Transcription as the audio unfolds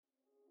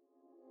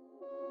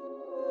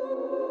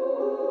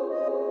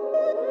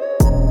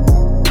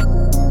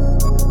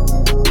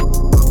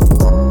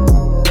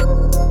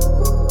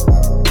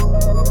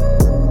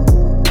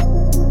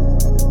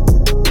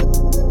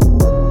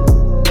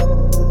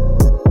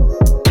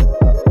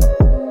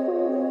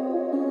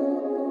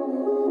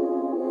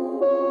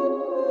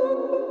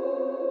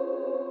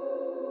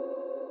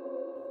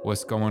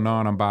What's going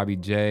on? I'm Bobby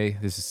J.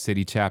 This is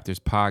City Chapters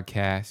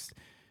Podcast.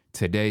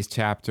 Today's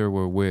chapter,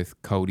 we're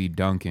with Cody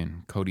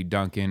Duncan. Cody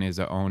Duncan is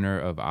the owner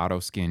of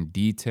AutoSkin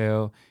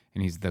Detail,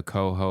 and he's the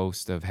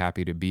co-host of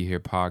Happy to Be Here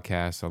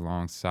podcast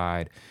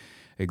alongside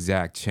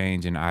Exact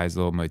Change and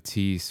Islo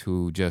Matisse,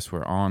 who just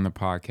were on the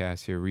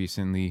podcast here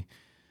recently.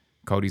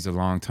 Cody's a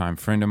longtime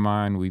friend of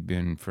mine. We've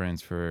been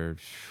friends for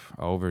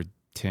over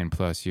 10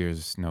 plus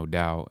years, no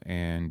doubt.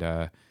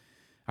 And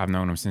I've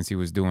known him since he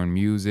was doing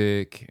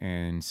music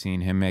and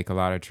seen him make a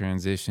lot of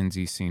transitions.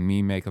 He's seen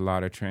me make a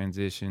lot of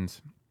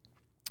transitions.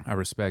 I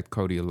respect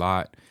Cody a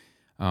lot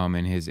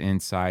and his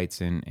insights,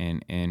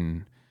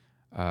 and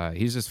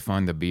he's just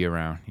fun to be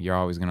around. You're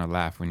always going to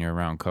laugh when you're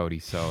around Cody.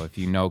 So if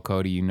you know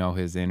Cody, you know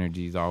his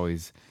energy is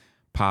always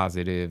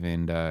positive,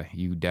 and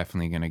you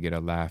definitely going to get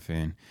a laugh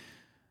in.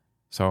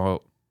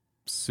 So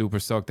super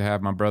stoked to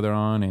have my brother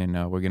on,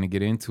 and we're going to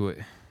get into it.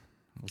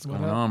 What's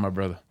going on, my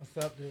brother?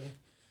 What's up, dude?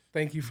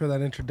 Thank you for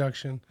that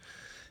introduction.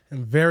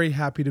 I'm very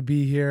happy to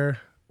be here.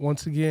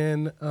 Once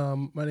again,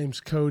 my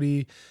name's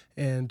Cody,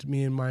 and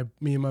me and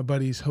my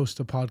buddies host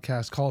a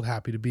podcast called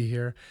Happy to Be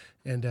Here.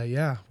 And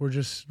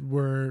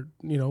we're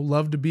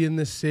love to be in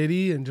this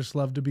city and just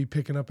love to be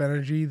picking up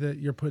energy that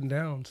you're putting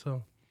down.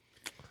 So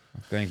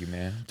thank you,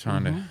 man.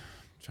 Trying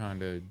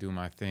to do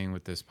my thing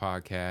with this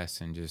podcast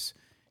and just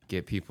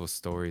get people's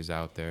stories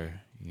out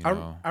there. You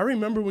know? I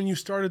remember when you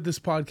started this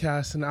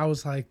podcast, and I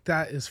was like,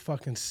 that is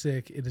fucking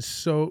sick. It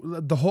is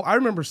I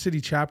remember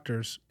City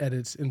Chapters at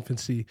its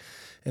infancy,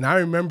 and I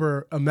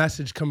remember a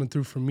message coming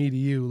through from me to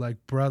you, like,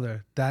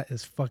 brother, that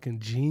is fucking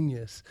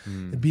genius.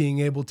 And being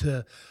able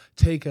to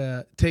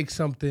take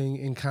something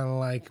and kind of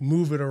like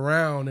move it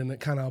around, and it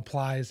kind of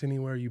applies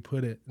anywhere you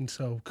put it. And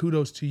so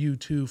kudos to you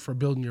too for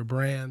building your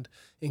brand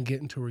and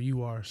getting to where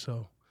you are.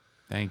 So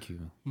thank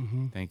you.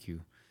 Thank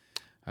you.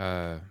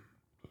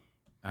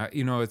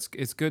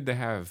 It's good to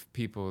have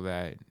people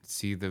that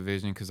see the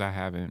vision, because I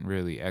haven't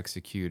really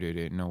executed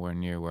it nowhere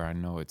near where I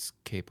know it's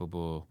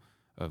capable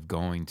of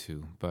going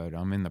to. But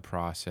I'm in the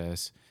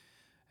process,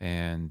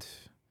 and,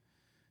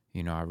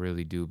 I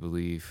really do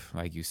believe,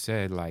 like you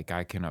said, like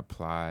I can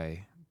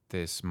apply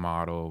this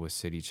model with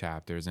city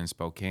chapters in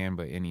Spokane,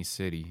 but any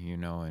city,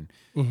 and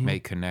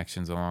make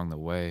connections along the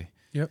way.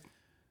 Yep.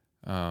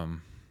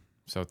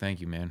 So thank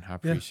you, man. I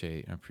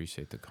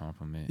appreciate the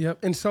compliment.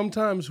 Yep. And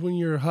sometimes when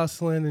you're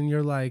hustling and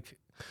you're like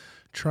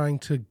trying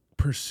to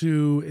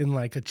pursue and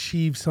like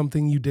achieve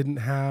something you didn't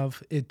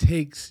have,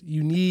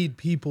 you need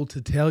people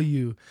to tell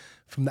you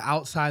from the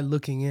outside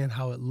looking in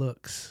how it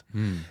looks.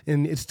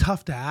 And it's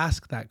tough to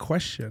ask that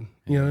question.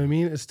 You know what I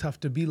mean? It's tough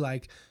to be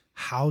like,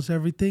 how's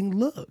everything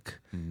look?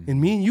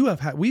 And me and you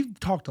we've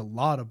talked a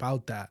lot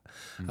about that,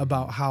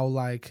 about how,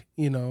 like,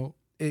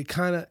 it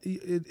kind of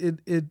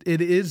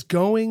it is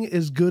going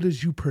as good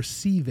as you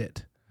perceive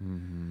it.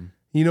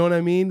 You know what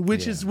I mean?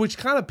 Which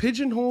kind of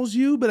pigeonholes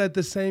you, but at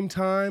the same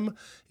time,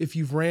 if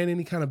you've ran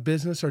any kind of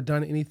business or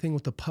done anything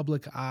with the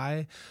public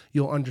eye,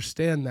 you'll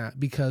understand that,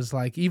 because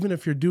like even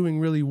if you're doing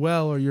really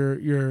well, or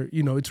you're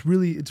it's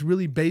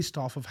really based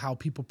off of how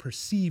people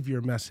perceive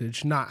your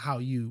message, not how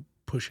you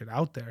push it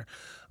out there.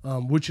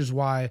 Which is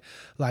why,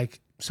 like,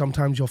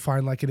 sometimes you'll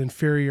find like an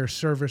inferior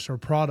service or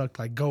product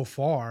like go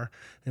far,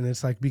 and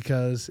it's like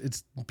because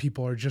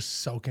people are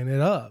just soaking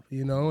it up,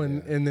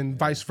 and then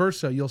vice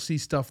versa. You'll see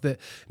stuff that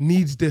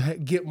needs to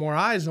get more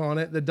eyes on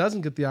it that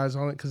doesn't get the eyes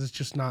on it because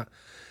it's not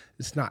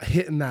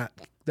hitting that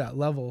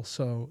level.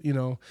 So,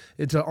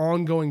 it's an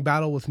ongoing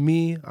battle with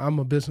me. I'm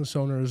a business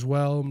owner as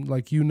well.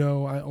 Like, I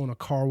own a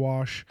car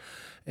wash,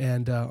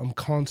 and I'm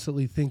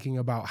constantly thinking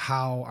about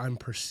how I'm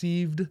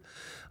perceived,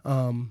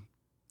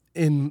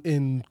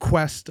 in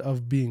quest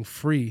of being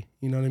free,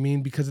 you know what I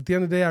mean? Because at the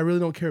end of the day, I really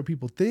don't care what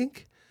people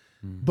think,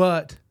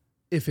 but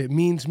if it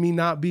means me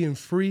not being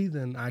free,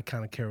 then I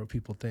kind of care what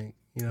people think,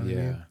 you know what I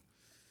mean?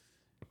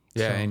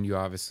 Yeah, so, and you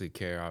obviously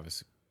care,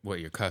 what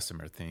your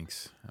customer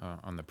thinks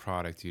on the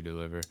product you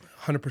deliver.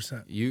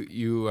 100%.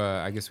 You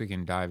I guess we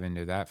can dive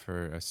into that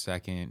for a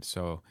second.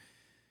 So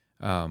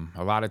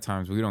a lot of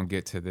times we don't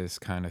get to this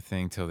kind of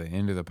thing till the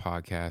end of the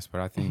podcast,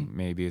 but I think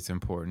maybe it's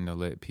important to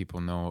let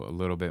people know a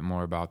little bit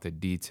more about the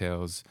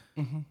details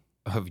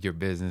of your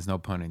business. No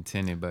pun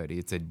intended, but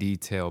it's a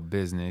detailed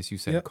business. You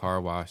said car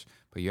wash,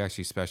 but you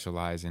actually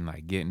specialize in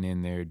like getting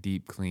in there,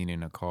 deep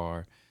cleaning a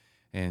car.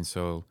 And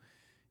so,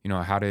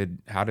 how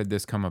did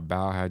this come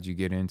about? How'd you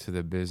get into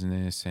the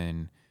business?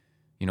 And,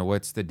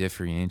 what's the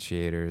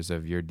differentiators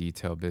of your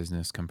detail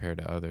business compared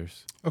to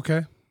others?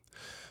 Okay.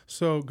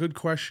 So good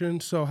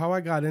question. So how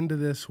I got into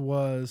this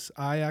was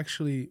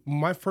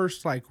my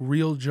first like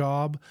real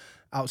job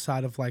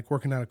outside of like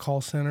working at a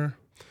call center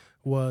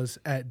was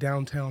at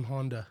Downtown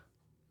Honda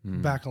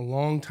back a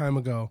long time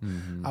ago.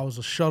 I was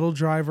a shuttle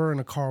driver in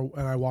a car,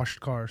 and I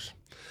washed cars.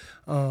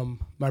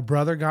 My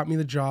brother got me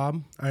the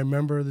job. I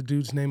remember the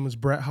dude's name was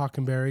Brett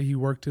Hockenberry. He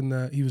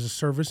was a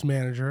service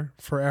manager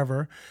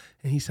forever.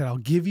 And he said, I'll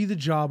give you the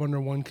job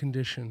under one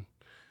condition.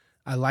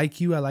 I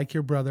like you. I like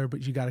your brother,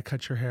 but you got to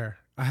cut your hair.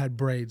 I had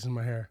braids in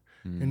my hair.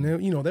 And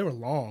they, you know, they were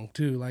long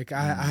too. Like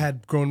I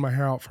had grown my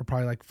hair out for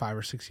probably like 5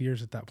 or 6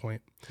 years at that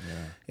point.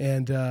 Yeah.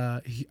 And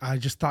I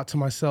just thought to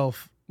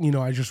myself, you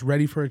know, I just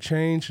ready for a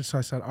change. And so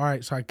I said, all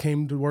right. So I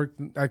came to work.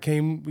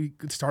 We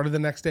started the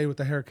next day with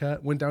the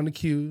haircut, went down to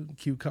Q,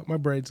 cut my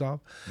braids off.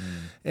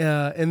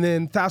 And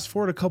then fast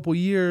forward a couple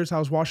years, I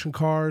was washing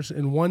cars.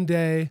 And one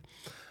day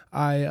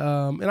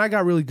I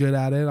got really good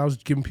at it. I was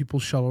giving people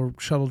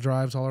shuttle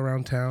drives all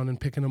around town and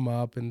picking them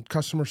up, and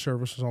customer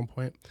service was on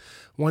point.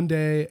 One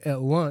day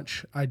at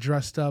lunch, I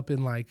dressed up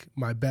in like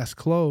my best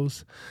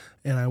clothes,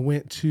 and I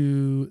went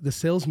to the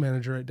sales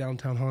manager at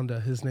Downtown Honda.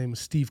 His name is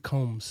Steve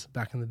Combs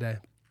back in the day.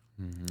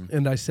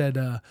 And I said,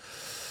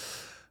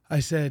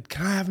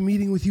 can I have a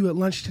meeting with you at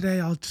lunch today?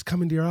 I'll just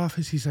come into your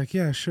office. He's like,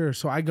 yeah, sure.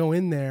 So I go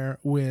in there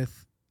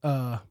with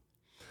a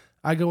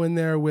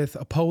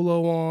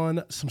polo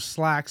on, some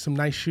slacks, some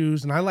nice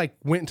shoes, and I like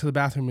went into the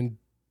bathroom and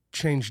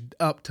changed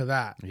up to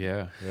that.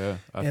 Yeah.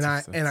 And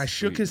I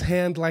shook his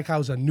hand like I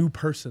was a new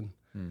person.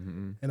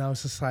 And I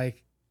was just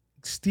like,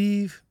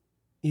 Steve,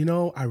 you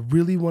know, I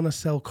really want to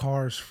sell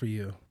cars for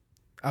you.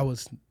 I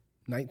was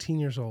 19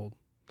 years old.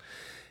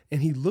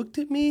 And he looked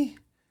at me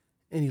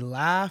and he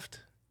laughed.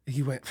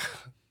 He went,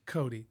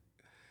 Cody,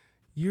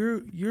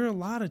 you're a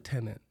lot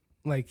attendant.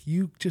 Like,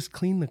 you just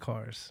clean the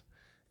cars.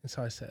 And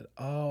so I said,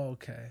 oh,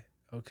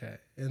 okay.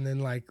 And then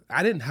like,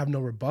 I didn't have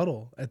no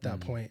rebuttal at that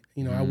point.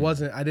 You know,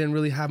 I didn't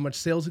really have much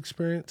sales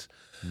experience.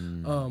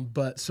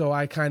 But so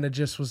I kind of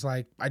just was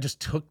like, I just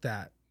took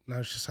that. And I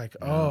was just like,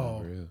 oh.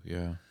 Really?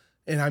 Yeah.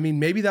 And I mean,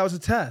 maybe that was a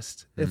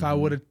test. If I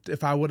would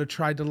have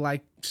tried to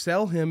like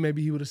sell him,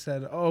 maybe he would have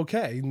said, oh,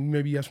 okay,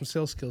 maybe you have some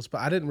sales skills.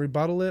 But I didn't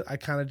rebuttal it. I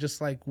kind of just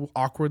like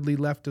awkwardly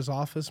left his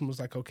office and was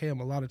like, okay, I'm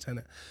a lot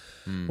attendant.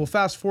 Well,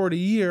 fast forward a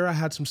year, I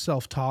had some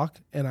self-talk,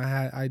 and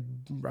I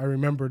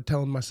remember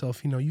telling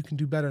myself, you know, you can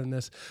do better than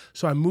this.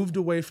 So I moved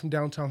away from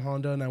Downtown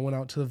Honda, and I went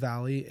out to the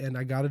Valley, and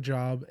I got a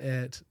job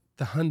at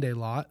the Hyundai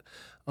lot.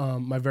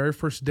 My very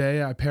first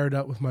day, I paired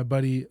up with my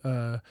buddy,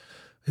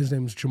 his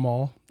name is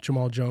Jamal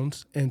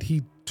Jones, and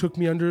he took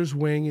me under his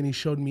wing and he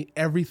showed me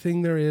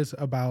everything there is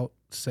about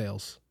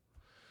sales.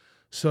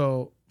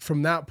 So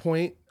from that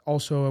point,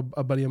 also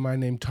a buddy of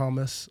mine named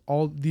Thomas,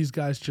 all these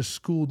guys just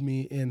schooled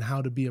me in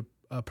how to be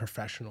a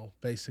professional,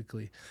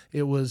 basically.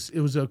 It was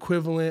the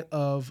equivalent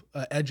of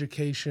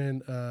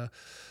education,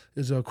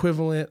 is the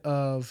equivalent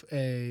of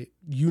a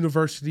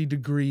university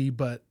degree,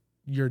 but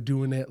you're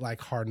doing it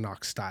like hard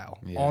knock style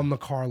on the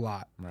car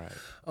lot. Right.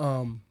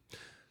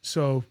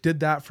 So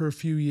did that for a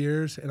few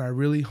years, and I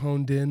really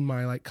honed in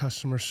my like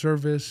customer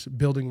service,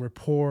 building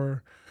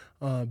rapport,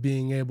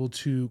 being able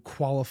to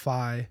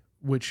qualify,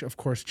 which of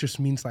course just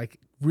means like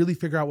really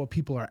figure out what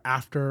people are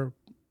after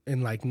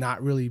and like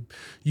not really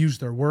use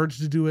their words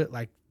to do it,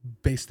 like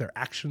base their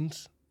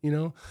actions, you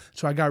know?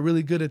 So I got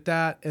really good at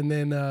that. And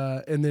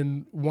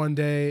then one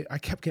day I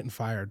kept getting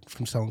fired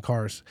from selling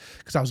cars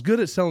because I was good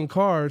at selling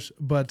cars,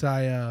 but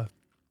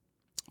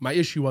my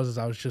issue was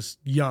I was just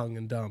young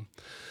and dumb.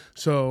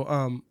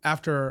 So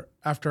after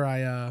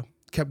I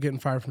kept getting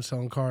fired from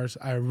selling cars,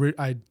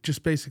 I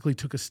just basically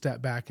took a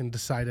step back and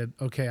decided,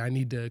 okay, I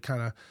need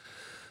to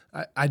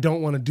I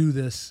don't want to do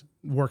this,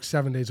 work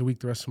 7 days a week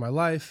the rest of my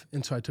life.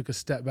 And so I took a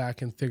step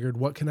back and figured,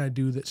 what can I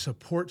do that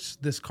supports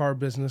this car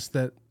business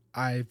that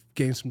I've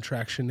gained some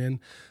traction in,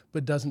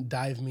 but doesn't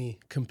dive me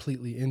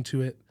completely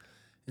into it.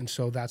 And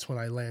so that's when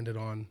I landed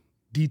on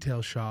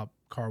detail shop,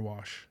 car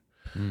wash.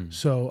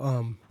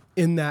 So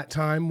in that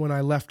time when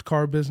I left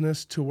car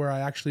business to where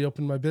I actually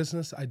opened my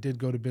business, I did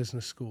go to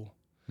business school.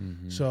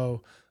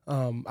 So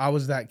I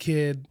was that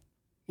kid,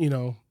 you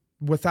know,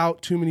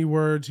 without too many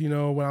words, you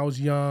know, when I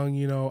was young,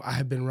 you know, I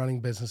had been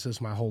running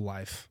businesses my whole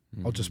life.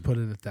 I'll just put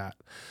it at that.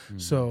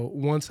 So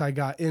once I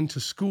got into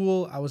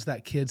school, I was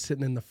that kid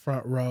sitting in the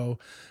front row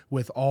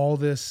with all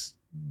this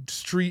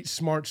street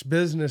smarts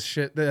business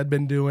shit that I'd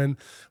been doing.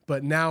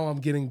 But now I'm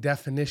getting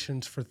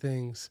definitions for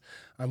things.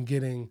 I'm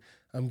getting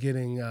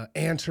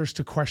answers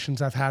to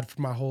questions I've had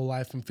for my whole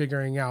life. I'm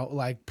figuring out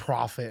like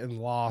profit and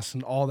loss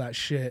and all that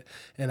shit.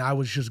 And I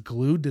was just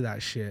glued to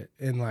that shit.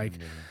 And like,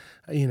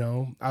 you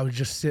know, I would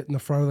just sit in the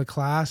front of the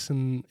class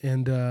and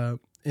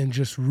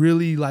just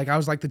really like, I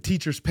was like the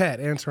teacher's pet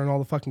answering all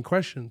the fucking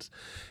questions.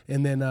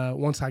 And then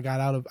once I got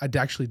I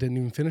actually didn't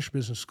even finish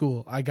business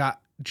school. I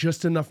got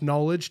just enough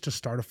knowledge to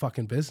start a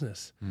fucking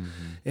business.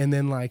 And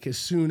then like, as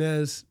soon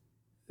as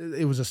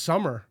it was a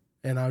summer,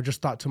 and I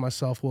just thought to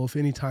myself, well, if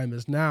any time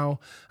is now.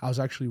 I was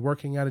actually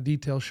working at a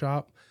detail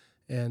shop,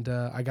 and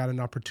I got an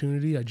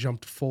opportunity. I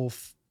jumped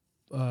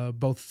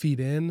both feet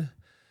in,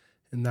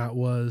 and that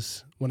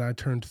was when I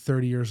turned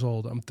 30 years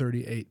old. I'm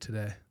 38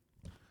 today.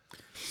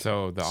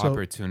 So the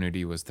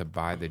opportunity was to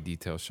buy the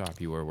detail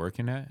shop you were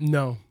working at?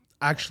 No.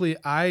 Actually,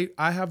 I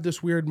have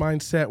this weird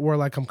mindset where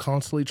like I'm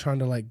constantly trying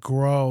to like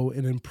grow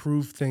and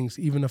improve things,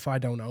 even if I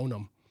don't own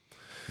them.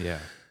 Yeah.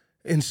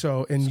 And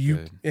so,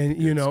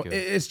 you know,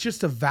 it's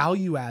just a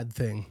value add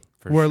thing.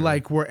 Where sure.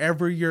 like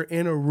wherever you're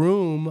in a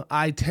room,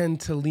 I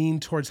tend to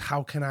lean towards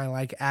how can I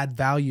like add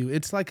value.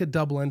 It's like a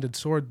double-ended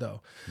sword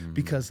though,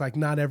 because like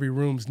not every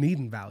room's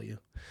needing value.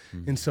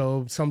 And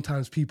so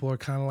sometimes people are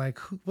kind of like,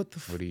 what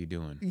are you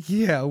doing?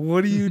 Yeah,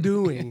 what are you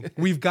doing?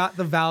 We've got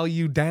the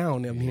value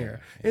down in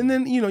here. And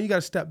then, you got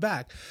to step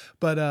back.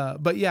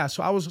 But yeah,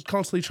 so I was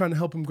constantly trying to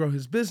help him grow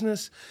his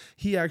business.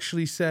 He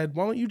actually said,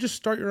 why don't you just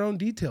start your own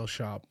detail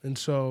shop? And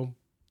so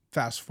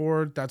fast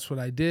forward, that's what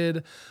I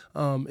did.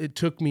 It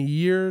took me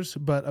years,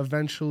 but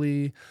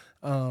eventually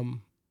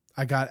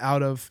I got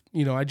out of,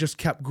 I just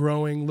kept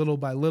growing little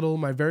by little.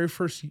 My very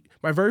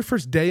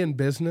first day in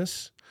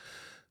business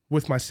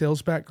with my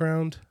sales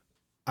background,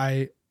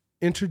 I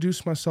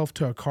introduced myself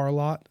to a car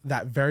lot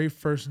that very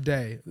first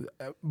day,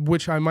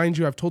 which mind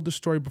you, I've told this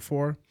story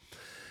before.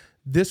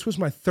 This was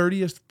my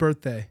 30th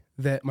birthday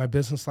that my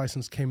business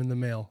license came in the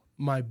mail.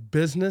 My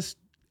business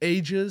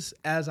ages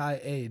as I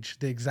age,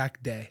 the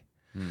exact day.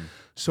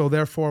 So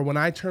therefore, when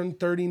I turn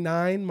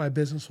 39, my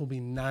business will be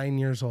 9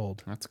 years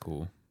old. That's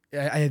cool.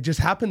 It just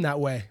happened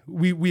that way.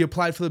 We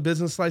applied for the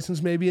business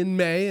license maybe in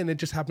May, and it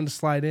just happened to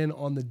slide in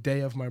on the day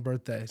of my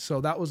birthday. So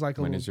that was like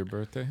when is your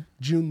birthday?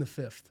 June the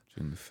 5th.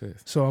 June the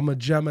 5th. So I'm a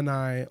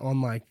Gemini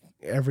on like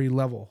every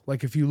level.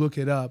 Like if you look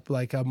it up,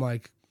 like I'm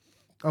like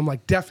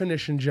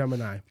definition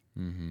Gemini.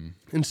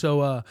 And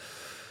so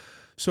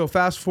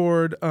fast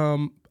forward,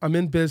 I'm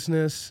in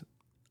business.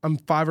 I'm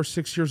 5 or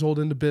 6 years old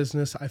into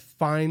business. I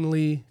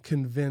finally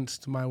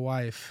convinced my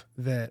wife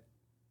that,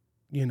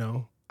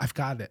 I've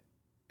got it.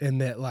 And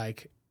that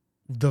like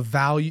the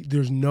value,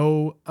 there's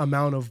no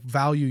amount of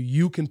value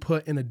you can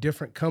put in a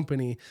different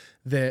company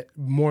that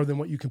more than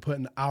what you can put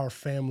in our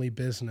family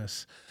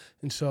business.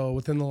 And so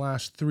within the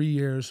last 3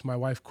 years, my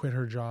wife quit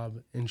her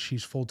job and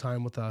she's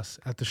full-time with us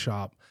at the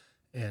shop.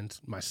 And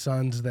my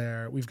son's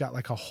there. We've got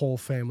like a whole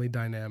family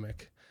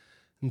dynamic.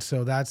 And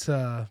so that's,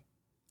 I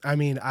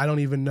don't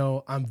even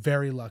know. I'm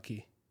very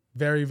lucky,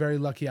 very, very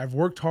lucky. I've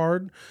worked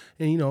hard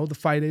and the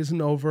fight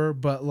isn't over,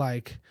 but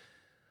like,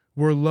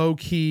 we're low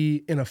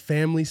key in a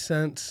family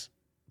sense,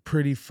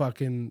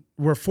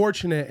 we're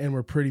fortunate and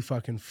we're pretty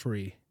fucking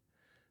free,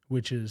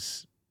 which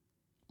is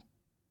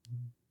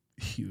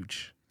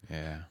huge.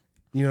 Yeah.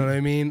 You know what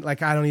I mean?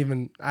 Like I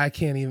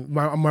can't even,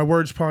 my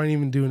words probably ain't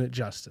even doing it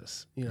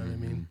justice. You know what I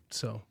mean?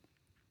 So.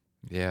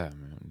 Yeah,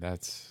 man,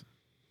 that's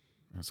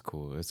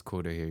cool. It's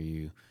cool to hear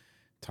you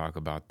talk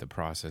about the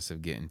process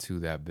of getting to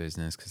that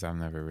business, because I've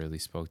never really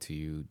spoke to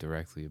you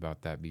directly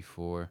about that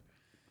before.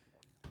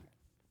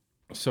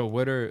 So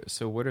what are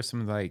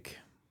some like,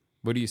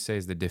 what do you say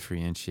is the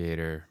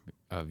differentiator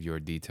of your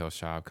detail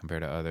shop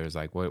compared to others?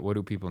 Like what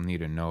do people need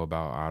to know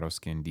about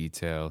AutoSkin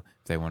detail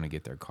if they want to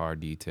get their car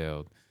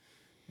detailed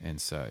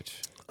and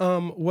such?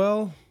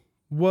 Well,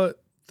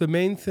 what the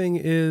main thing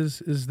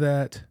is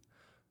that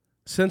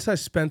since I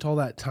spent all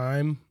that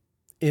time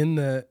in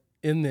the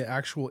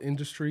actual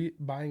industry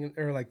buying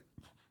or like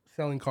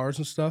selling cars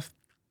and stuff,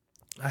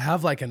 I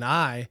have like an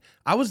eye.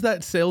 I was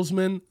that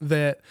salesman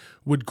that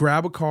would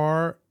grab a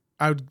car.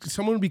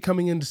 Someone would be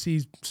coming in to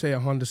see, say, a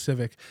Honda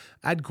Civic.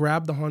 I'd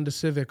grab the Honda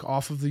Civic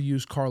off of the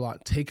used car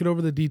lot, take it over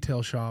to the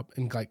detail shop,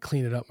 and like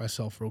clean it up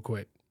myself real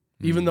quick.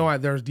 Even though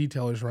there's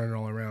detailers running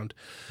all around.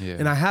 Yeah.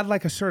 And I had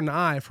like a certain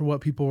eye for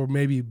what people would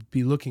maybe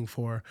be looking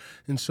for.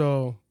 And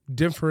so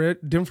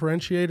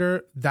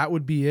differentiator, that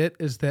would be it,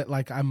 is that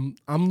like I'm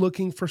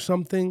looking for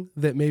something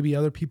that maybe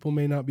other people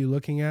may not be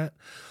looking at.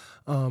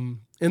 And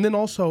then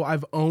also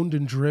I've owned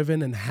and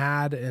driven and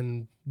had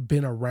and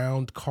been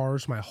around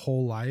cars my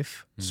whole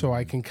life. So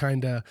I can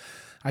kind of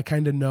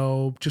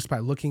know just by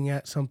looking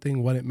at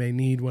something what it may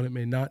need, what it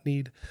may not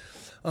need.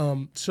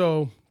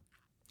 So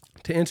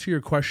to answer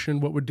your question,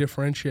 what would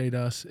differentiate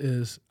us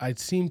is I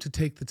seem to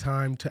take the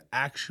time to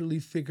actually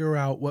figure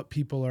out what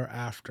people are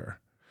after.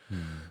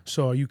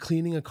 So are you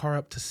cleaning a car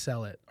up to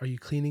sell it? Are you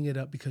cleaning it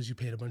up because you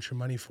paid a bunch of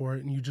money for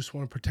it and you just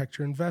want to protect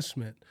your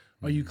investment?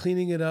 Are you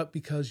cleaning it up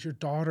because your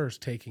daughter's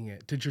taking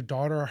it? Did your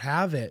daughter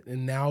have it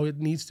and now it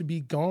needs to be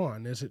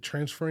gone? Is it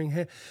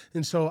transferring?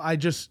 And so I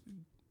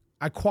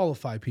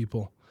qualify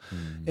people.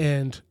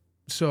 And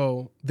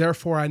so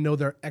therefore I know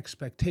their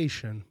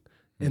expectation.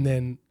 And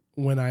then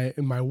when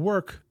my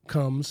work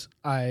comes,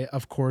 I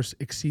of course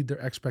exceed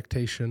their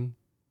expectation,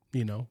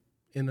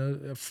 in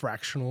a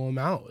fractional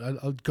amount.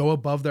 I'll go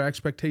above their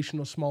expectation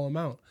a small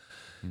amount.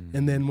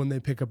 And then when they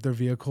pick up their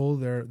vehicle,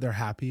 they're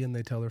happy and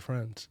they tell their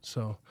friends.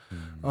 So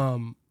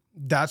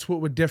that's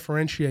what would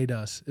differentiate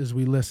us, is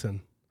we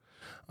listen.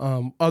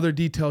 Other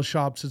detail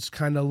shops, it's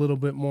kind of a little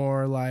bit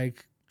more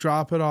like,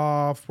 drop it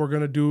off. We're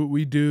going to do what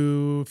we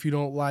do. If you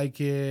don't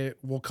like it,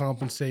 we'll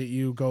compensate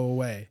you. Go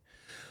away.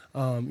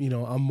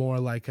 I'm more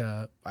like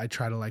I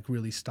try to like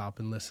really stop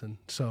and listen.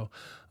 So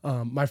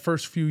my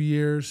first few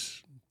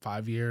years,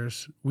 5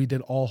 years, we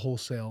did all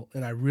wholesale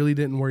and I really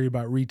didn't worry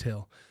about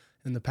retail.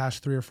 In the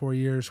past 3 or 4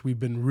 years, we've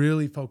been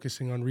really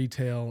focusing on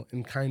retail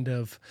and kind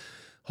of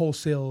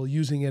wholesale,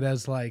 using it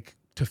as like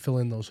to fill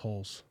in those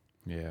holes.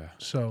 Yeah.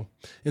 So,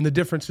 and the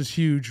difference is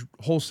huge.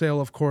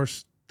 Wholesale, of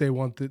course,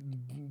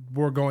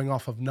 we're going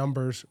off of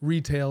numbers.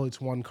 Retail,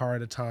 it's one car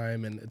at a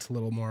time, and it's a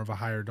little more of a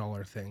higher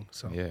dollar thing.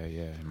 So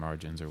yeah,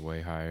 margins are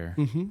way higher.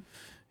 Mm-hmm.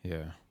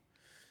 Yeah.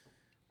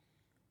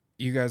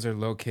 You guys are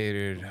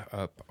located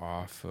up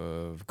off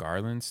of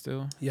Garland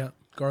still? Yeah,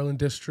 Garland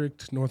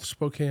District, North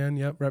Spokane.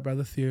 Yep, right by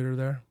the theater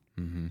there.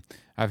 Mm-hmm.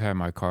 I've had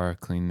my car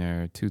cleaned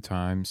there 2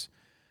 times,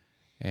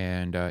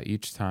 and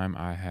each time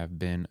I have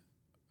been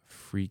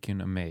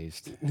freaking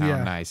amazed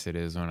how nice it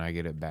is when I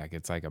get it back.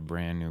 It's like a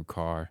brand new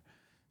car.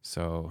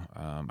 So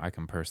I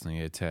can personally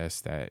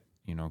attest that,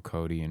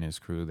 Cody and his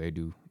crew, they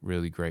do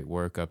really great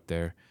work up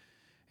there.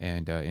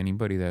 And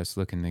anybody that's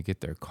looking to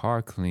get their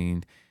car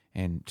cleaned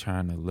and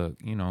trying to look,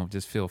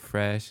 just feel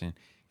fresh and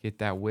get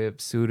that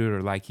whip suited,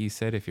 or like he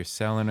said, if you're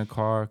selling a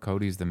car,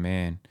 Cody's the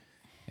man.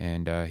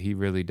 And he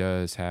really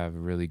does have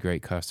really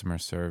great customer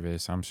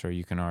service. I'm sure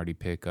you can already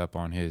pick up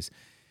on his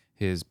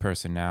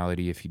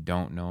personality if you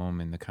don't know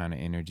him, and the kind of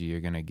energy you're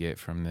going to get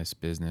from this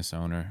business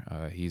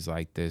owner. He's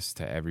like this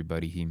to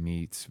everybody he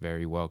meets,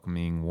 very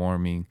welcoming,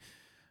 warming.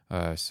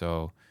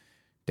 So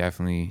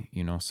definitely,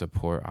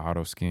 support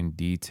AutoSkin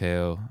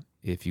Detail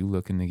if you're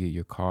looking to get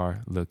your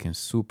car looking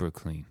super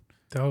clean.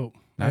 Dope.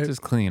 Not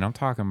just clean. I'm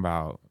talking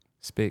about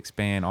spick,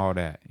 span, all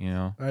that,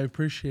 I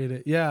appreciate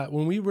it. Yeah,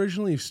 when we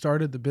originally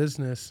started the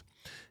business,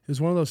 it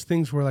was one of those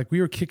things where we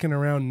were kicking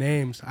around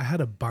names. I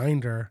had a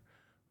binder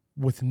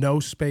with no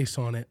space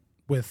on it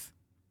with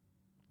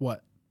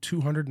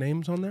 200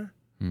 names on there.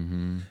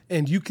 Mm-hmm.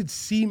 And you could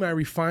see my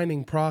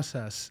refining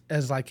process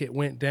as it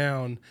went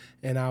down.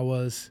 And I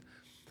was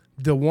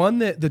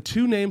the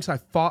 2 names I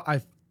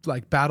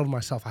battled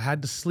myself. I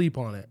had to sleep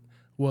on it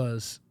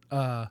was,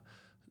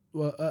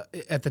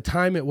 at the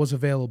time it was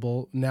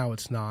available. Now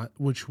it's not,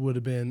 which would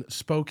have been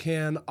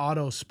Spokane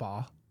Auto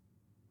Spa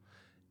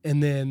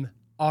and then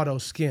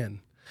AutoSkin.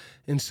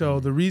 And so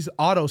the reason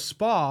Auto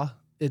Spa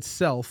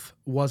itself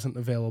wasn't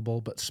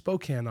available, but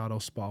Spokane Auto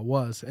Spa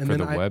was. And for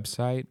then the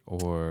website,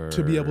 or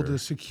to be able to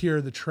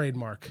secure the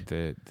trademark,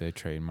 the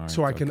trademark,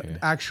 so I can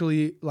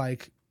actually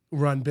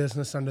run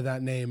business under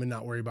that name and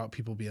not worry about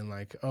people being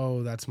like,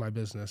 oh, that's my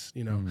business,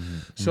 Mm-hmm.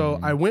 So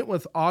I went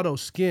with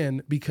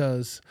AutoSkin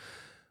because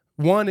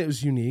 1, it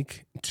was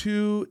unique.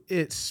 2,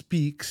 it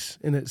speaks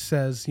and it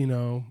says,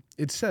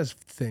 it says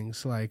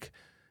things like,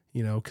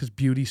 because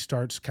beauty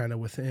starts kind of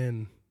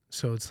within.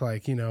 So it's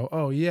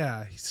oh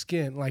yeah,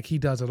 skin, he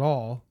does it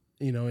all,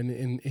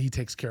 and he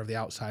takes care of the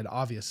outside,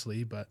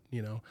 obviously, but,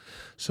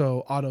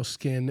 so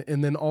AutoSkin.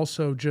 And then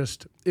also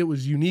just, it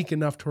was unique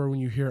enough to where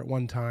when you hear it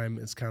one time,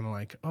 it's kind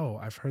of oh,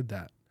 I've heard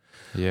that.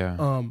 Yeah.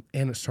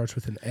 And it starts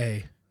with an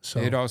A. So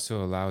it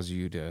also allows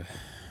you to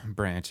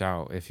branch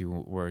out if you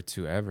were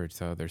to ever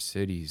to other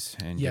cities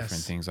and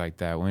different things like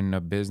that. When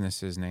a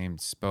business is named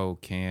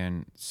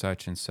Spokane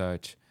such and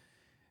such,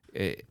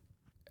 it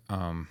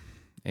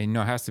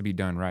has to be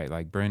done right.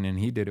 Like Brendan,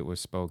 he did it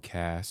with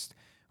Spokecast,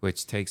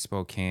 which takes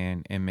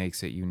Spokane and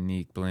makes it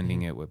unique,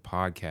 blending it with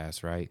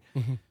podcasts, right?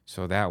 Mm-hmm.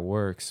 So that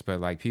works.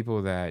 But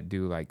people that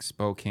do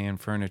Spokane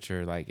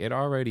furniture, it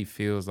already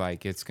feels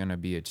like it's gonna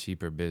be a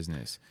cheaper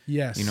business.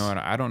 Yes. And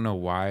I don't know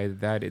why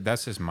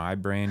that's just my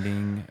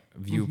branding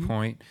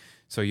viewpoint. Mm-hmm.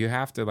 So you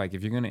have to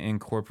if you're gonna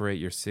incorporate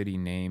your city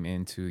name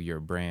into your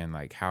brand,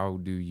 how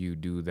do you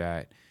do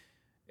that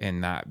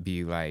and not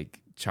be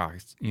chalk,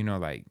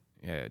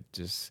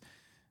 just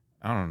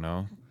I don't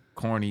know,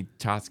 corny,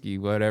 Chotsky,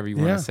 whatever you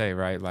want to say,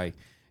 right?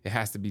 It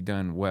has to be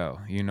done well,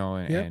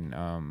 and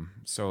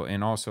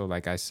also,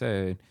 like I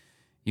said,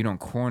 you don't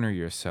corner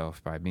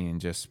yourself by being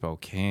just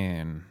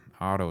Spokane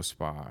Auto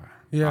Spa.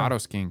 Yeah.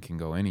 AutoSkin can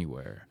go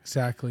anywhere.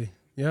 Exactly.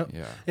 Yep.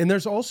 Yeah. And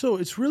there's also,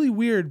 it's really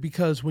weird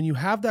because when you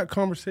have that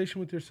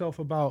conversation with yourself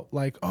about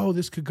oh,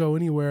 this could go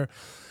anywhere,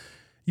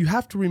 you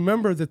have to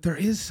remember that there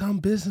is some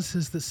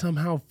businesses that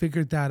somehow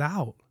figured that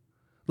out.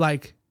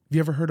 Have you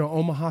ever heard of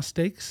Omaha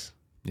Steaks?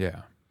 Yeah.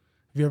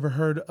 Have you ever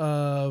heard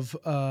of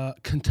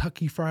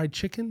Kentucky Fried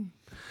Chicken?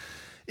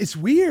 It's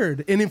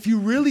weird. And if you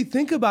really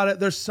think about it,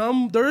 there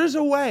is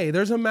a way,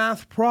 there's a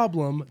math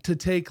problem to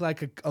take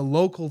a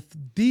local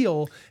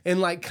deal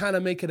and kind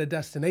of make it a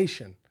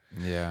destination.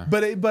 Yeah.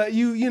 But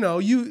you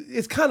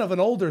it's kind of an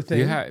older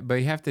thing. But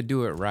you have to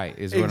do it right,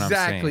 is what I'm saying.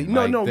 Exactly.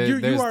 No,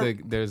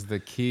 there's the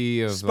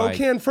key of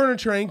Spokane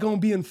furniture ain't gonna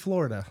be in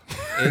Florida.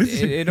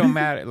 It don't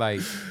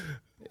matter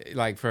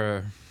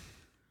for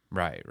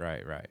right.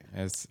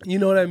 It's, you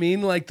know what I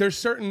mean? There's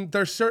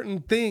certain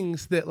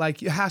things that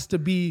it has to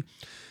be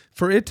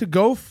for it to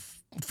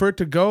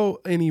go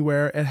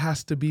anywhere. It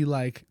has to be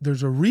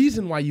there's a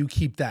reason why you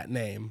keep that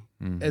name,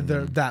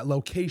 that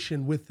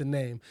location with the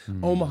name.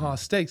 Omaha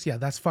Steaks, yeah,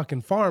 that's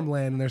fucking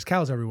farmland and there's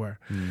cows everywhere.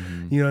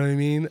 You know what I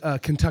mean?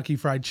 Kentucky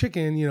Fried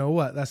Chicken,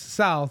 that's the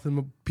South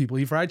and people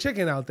eat fried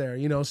chicken out there.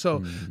 So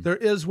there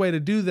is way to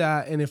do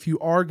that. And if you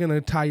are gonna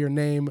tie your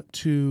name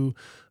to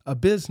a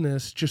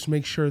business, just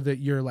make sure that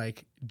you're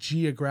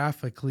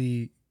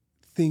geographically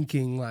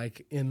thinking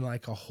in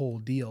a whole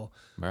deal.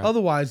 Right.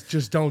 Otherwise,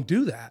 just don't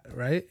do that,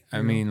 right?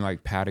 I mean,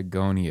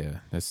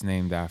 Patagonia, that's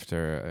named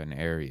after an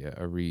area,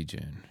 a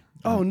region.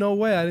 Oh, no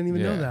way. I didn't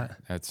even know that.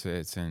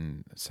 It's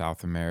in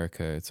South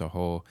America. It's a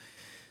whole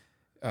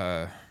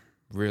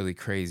really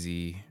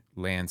crazy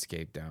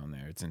landscape down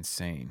there. It's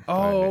insane.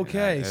 Oh,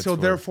 okay. So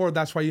therefore,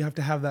 that's why you have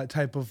to have that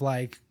type of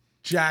like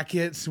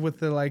jackets with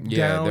the like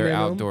down. Their in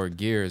outdoor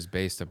gear is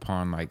based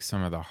upon like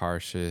some of the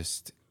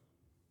harshest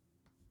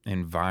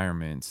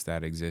environments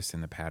that exist in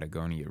the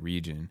Patagonia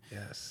region.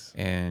 Yes.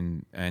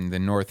 And the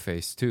North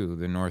Face too.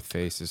 The North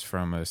Face is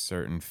from a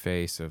certain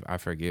face of, I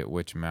forget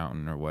which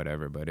mountain or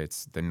whatever, but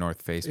it's the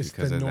North Face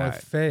because of North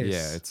that. Face.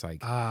 Yeah, it's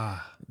like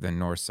the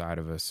north side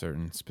of a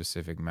certain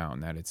specific mountain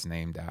that it's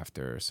named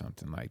after or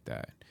something like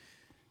that.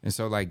 And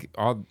so like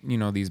all,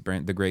 these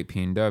the Great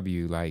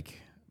P&W,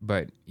 like,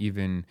 but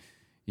even,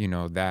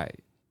 that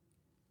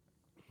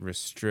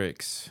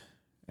restricts.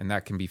 And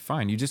that can be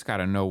fine. You just got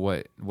to know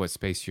what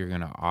space you're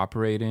going to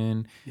operate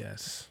in.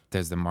 Yes.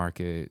 Does the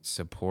market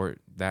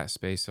support that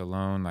space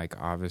alone? Like,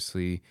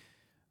 obviously,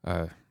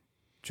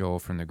 Joel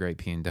from the Great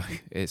P&W,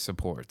 it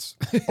supports.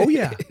 Oh,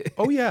 yeah.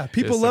 Oh, yeah.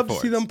 People love to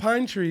see them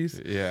pine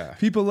trees. Yeah.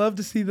 People love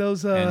to see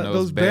those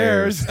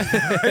bears.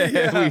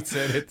 Yeah. We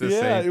said it the same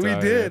time. Yeah,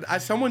 we did.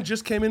 Someone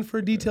just came in for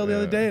a detail the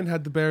other day and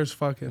had the bears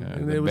fucking. Yeah,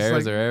 and the it was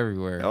bears like, are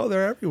everywhere. Oh,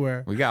 they're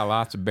everywhere. We got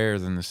lots of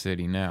bears in the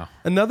city now.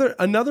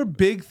 Another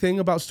big thing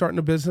about starting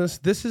a business,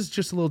 this is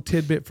just a little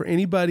tidbit for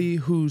anybody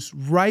who's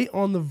right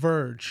on the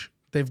verge.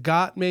 They've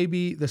got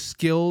maybe the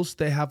skills.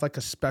 They have like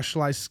a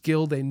specialized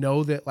skill. They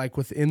know that like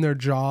within their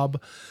job,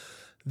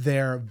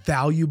 they're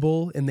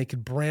valuable and they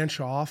could branch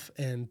off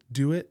and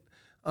do it.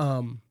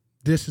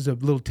 This is a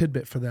little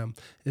tidbit for them,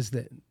 is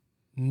that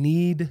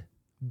need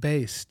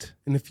based.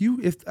 And if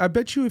I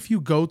bet you if you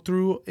go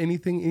through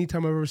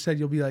anytime I've ever said,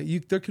 you'll be like,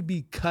 there could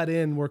be cut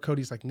in where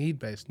Cody's like need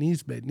based.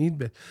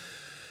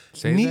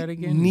 Say that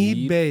again.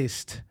 Need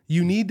based.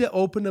 You need to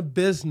open a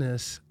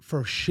business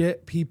for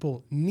shit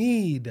people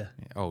need.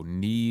 Oh,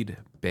 need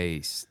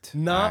based.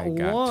 Not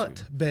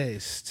want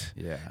based.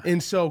 Yeah.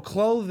 And so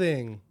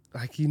clothing,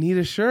 like you need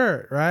a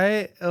shirt,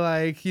 right?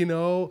 Like,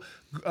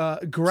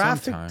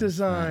 graphic Sometimes,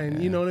 design, yeah.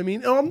 you know what I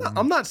mean? And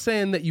I'm not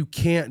saying that you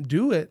can't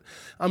do it.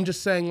 I'm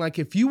just saying like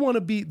if you want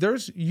to be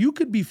you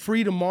could be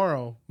free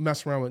tomorrow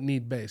messing around with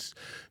need based.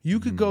 You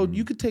could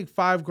you could take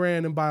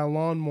 $5,000 and buy a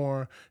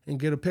lawnmower and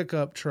get a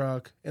pickup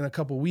truck and a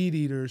couple weed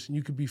eaters and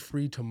you could be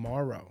free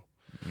tomorrow.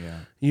 Yeah.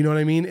 You know what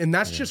I mean? And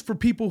that's just for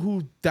people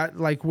who that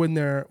like when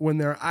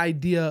their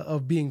idea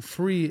of being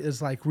free is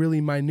like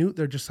really minute,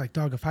 they're just like,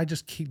 dog, if I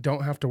just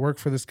don't have to work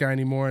for this guy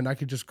anymore and I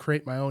could just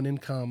create my own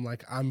income,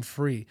 like I'm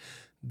free.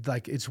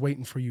 Like it's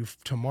waiting for you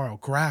tomorrow.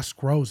 Grass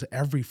grows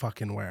every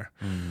fucking where.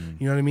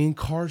 You know what I mean?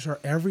 Cars are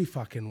every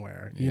fucking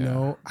where. You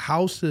know,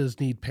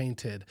 houses need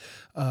painted,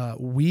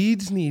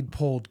 weeds need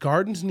pulled,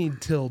 gardens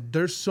need tilled.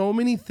 There's so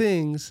many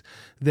things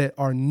that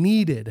are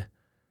needed.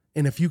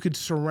 And if you could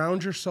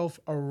surround yourself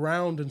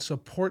around and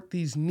support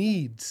these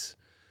needs,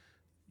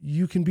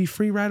 you can be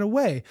free right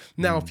away.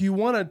 Now, if you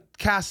want to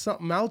cast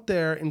something out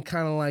there and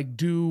kind of like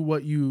do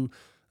what you,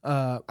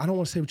 I don't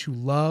want to say what you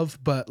love,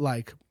 but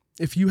like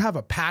if you have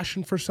a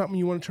passion for something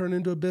you want to turn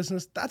into a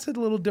business, that's a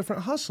little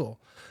different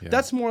hustle. Yeah.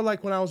 That's more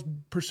like when I was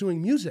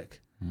pursuing music.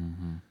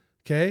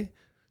 Okay.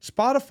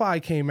 Spotify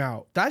came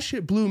out. That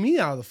shit blew me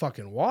out of the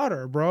fucking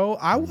water, bro.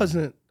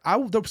 The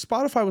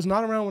Spotify was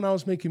not around when I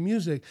was making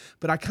music,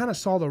 but I kind of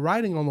saw the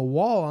writing on the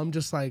wall. I'm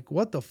just like,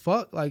 what the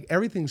fuck? Like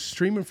everything's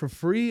streaming for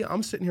free.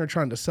 I'm sitting here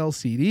trying to sell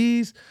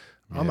CDs.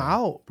 I'm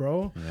out,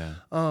 bro. Yeah.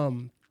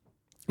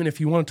 And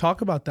if you want to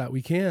talk about that,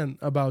 we can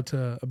about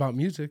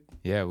music.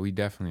 Yeah, we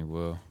definitely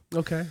will.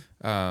 Okay.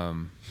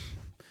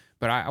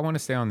 But I want to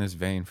stay on this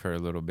vein for a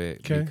little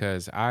bit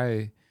because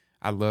I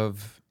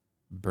love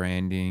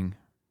branding.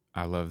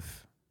 I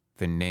love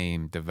the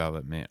name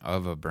development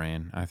of a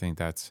brand. I think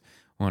that's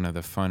one of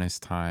the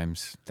funnest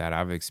times that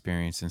I've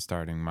experienced in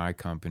starting my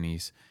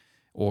companies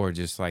or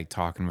just like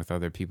talking with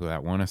other people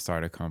that want to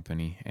start a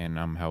company and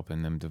I'm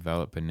helping them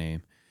develop a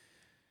name.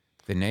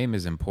 The name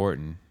is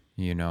important,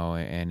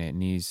 and it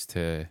needs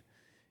to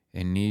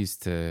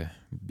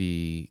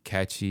be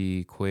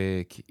catchy,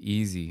 quick,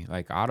 easy.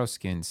 Like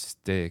AutoSkin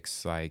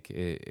sticks, like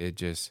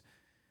it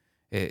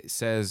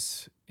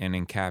says and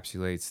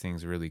encapsulates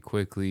things really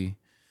quickly.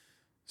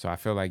 So I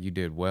feel like you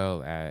did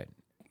well at,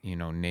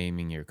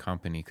 naming your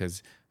company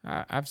because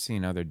I've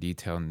seen other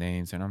detailed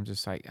names and I'm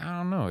just like, I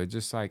don't know. It's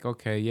just like,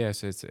 okay,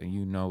 yes, it's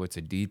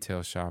a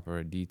detail shop or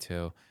a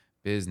detail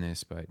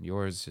business, but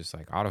yours is just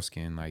like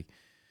AutoSkin, like,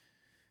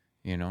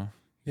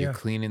 you're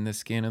cleaning the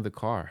skin of the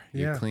car.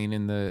 You're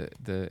cleaning the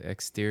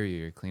exterior,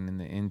 you're cleaning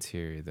the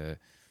interior,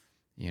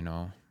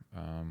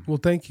 Well,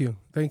 thank you.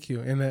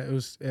 And it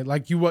was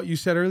like what you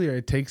said earlier.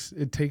 It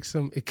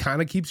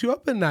kind of keeps you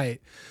up at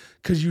night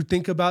because you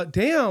think about,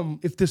 damn,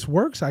 if this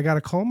works, I got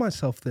to call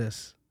myself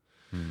this.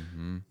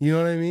 You know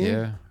what I mean?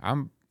 Yeah,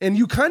 And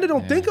you kind of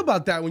don't think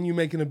about that when you're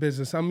making a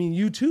business. I mean,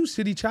 you too,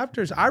 City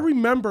Chapters. I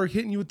remember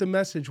hitting you with the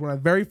message when I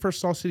very first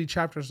saw City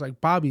Chapters,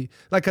 like, Bobby,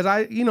 like, cause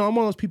I'm one of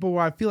those people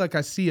where I feel like I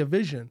see a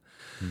vision,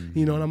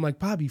 and I'm like,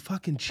 Bobby,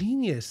 fucking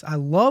genius. I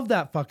love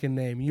that fucking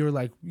name. You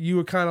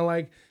were kind of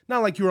like,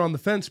 not like you were on the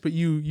fence, but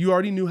you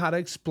already knew how to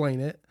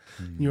explain it.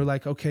 And you were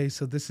like, okay,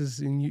 so this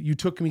is, and you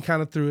took me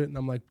kind of through it, and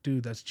I'm like,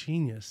 dude, that's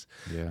genius.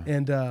 Yeah.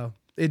 And,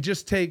 it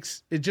just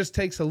takes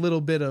a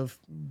little bit of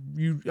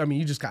you. I mean,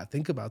 you just got to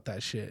think about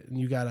that shit, and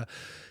you got to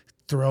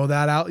throw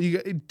that out. Do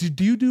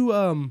you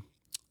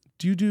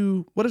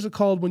do what is it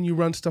called when you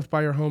run stuff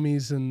by your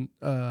homies and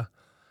God,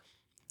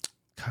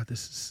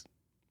 this is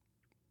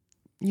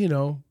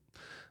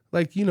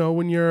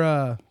when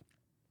you're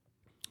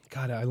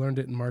God, I learned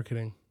it in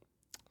marketing.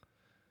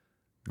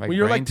 Like when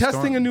you're like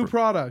testing a new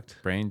product.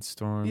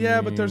 Brainstorm.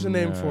 Yeah, but there's a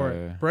name for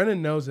it.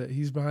 Brennan knows it.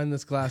 He's behind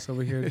this glass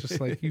over here,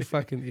 just like, you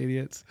fucking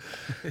idiots.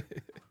 Is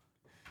it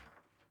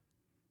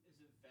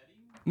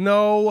vetting?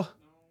 No.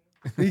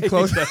 He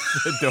closes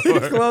the door.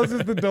 He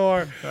closes the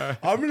door.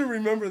 I'm going to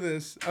remember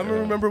this. I'm going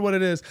to remember what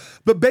it is.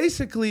 But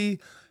basically,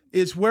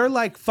 it's where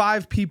like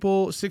 5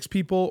 people, 6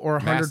 people, or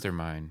 100.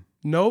 Mastermind.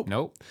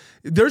 Nope.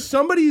 There's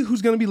somebody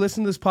who's going to be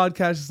listening to this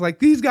podcast. It's like,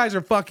 these guys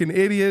are fucking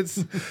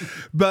idiots.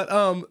 But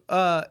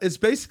it's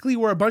basically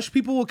where a bunch of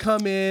people will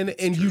come in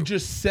and you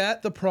just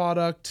set the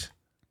product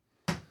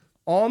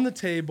on the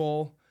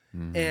table,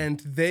 and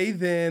they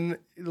then,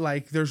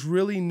 like, there's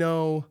really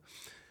no,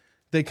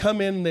 they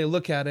come in and they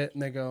look at it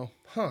and they go,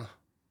 huh.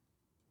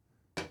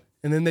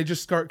 And then they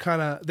just start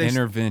kind of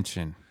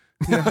intervention.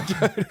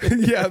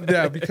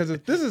 Yeah, because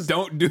this is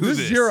don't do this. This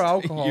is zero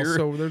alcohol,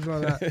 so there's not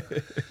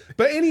that.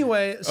 But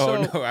anyway,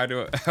 so I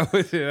don't. I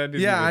didn't.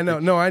 Yeah, I know.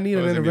 No, I need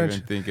an intervention.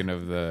 Even thinking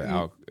of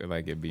the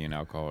like it being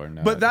alcohol or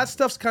not. But that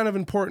stuff's kind of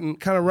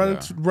important. Kind of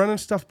running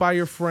stuff by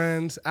your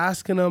friends,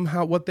 asking them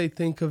what they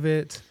think of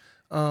it,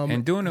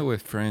 and doing it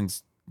with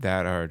friends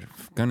that are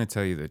gonna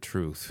tell you the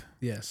truth.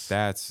 Yes,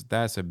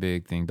 that's a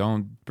big thing.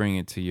 Don't bring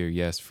it to your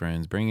yes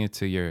friends. Bring it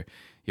to your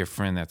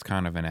friend that's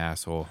kind of an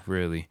asshole,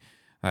 really.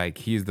 Like,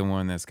 he's the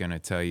one that's going to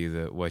tell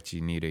you what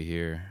you need to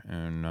hear.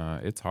 And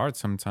it's hard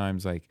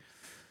sometimes, like,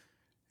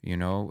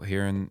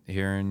 hearing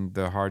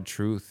the hard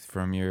truth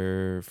from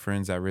your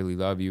friends that really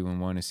love you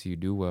and want to see you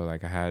do well.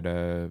 Like, I had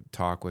a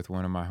talk with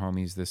one of my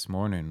homies this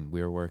morning.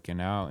 We were working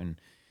out, and,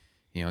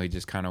 he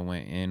just kind of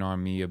went in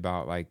on me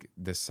about, like,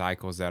 the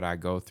cycles that I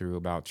go through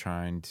about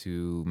trying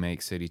to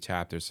make City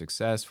Chapter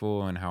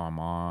successful, and how I'm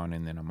on,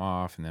 and then I'm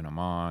off, and then I'm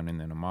on, and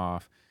then I'm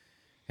off.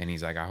 And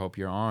he's like, I hope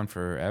you're on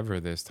forever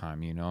this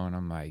time, And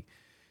I'm like,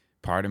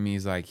 part of me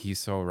is like, he's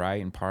so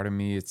right. And part of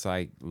me, it's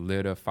like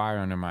lit a fire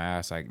under my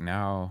ass. Like,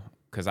 now,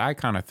 because I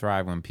kind of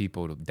thrive when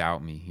people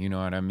doubt me. You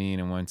know what I mean?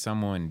 And when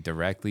someone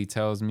directly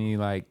tells me,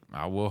 like,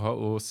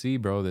 we'll see,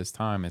 bro, this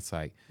time, it's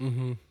like,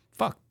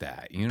 fuck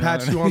that.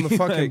 Pat you on the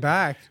fucking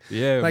back.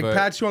 Yeah. Like,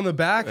 pat you on the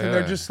back. And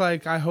they're just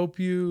like, I hope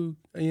you,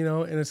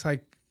 and it's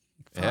like,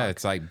 fuck. Yeah,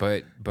 it's like,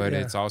 but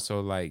it's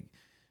also like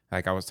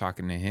I was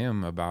talking to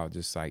him about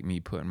just like me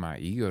putting my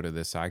ego to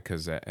the side,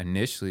 because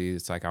initially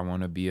it's like I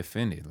want to be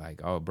offended. Like,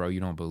 oh, bro, you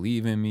don't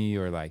believe in me,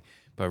 or like,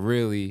 but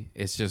really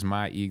it's just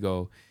my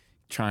ego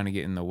trying to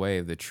get in the way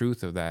of the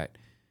truth of that.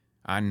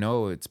 I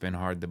know it's been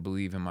hard to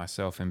believe in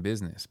myself in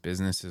business.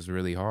 Business is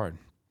really hard.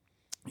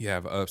 You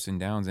have ups and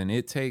downs, and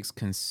it takes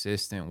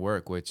consistent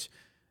work, which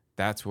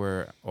that's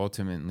where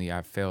ultimately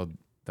I failed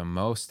the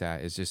most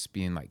at, is just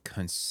being like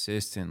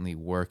consistently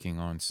working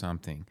on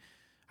something.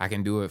 I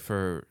can do it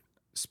for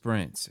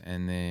sprints,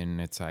 and then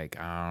it's like,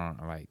 I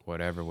don't like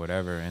whatever.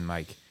 And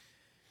like,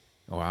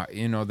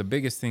 the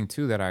biggest thing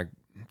too that I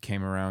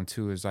came around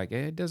to is like,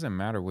 it doesn't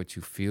matter what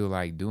you feel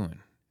like doing.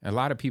 A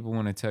lot of people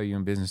want to tell you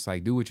in business,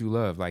 like, do what you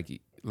love.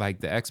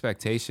 Like the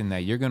expectation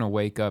that you're going to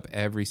wake up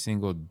every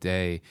single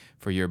day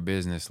for your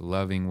business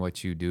loving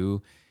what you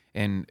do.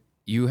 And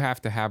you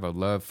have to have a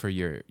love for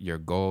your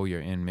goal, your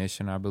end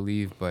mission, I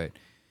believe, but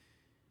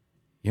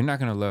you're not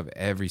going to love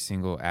every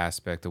single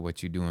aspect of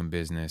what you do in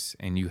business,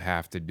 and you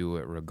have to do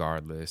it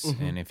regardless.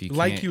 And if you can't,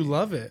 like you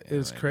love it,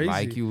 it's crazy.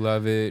 Like you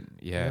love it,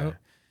 yeah. Yep.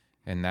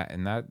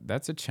 And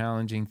that's a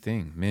challenging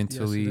thing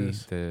mentally.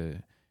 Yes,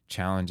 the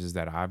challenges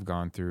that I've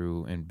gone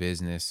through in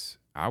business,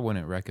 I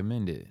wouldn't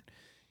recommend it.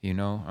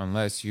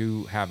 Unless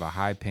you have a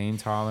high pain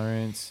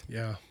tolerance.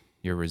 Yeah,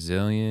 you're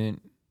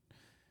resilient.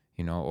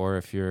 Or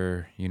if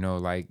you're,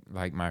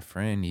 like my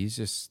friend, he's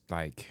just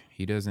like,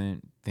 he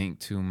doesn't think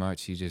too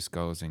much. He just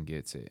goes and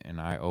gets it. And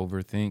I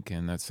overthink.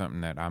 And that's something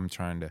that I'm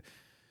trying to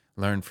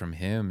learn from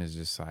him, is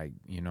just like,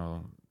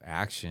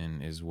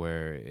 action is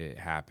where it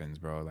happens,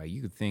 bro. Like,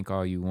 you can think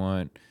all you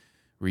want,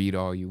 read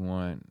all you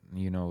want,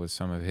 with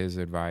some of his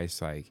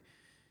advice, like,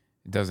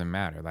 it doesn't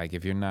matter. Like,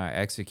 if you're not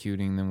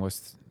executing, then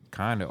what's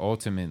kind of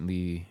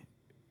ultimately,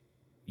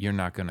 you're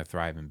not going to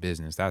thrive in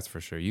business. That's for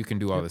sure. You can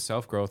do all the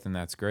self-growth, and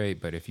that's great.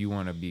 But if you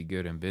want to be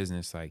good in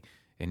business, like,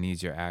 it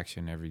needs your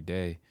action every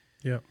day.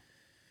 Yep.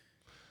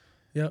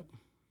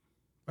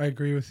 I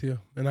agree with you.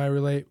 And I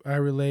relate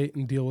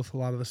and deal with a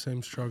lot of the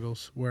same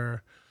struggles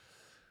where,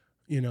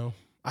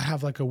 I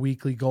have like a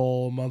weekly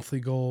goal, monthly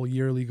goal,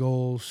 yearly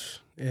goals.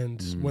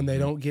 And when they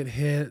don't get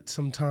hit,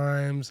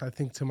 sometimes I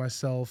think to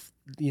myself,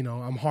 you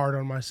know, I'm hard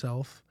on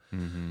myself.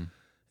 Mm-hmm.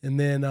 And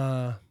then,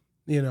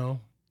 you know,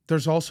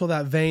 there's also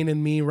that vein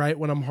in me, right,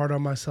 when I'm hard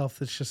on myself,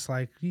 that's just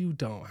like, you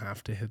don't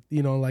have to hit,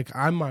 you know, like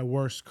I'm my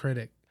worst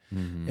critic.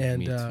 Mm-hmm. And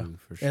Me too,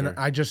 for sure.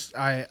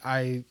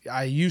 and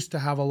I used to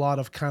have a lot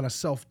of kind of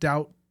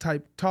self-doubt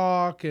type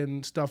talk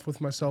and stuff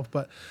with myself,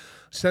 but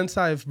since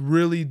I've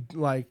really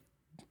like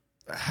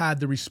had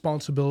the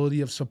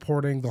responsibility of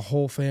supporting the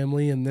whole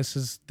family, and this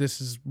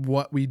is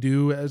what we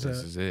do as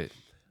this is it.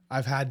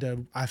 I've had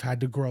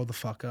to grow the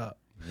fuck up.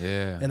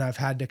 Yeah. And I've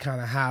had to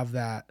kind of have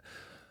that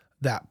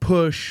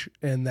push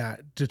and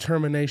that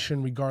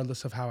determination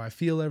regardless of how I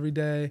feel every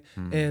day.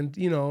 And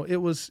you know, it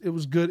was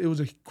good. It was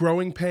a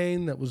growing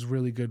pain that was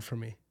really good for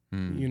me.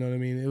 You know what I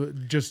mean?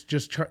 It was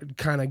just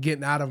kind of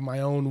getting out of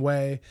my own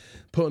way,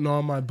 putting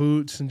on my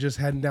boots and just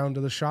heading down to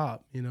the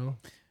shop, you know?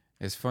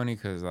 It's funny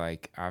because,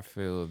 like, I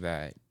feel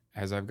that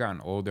as I've gotten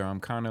older,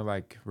 I'm kind of,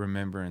 like,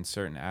 remembering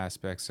certain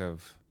aspects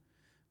of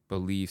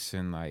beliefs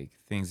and, like,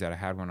 things that I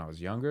had when I was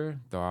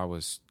younger, though I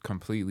was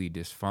completely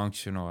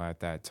dysfunctional at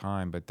that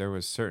time. But there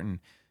was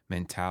certain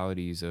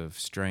mentalities of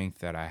strength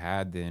that I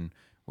had then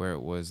where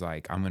it was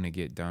like, I'm going to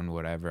get done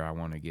whatever I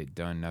want to get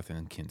done.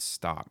 Nothing can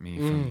stop me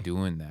from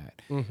doing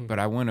that. But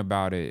I went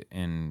about it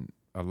in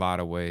a lot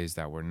of ways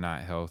that were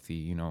not healthy,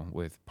 you know,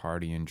 with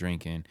partying,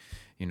 drinking,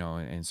 you know,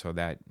 and so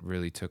that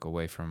really took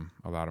away from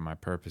a lot of my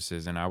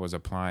purposes. And I was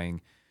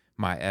applying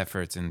my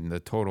efforts in the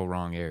total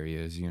wrong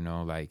areas, you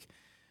know, like,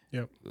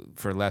 Yep.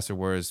 for lesser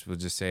words, we'll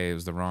just say it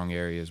was the wrong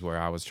areas where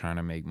I was trying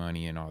to make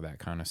money and all that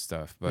kind of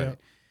stuff. But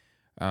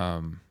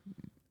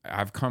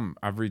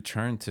I've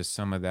returned to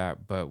some of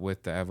that, but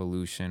with the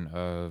evolution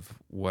of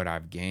what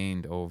I've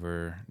gained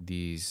over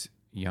these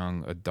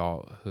young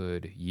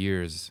adulthood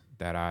years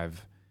that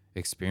I've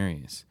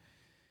experienced.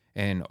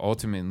 And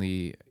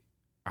ultimately,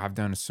 I've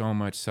done so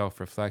much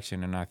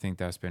self-reflection, and I think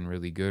that's been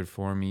really good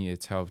for me.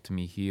 It's helped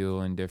me heal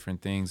and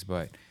different things.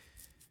 But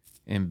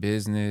in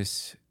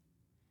business,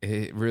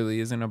 it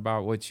really isn't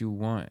about what you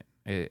want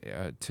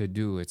to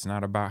do. It's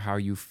not about how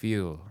you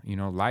feel. You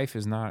know, life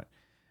is not...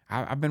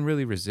 I've been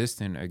really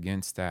resistant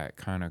against that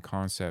kind of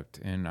concept,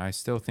 and I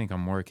still think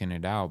I'm working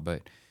it out.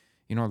 But,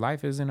 you know,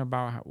 life isn't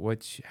about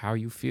how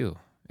you feel.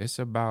 It's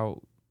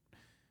about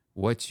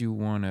what you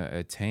want to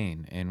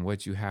attain and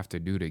what you have to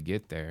do to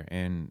get there.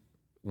 And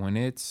when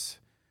it's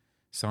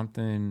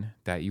something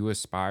that you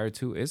aspire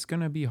to, it's going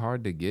to be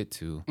hard to get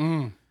to.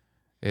 No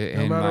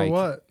matter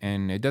what.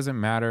 And it doesn't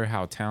matter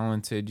how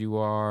talented you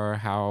are,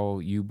 how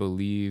you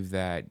believe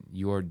that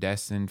you're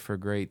destined for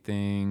great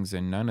things,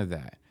 and none of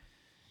that.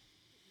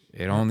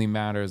 It only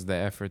matters the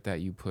effort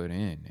that you put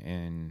in,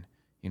 and,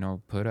 you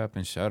know, put up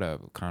and shut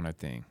up kind of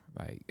thing.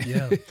 Like,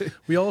 yeah,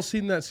 we all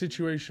seen that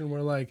situation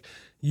where like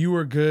you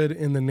were good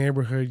in the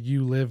neighborhood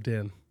you lived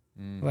in.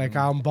 Like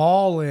I'm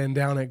balling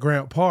down at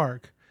Grant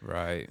Park.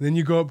 right. And then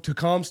you go up to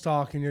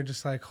Comstock and you're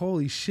just like,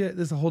 holy shit,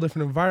 this is a whole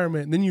different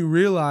environment. And then you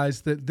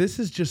realize that this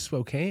is just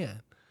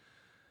Spokane.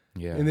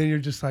 Yeah. And then you're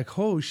just like,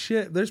 oh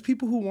shit, there's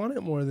people who want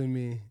it more than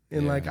me.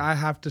 And like, I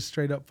have to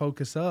straight up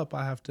focus up.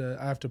 I have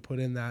to put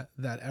in that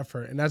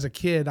effort. And as a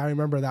kid, I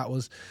remember it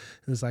was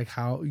like,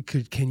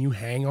 can you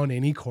hang on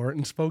any court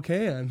in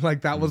Spokane?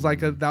 Like that was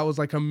like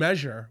a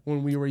measure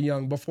when we were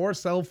young, before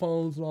cell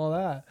phones and all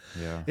that.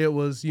 Yeah. It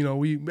was, you know,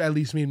 at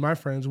least me and my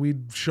friends,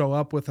 we'd show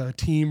up with a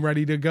team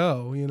ready to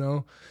go, you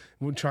know,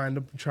 we're trying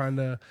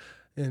to,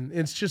 and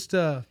it's just,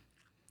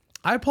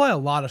 I apply a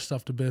lot of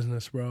stuff to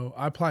business, bro.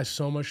 I apply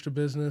so much to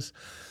business.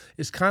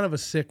 It's kind of a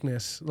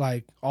sickness.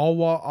 Like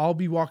I'll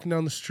be walking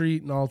down the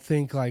street and I'll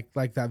think like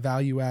that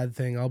value add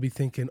thing. I'll be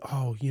thinking,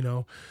 oh, you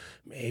know,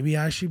 maybe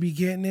I should be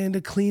getting into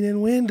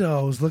cleaning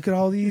windows. Look at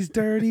all these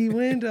dirty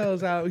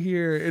windows out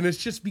here. And it's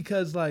just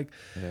because like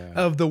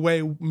of the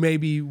way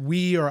maybe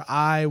we or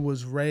I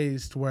was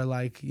raised, where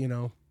like, you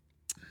know,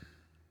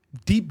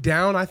 deep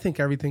down, I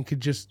think everything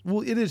could just, well,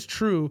 it is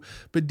true,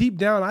 but deep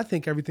down, I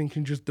think everything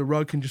the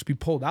rug can just be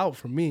pulled out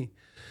from me,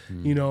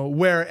 you know?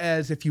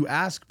 Whereas if you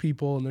ask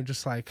people and they're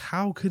just like,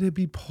 how could it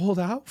be pulled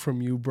out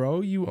from you, bro?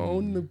 You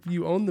own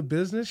the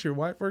business, your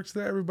wife works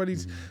there,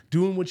 everybody's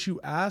doing what you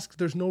ask.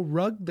 There's no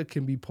rug that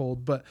can be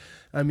pulled. But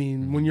I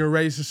mean, when you're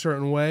raised a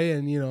certain way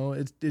and, you know,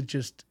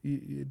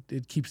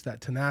 it keeps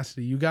that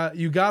tenacity. You got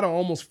to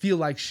almost feel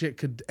like shit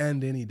could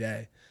end any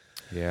day.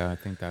 Yeah, I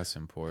think that's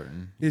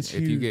important. It's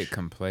if huge. you get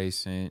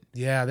complacent,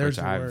 there's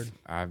the word.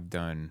 I've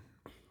done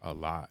a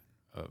lot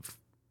of.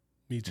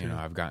 Me too. You know,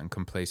 I've gotten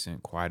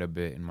complacent quite a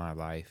bit in my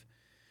life,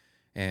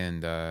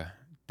 and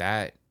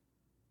that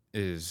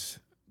is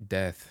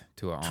death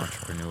to an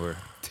entrepreneur.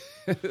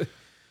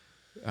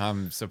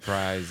 I'm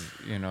surprised,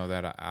 you know,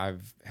 that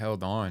I've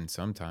held on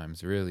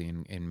sometimes, really,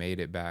 and made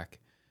it back.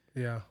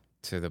 Yeah.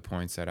 To the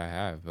points that I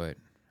have, but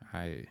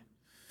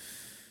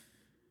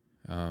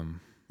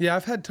Yeah,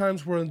 I've had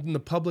times where in the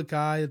public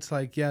eye, it's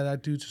like, yeah,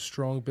 that dude's a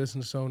strong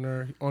business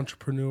owner,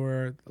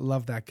 entrepreneur.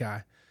 Love that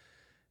guy.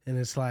 And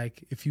it's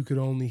like, if you could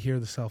only hear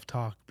the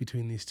self-talk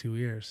between these two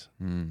ears,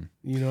 Mm.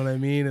 you know what I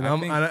mean? And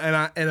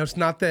I and it's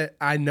not that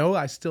I know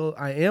I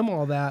am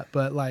all that,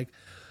 but like,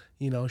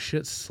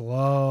 shit's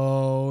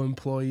slow.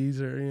 Employees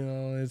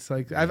are, it's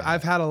like,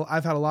 I've had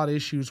a lot of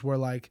issues where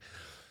like,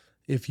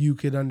 if you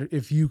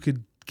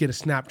could get a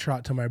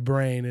snapshot to my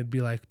brain, it'd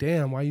be like,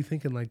 damn, why are you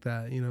thinking like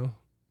that?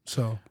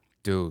 So.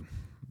 Dude,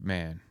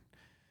 man,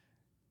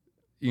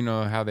 you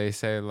know how they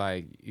say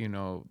like,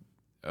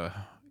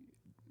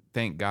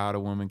 thank God a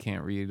woman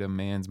can't read a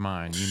man's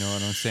mind. You know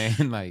what I'm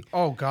saying? Like,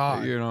 oh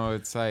God,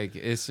 it's like,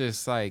 it's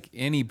just like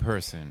any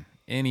person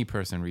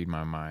read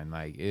my mind.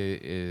 Like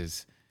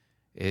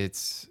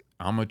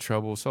I'm a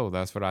troubled soul.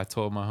 That's what I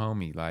told my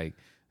homie like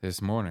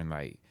this morning.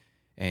 Like,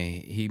 and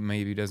he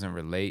maybe doesn't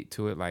relate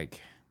to it like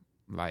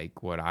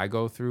what I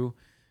go through,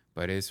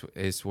 but it's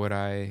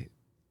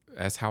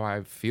that's how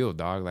I feel,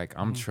 dog. Like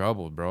I'm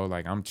troubled, bro.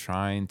 Like I'm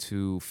trying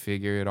to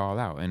figure it all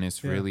out, and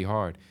it's really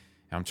hard.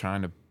 I'm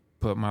trying to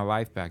put my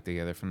life back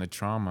together from the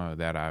trauma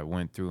that I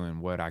went through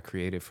and what I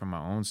created for my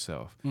own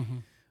self.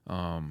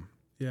 And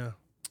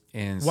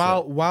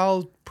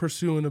while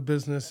pursuing a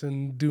business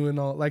and doing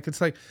all, like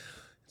it's like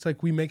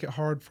we make it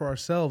hard for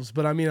ourselves.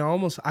 But I mean,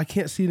 I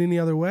can't see it any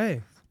other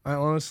way. I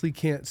honestly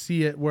can't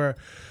see it where,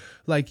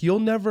 like, you'll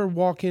never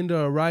walk into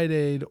a Rite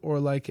Aid or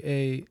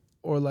a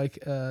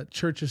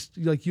church.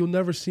 Like, you'll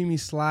never see me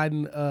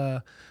sliding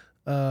a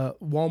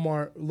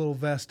Walmart little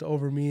vest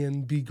over me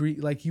and be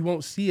like, you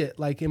won't see it.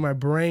 Like in my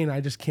brain,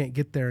 I just can't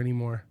get there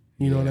anymore.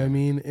 You know what I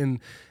mean?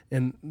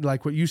 And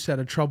like what you said,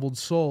 a troubled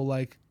soul.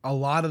 Like a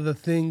lot of the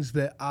things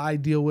that I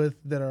deal with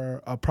that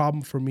are a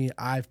problem for me,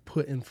 I've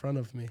put in front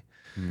of me.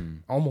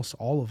 Almost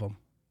all of them.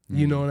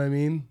 You know what I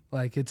mean?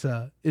 Like it's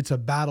a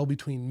battle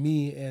between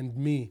me and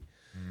me.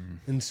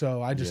 And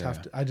so I just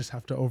have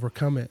to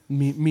overcome it.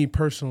 Me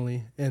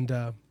personally. And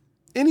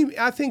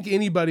I think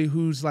anybody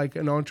who's like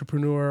an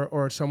entrepreneur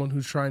or someone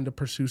who's trying to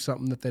pursue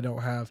something that they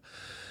don't have,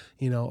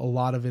 a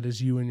lot of it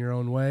is you in your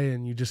own way,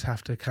 and you just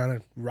have to kind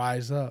of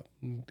rise up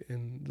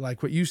and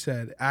like what you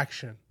said,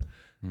 action.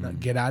 Not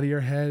get out of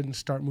your head and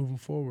start moving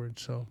forward.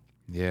 So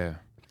yeah,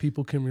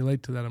 people can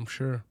relate to that, I'm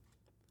sure.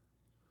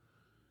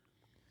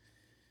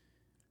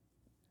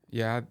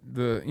 Yeah,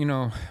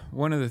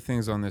 one of the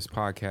things on this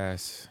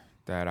podcast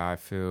that I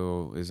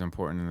feel is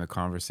important in the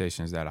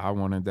conversations that I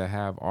wanted to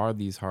have are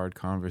these hard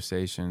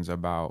conversations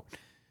about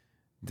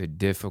the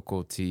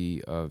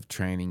difficulty of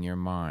training your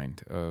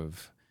mind,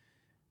 of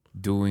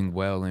doing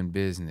well in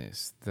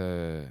business,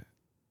 the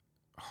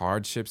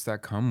hardships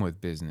that come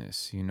with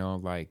business.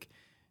 Like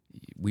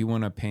we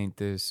want to paint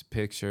this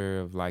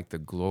picture of like the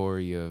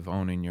glory of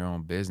owning your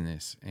own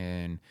business,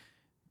 and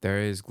there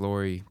is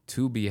glory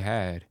to be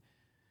had.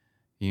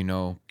 A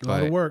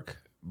lot of work,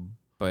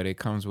 but it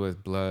comes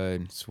with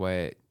blood,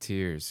 sweat,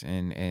 tears,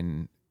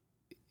 and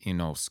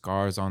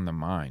scars on the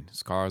mind,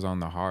 scars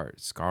on the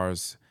heart,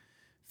 scars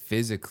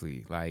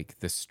physically, like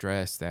the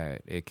stress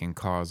that it can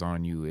cause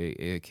on you.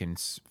 It can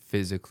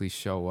physically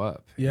show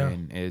up,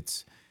 and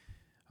it's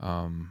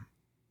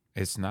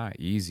not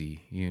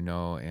easy,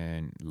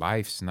 and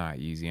life's not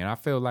easy. And I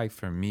feel like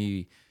for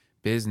me,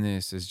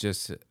 business is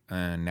just an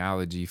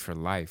analogy for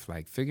life.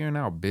 Like figuring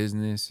out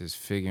business is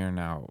figuring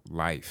out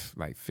life,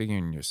 like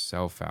figuring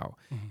yourself out.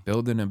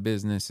 Building a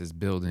business is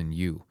building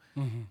you.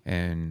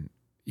 And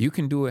you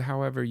can do it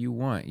however you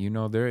want.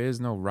 There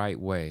is no right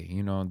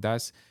way.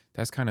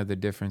 That's kind of the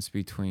difference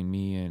between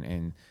me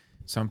and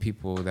some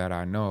people that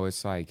I know.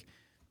 It's like,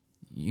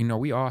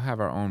 we all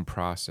have our own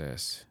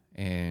process,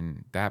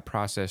 and that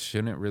process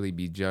shouldn't really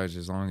be judged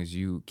as long as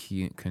you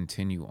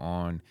continue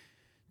on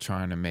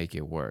trying to make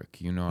it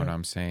work. You know what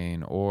I'm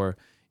saying? Or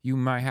you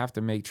might have to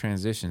make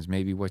transitions.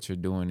 Maybe what you're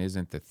doing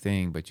isn't the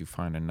thing, but you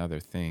find another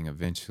thing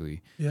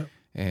eventually. Yeah.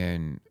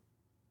 And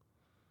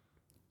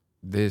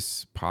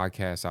this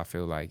podcast, I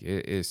feel like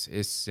it's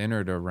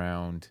centered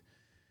around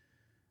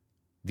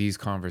these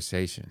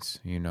conversations.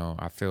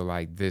 I feel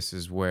like this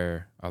is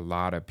where a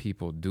lot of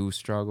people do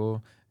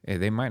struggle.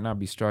 They might not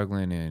be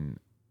struggling in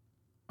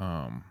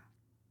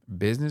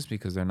business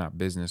because they're not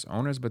business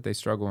owners, but they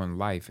struggle in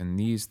life. And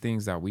these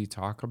things that we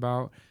talk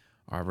about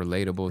are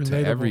relatable. To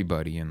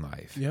everybody in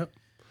life. Yep.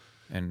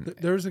 And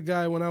there's a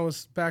guy when I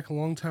was back a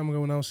long time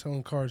ago when I was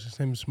selling cars. His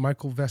name is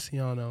Michael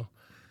Vesiano,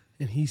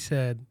 and he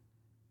said,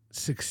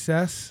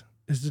 "Success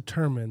is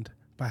determined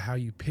by how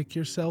you pick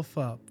yourself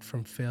up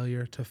from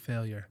failure to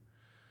failure."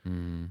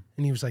 And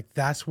he was like,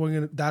 "That's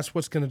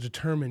what's going to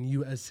determine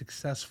you as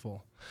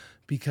successful,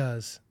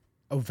 because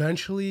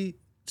eventually."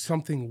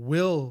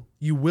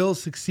 You will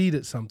succeed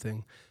at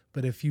something,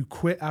 but if you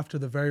quit after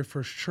the very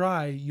first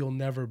try, you'll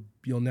never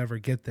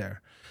get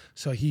there."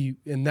 So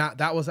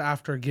that was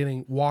after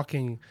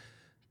walking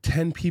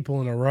 10 people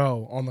in a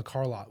row on the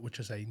car lot, which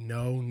is a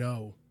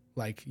no.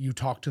 Like you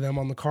talk to them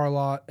on the car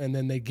lot and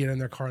then they get in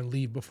their car and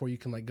leave before you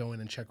can like go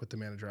in and check with the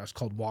manager. That's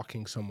called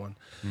walking someone.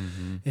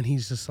 And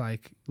he's just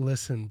like,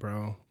 "Listen,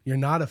 bro, you're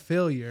not a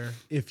failure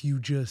if you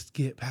just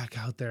get back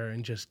out there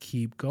and just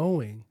keep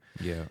going."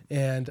 Yeah.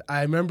 And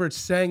I remember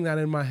saying that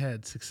in my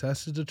head,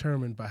 success is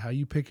determined by how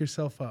you pick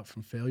yourself up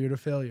from failure to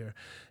failure.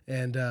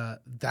 And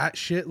that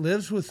shit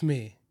lives with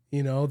me.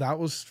 You know, that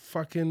was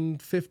fucking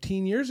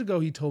 15 years ago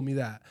he told me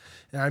that.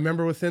 And I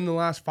remember within the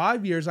last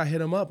 5 years, I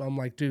hit him up. I'm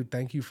like, dude,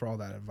 thank you for all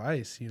that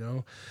advice, you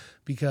know,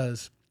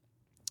 because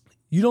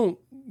you don't,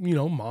 you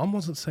know, mom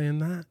wasn't saying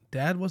that.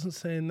 Dad wasn't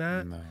saying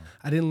that. No.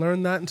 I didn't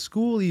learn that in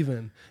school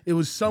even. It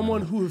was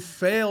someone who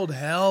failed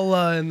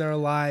hella in their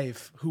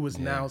life who was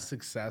now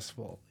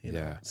successful. You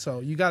know? So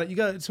you got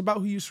to, it's about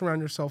who you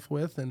surround yourself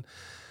with. And,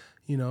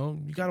 you know,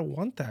 you got to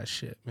want that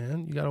shit,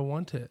 man. You got to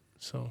want it.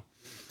 So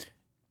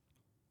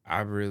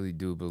I really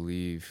do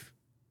believe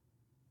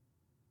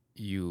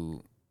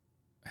you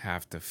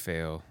have to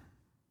fail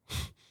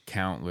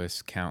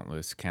countless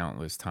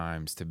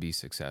times to be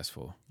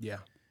successful. Yeah.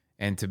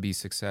 And to be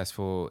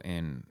successful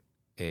in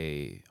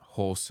a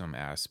wholesome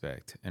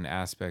aspect, an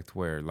aspect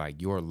where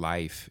like your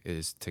life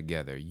is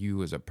together.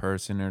 You as a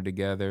person are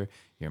together,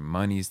 your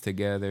money's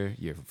together,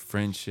 your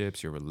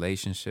friendships, your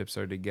relationships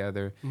are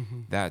together.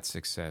 Mm-hmm. That's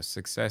success.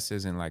 Success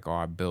isn't like, oh,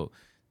 I built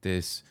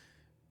this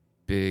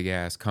big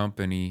ass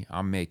company,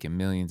 I'm making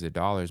millions of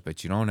dollars,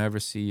 but you don't ever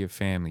see your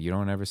family. You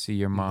don't ever see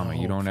your mama.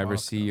 You don't ever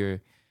see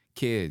your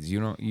kids.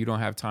 You don't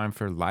have time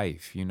for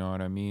life. You know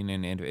what I mean?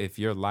 And if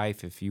your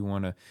life, if you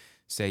want to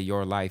say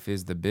your life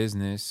is the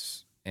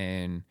business,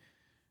 and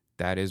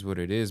that is what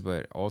it is,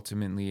 but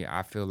ultimately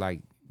I feel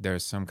like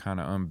there's some kind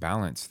of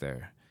unbalance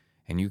there,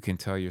 and you can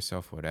tell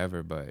yourself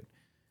whatever, but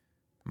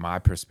my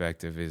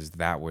perspective is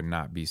that would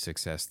not be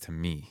success to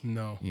me.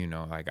 No. You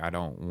know, like I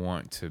don't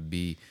want to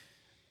be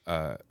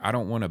I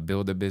don't want to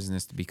build a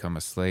business to become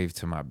a slave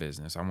to my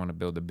business. I want to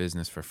build a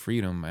business for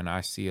freedom, and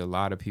I see a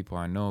lot of people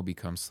I know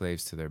become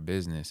slaves to their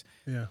business.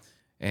 Yeah.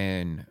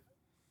 And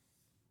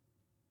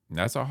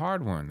that's a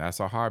hard one. That's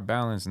a hard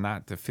balance,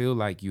 not to feel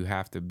like you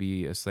have to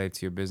be a slave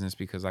to your business,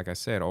 because like I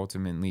said,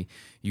 ultimately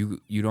you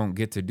don't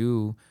get to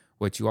do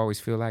what you always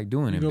feel like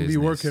doing in business.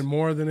 You're going to be working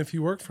more than if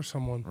you work for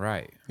someone.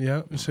 Right.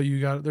 Yeah. And so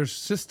there's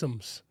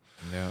systems.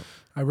 Yeah.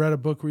 I read a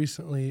book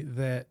recently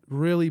that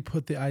really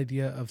put the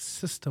idea of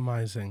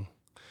systemizing.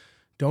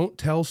 Don't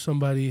tell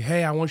somebody,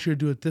 hey, I want you to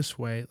do it this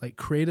way. Like,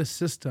 create a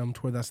system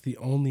to where that's the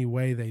only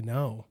way they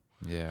know.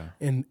 Yeah.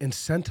 And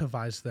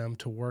incentivize them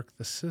to work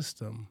the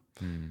system.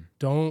 Mm.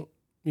 Don't,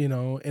 you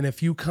know, and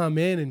if you come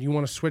in and you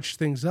want to switch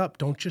things up,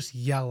 don't just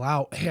yell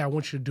out, hey, I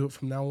want you to do it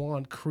from now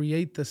on.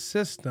 Create the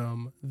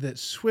system that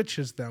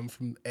switches them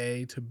from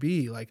A to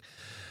B. Like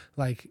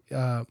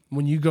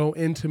when you go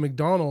into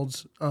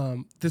McDonald's,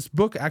 this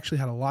book actually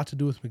had a lot to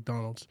do with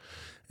McDonald's,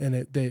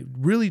 and they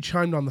really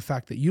chimed on the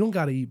fact that you don't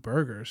got to eat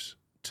burgers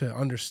to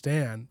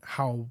understand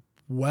how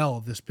well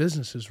this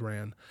business is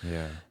ran.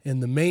 Yeah.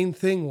 And the main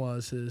thing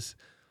is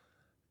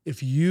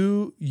if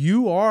you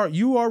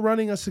are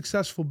running a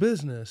successful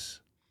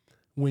business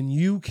when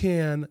you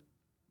can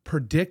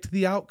predict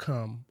the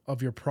outcome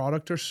of your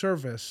product or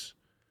service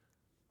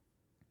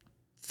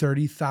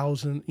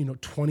 30,000,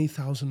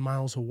 20,000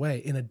 miles away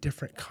in a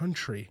different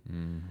country.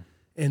 Mm.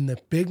 And the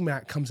Big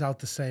Mac comes out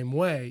the same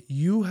way.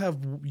 You have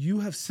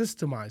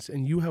systemized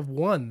and you have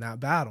won that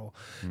battle.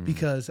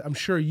 Because I'm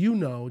sure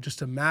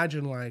just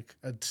imagine like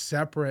a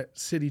separate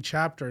city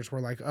chapters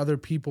where like other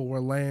people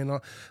were laying on,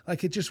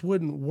 like it just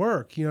wouldn't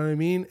work. You know what I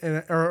mean?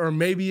 And or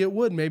maybe it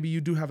would. Maybe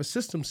you do have a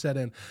system set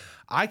in.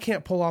 I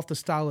can't pull off the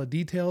style of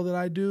detail that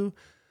I do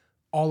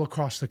all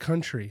across the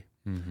country.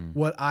 Mm-hmm.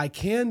 What I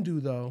can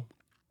do though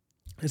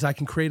is I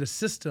can create a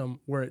system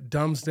where it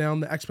dumbs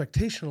down the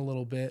expectation a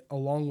little bit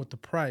along with the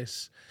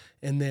price.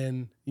 And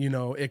then,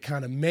 it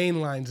kind of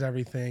mainlines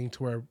everything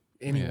to where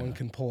anyone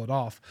can pull it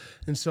off.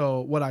 And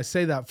so what I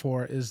say that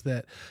for is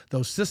that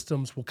those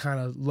systems will kind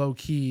of low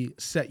key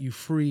set you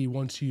free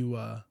once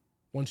you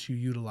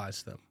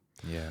utilize them.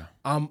 Yeah.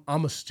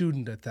 I'm a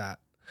student at that.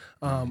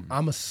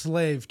 I'm a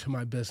slave to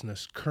my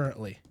business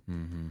currently.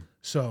 Mm-hmm.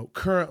 So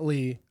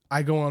currently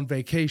I go on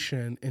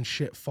vacation and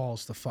shit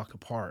falls the fuck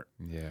apart.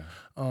 Yeah.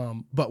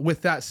 But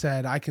with that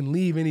said, I can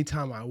leave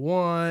anytime I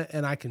want,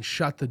 and I can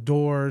shut the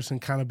doors and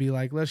kind of be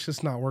like, let's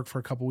just not work for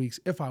a couple weeks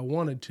if I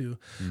wanted to.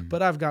 Mm.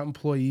 But I've got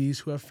employees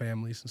who have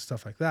families and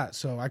stuff like that.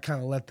 So I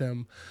kind of let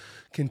them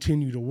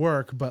continue to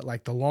work. But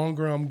like the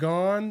longer I'm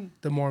gone,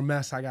 the more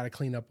mess I got to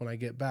clean up when I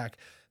get back.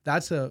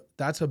 That's a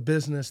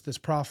business that's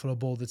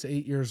profitable, that's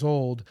 8 years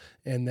old,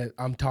 and that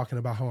I'm talking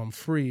about how I'm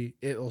free.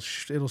 It'll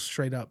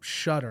straight up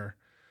shutter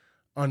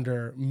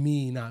under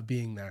me not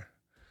being there.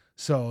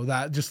 So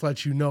that just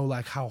lets you know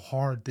like how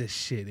hard this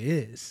shit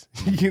is.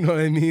 You know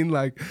what I mean?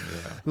 Like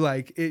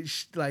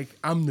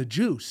I'm the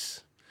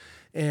juice.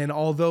 And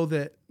although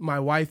that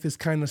my wife is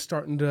kind of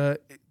starting to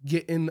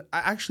get in,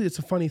 actually it's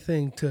a funny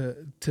thing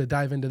to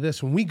dive into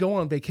this. When we go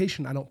on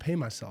vacation, I don't pay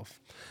myself,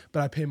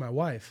 but I pay my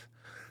wife.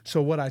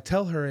 So what I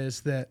tell her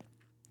is that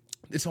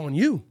it's on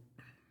you.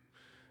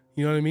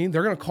 You know what I mean?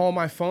 They're going to call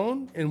my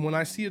phone, and when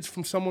I see it's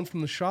from someone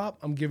from the shop,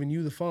 I'm giving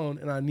you the phone,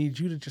 and I need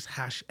you to just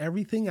hash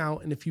everything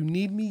out, and if you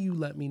need me, you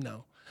let me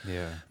know.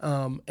 Yeah.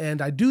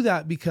 And I do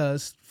that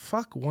because,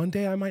 one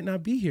day I might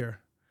not be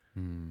here.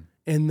 Mm.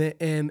 And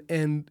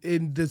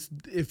in this,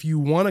 if you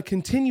want to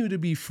continue to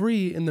be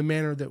free in the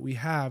manner that we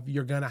have,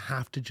 you're gonna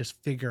have to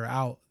just figure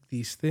out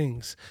these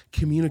things,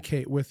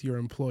 communicate with your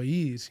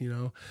employees, you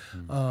know.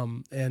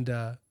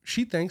 And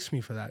she thanks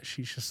me for that.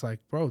 She's just like,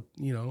 bro,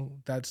 you know,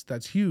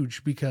 that's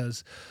huge,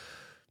 because,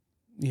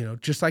 you know,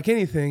 just like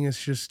anything,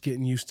 it's just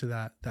getting used to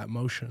that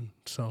motion.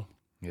 So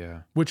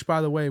Yeah. which,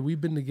 by the way,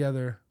 we've been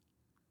together.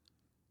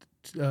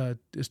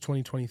 It's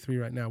 2023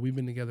 right now. We've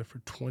been together for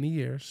 20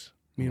 years.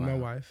 Me and my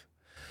wife.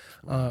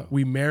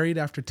 We married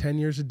after 10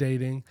 years of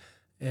dating,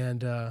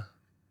 and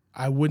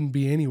I wouldn't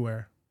be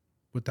anywhere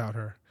without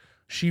her.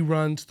 She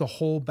runs the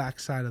whole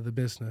backside of the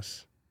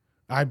business.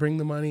 I bring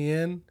the money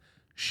in.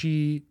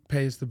 She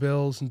pays the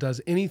bills and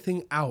does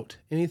anything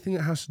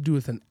that has to do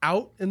with an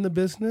out in the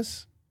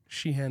business.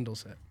 She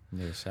handles it.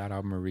 Yeah. Shout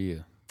out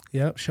Maria.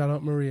 Yep, shout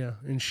out Maria.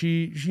 And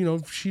she, you know,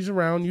 she's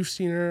around. You've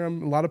seen her. A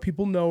lot of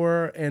people know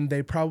her, and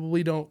they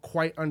probably don't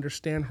quite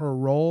understand her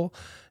role.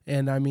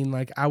 And I mean,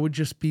 like, I would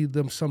just be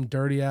some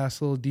dirty ass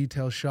little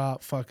detail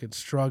shop, fucking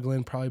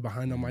struggling, probably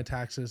behind on my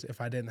taxes, if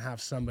I didn't have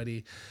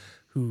somebody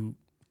who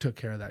took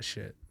care of that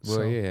shit.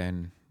 Well, yeah,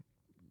 and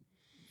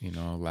you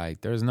know,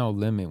 like, there's no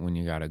limit when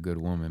you got a good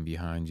woman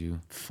behind you.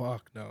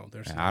 Fuck no.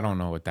 I don't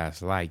know what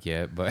that's like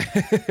yet, but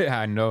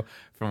I know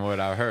from what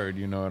I've heard,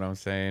 you know what I'm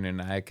saying?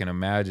 And I can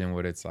imagine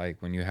what it's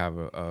like when you have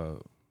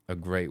a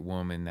great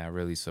woman that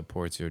really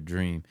supports your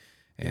dream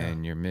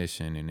and your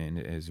mission, and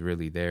is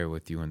really there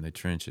with you in the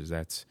trenches.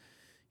 That's,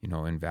 you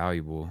know,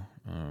 invaluable.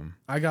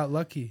 I got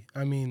lucky.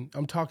 I mean,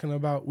 I'm talking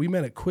about, we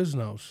met at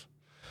Quiznos.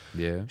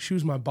 Yeah. She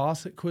was my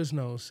boss at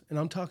Quiznos. And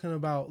I'm talking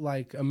about,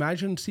 like,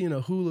 imagine seeing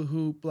a hula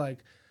hoop,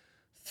 like,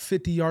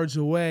 50 yards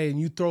away, and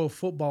you throw a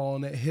football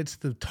and it hits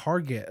the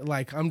target.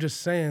 Like, I'm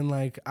just saying,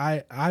 like, I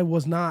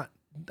did not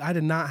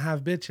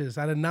have bitches.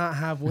 I did not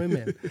have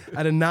women.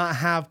 I did not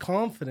have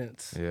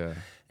confidence. Yeah.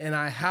 And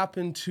I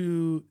happened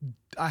to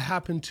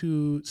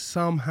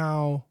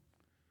somehow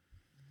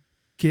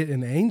get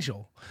an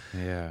angel.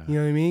 Yeah. You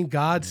know what I mean?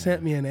 God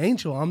sent me an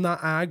angel.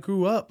 I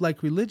grew up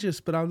like religious,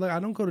 but I'm like, I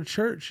don't go to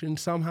church, and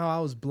somehow I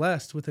was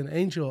blessed with an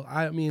angel.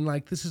 I mean,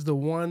 like, this is the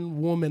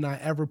one woman I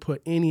ever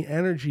put any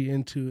energy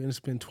into, and it's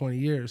been 20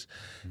 years.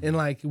 And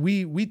like,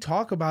 we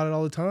talk about it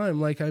all the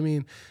time. Like, I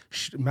mean,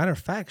 matter of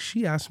fact,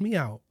 she asked me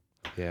out.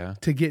 Yeah.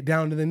 To get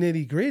down to the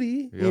nitty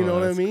gritty. You know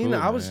what I mean? Cool,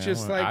 I was man.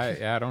 just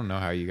like, I don't know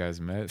how you guys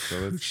met. So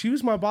it's, she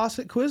was my boss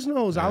at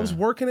Quiznos. I was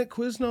working at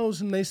Quiznos,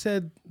 and they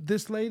said,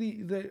 this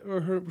lady,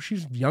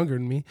 she's younger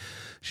than me.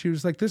 She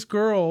was like, this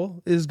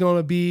girl is going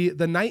to be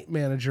the night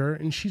manager,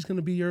 and she's going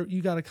to be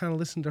you got to kind of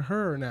listen to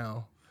her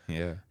now.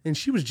 yeah. And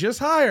she was just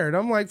hired.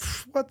 I'm like,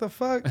 what the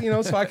fuck? You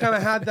know, so I kind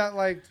of had that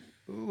like,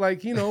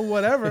 you know,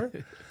 whatever.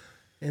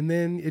 And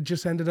then it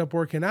just ended up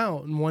working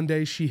out. And one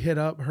day she hit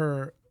up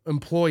her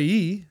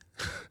employee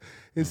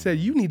and said,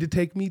 you need to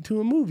take me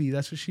to a movie.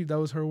 That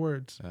was her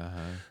words.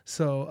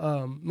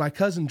 So my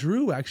cousin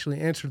Drew actually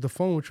answered the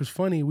phone, which was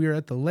funny. We were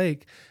at the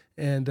lake,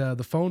 and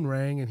the phone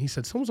rang, and he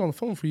said, someone's on the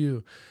phone for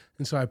you.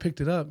 And so I picked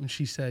it up, and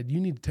she said,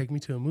 you need to take me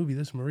to a movie.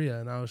 This is Maria.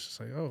 And I was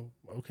just like, oh,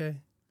 okay.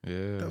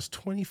 Yeah. That was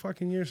 20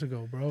 fucking years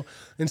ago, bro.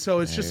 And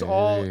so it's just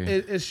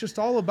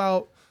all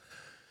about,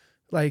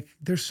 like,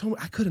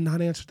 I could have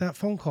not answered that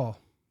phone call.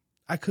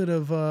 I could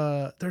have,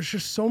 there's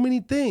just so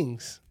many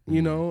things,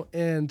 you know,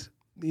 and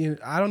you know,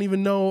 I don't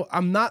even know.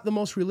 I'm not the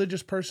most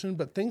religious person,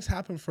 but things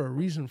happen for a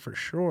reason, for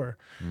sure.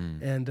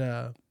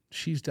 And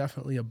she's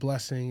definitely a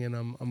blessing, and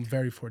I'm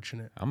very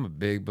fortunate. I'm a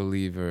big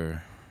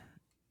believer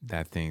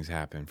that things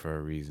happen for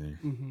a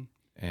reason.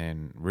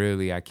 And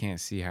really, I can't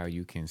see how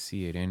you can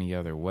see it any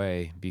other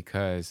way,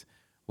 because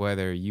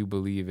whether you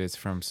believe it's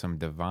from some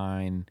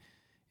divine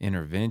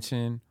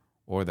intervention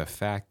or the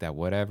fact that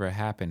whatever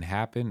happened,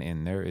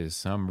 and there is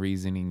some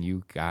reasoning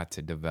you got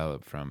to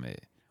develop from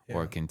it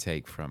or can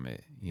take from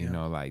it. You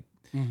know, like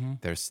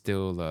there's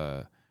still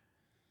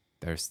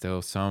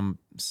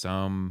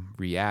some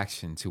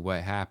reaction to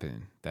what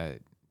happened that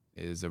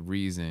is a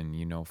reason,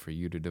 you know, for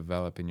you to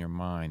develop in your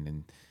mind.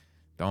 And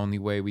the only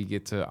way we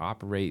get to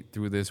operate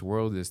through this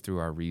world is through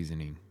our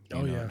reasoning.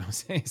 You know what I'm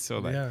saying? So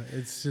like,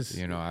 it's just,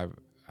 you know,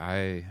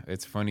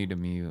 it's funny to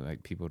me,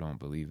 like, people don't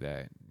believe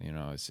that, you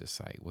know. It's just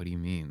like, what do you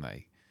mean?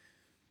 Like,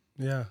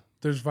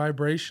 there's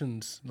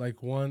vibrations, like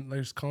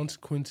there's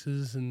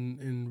consequences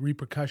and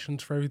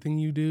repercussions for everything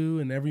you do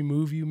and every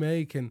move you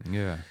make. And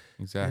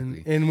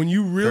exactly. And when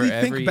you really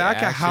think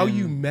back at how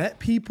you action, met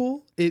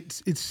people,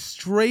 it's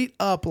straight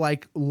up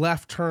like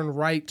left turn,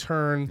 right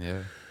turn.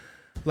 Yeah.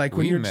 Like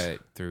when we met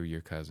through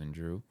your cousin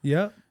Drew.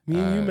 Yeah. Me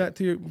and you met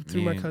through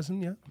my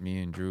cousin. Yeah. Me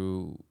and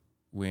Drew,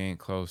 we ain't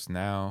close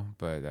now,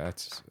 but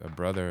that's a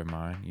brother of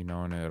mine, you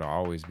know, and it'll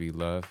always be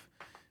love.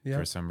 Yeah.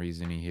 For some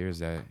reason he hears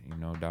that, you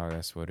know, dog,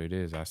 that's what it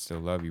is. I still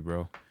love you,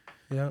 bro.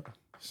 Yeah.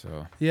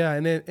 So. Yeah,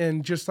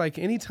 and just like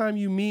anytime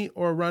you meet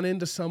or run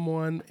into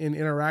someone and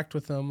interact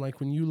with them, like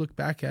when you look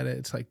back at it,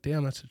 it's like,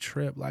 damn, that's a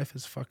trip. Life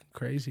is fucking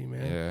crazy,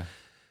 man. Yeah.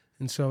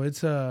 And so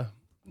it's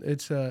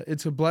It's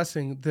a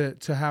blessing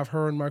to have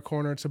her in my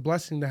corner. It's a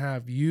blessing to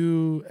have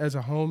you as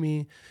a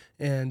homie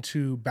and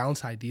to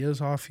bounce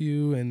ideas off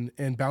you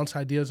and bounce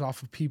ideas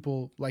off of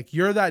people. Like,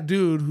 you're that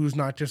dude who's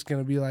not just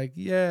going to be like,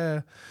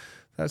 yeah,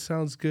 that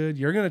sounds good.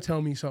 You're going to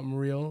tell me something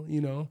real,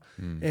 you know?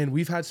 And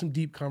we've had some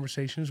deep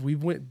conversations.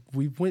 We've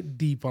went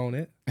deep on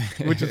it,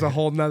 which is a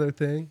whole nother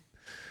thing.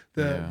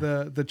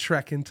 The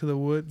trek into the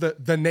wood,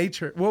 the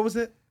nature, what was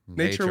it?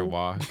 Nature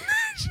walk.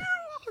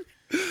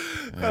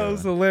 That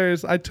was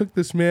hilarious. I took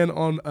this man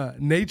on a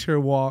nature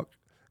walk,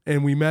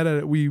 and we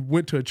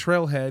went to a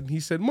trailhead, and he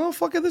said,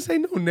 motherfucker, this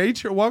ain't no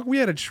nature walk. We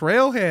had a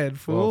trailhead,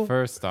 fool. Well,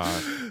 first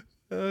off,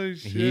 oh,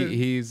 shit.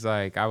 he's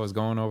like, I was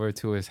going over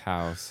to his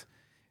house,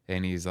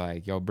 and he's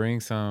like, yo, bring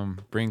some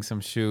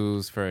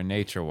shoes for a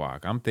nature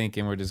walk. I'm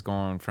thinking we're just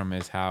going from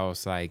his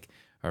house, like,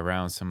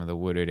 around some of the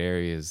wooded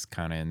areas,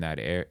 kind of in that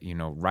area, you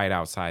know, right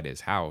outside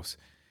his house.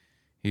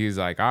 He's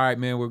like, all right,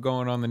 man, we're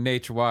going on the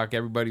nature walk.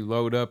 Everybody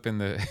load up in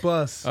the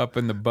bus. Up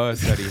in the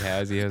bus that he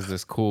has. He has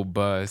this cool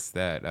bus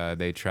that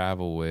they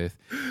travel with.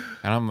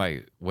 And I'm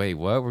like, wait,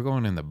 what? We're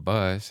going in the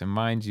bus. And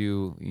mind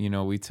you,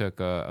 we took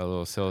a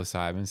little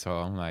psilocybin. So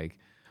I'm like,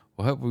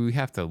 what? We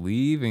have to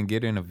leave and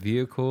get in a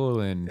vehicle?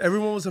 And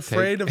everyone was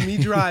afraid of me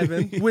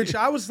driving, which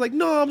I was like,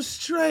 no, I'm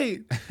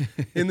straight.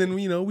 And then,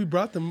 we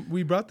brought the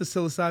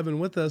psilocybin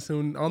with us.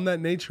 And on that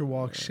nature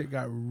walk, shit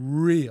got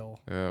real.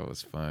 It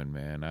was fun,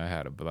 man. I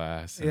had a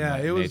blast.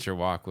 And it was. Nature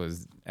walk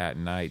was at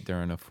night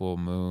during a full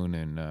moon.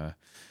 And,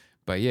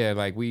 but yeah,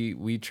 like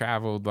we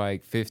traveled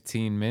like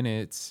 15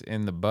 minutes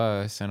in the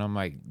bus. And I'm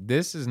like,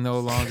 this is no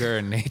longer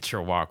a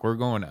nature walk. We're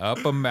going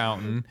up a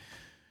mountain.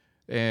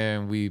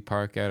 And we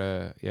park at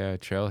a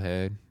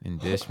trailhead in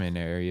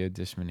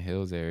Dishman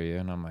Hills area,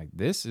 and I'm like,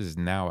 this is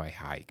now a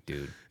hike,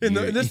 dude. And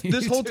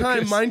this whole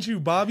time, mind you,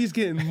 Bobby's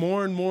getting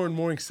more and more and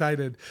more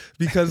excited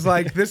because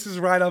like this is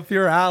right up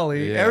your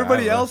alley. Yeah,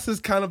 everybody else is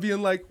kind of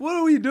being like, "What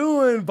are we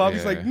doing?"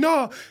 Bobby's like,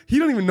 "No, he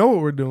don't even know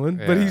what we're doing,"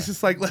 but he's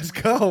just like, "Let's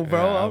go,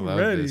 bro. I'm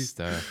ready." This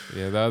stuff.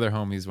 Yeah, the other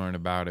homies weren't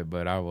about it,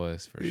 but I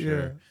was for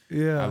sure.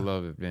 Yeah, I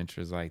love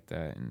adventures like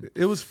that. And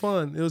it was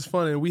fun.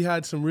 And we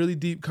had some really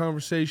deep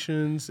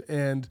conversations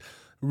and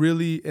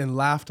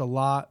laughed a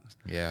lot.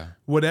 Yeah.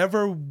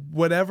 Whatever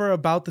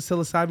about the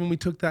psilocybin we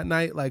took that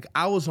night, like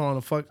I was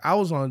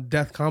on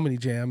Death Comedy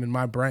Jam in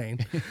my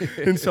brain.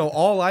 And so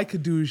all I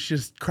could do is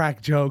just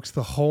crack jokes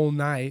the whole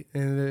night.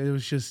 And it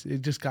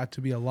just got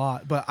to be a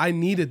lot. But I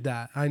needed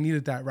that.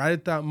 Right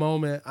at that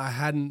moment,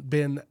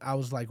 I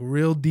was like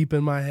real deep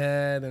in my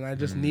head, and I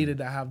just needed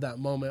to have that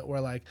moment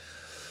where like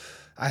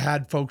I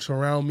had folks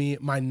around me.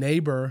 My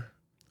neighbor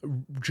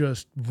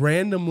just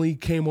randomly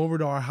came over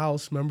to our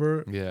house,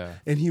 remember? Yeah.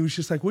 And he was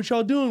just like, what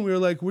y'all doing? We were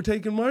like, we're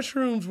taking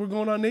mushrooms. We're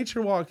going on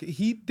nature walk.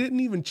 He didn't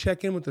even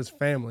check in with his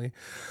family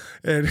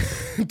and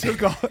it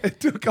took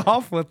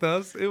off with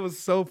us. It was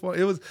so fun.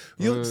 It was,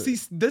 see,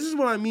 this is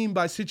what I mean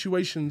by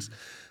situations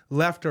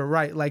left or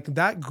right. Like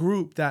that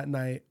group that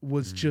night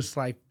was just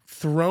like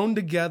thrown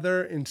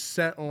together and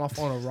sent off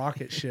on a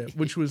rocket ship,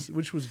 which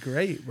was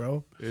great,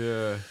 bro.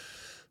 Yeah.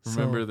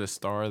 Remember the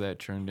star that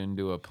turned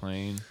into a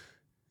plane?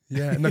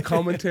 Yeah, and the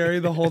commentary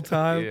the whole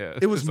time. Yeah,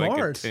 it was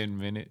Mars. Like a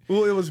 10-minute.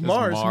 Well, it was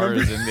Mars.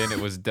 And then it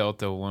was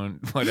Delta 1,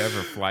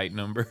 whatever flight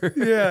number.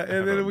 Yeah,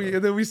 and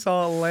then we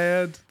saw it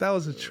land. That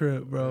was a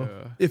trip, bro.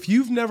 Yeah. If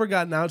you've never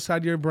gotten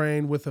outside your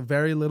brain with a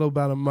very little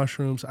amount of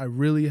mushrooms, I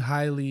really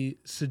highly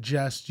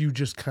suggest you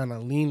just kind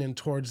of lean in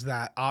towards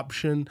that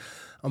option.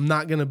 I'm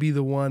not going to be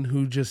the one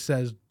who just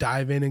says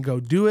dive in and go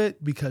do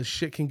it, because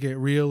shit can get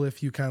real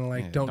if you kind of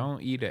like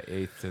don't eat an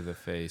eighth to the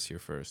face your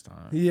first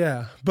time.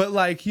 Yeah, but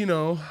like,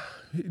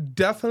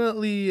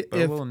 definitely a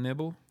little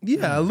nibble.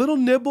 Yeah, a little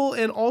nibble.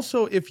 And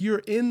also if you're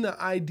in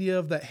the idea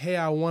of that, hey,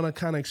 I want to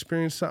kind of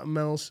experience something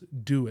else,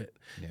 do it.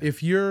 Yeah.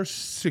 If you're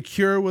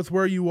secure with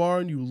where you are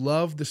and you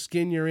love the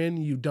skin you're in,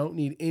 you don't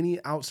need any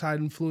outside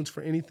influence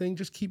for anything,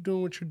 just keep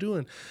doing what you're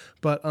doing.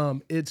 But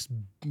it's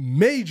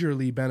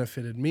majorly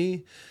benefited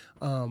me.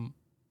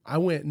 I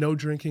went no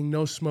drinking,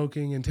 no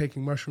smoking, and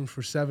taking mushrooms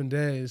for 7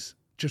 days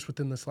just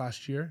within this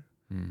last year.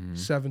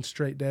 7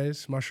 straight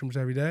days, mushrooms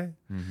every day.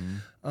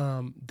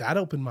 That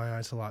opened my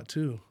eyes a lot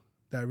too.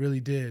 That really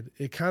did.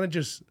 It kind of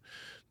just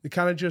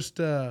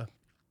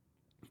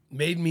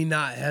made me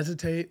not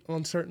hesitate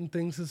on certain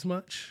things as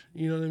much.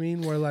 You know what I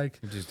mean? Where like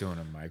you're just doing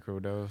a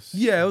microdose.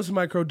 Yeah, it was a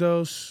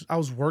microdose. I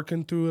was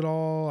working through it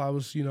all. I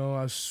was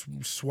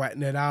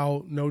sweating it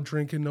out. No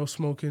drinking, no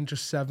smoking,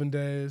 just 7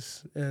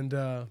 days, and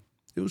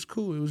it was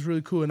cool. It was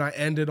really cool. And I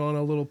ended on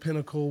a little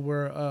pinnacle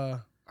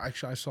where.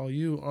 Actually, I saw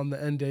you on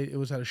the end date. It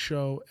was at a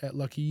show at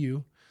Lucky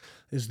You.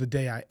 Is the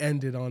day I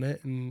ended on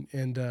it, and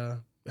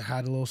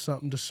had a little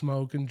something to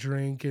smoke and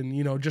drink,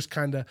 and just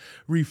kind of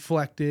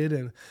reflected.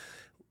 And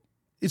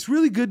it's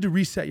really good to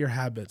reset your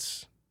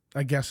habits,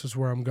 I guess is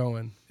where I'm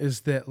going. Is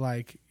that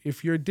like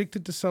if you're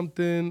addicted to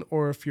something,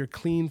 or if you're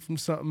clean from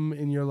something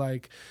and you're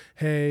like,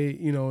 hey,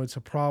 it's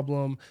a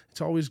problem,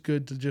 it's always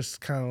good to just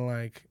kind of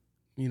like,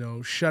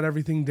 shut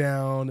everything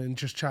down and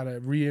just try to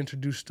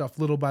reintroduce stuff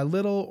little by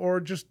little, or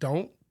just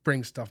don't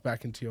bring stuff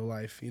back into your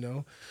life, you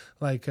know?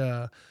 Like,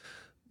 I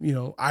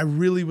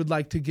really would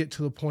like to get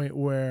to the point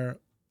where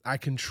I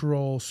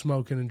control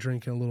smoking and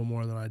drinking a little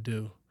more than I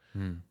do.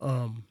 I'm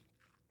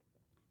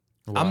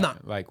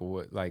not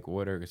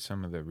what are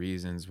some of the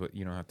reasons? What,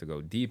 you don't have to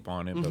go deep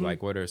on it, but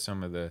like what are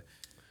some of the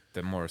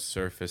more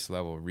surface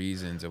level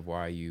reasons of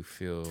why you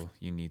feel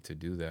you need to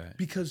do that?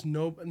 Because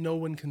no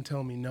one can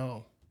tell me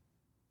no.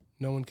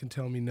 No one can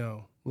tell me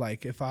no.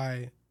 Like if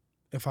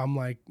I'm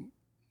like,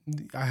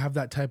 I have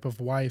that type of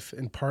wife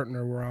and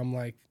partner where I'm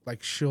like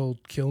she'll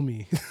kill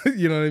me.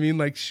 You know what I mean?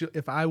 Like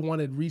if I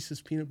wanted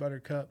Reese's peanut butter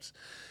cups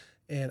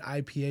and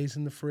IPAs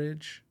in the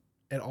fridge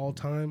at all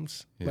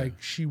times, like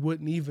she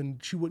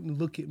wouldn't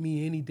look at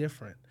me any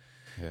different.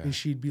 Yeah. And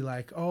she'd be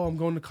like, "Oh, I'm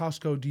going to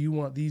Costco. Do you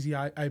want these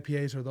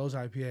IPAs or those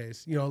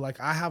IPAs?" You know, like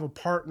I have a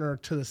partner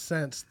to the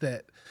sense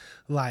that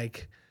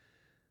like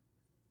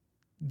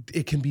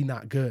it can be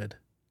not good.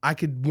 I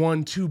could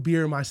 1-2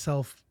 beer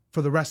myself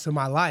for the rest of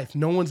my life.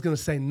 No one's going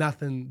to say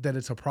nothing that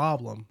it's a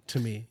problem to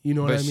me. You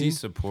know what I mean? But she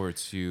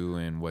supports you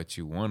in what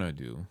you want to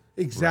do.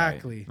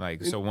 Exactly. Right?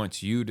 Like, so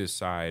once you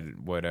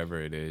decide whatever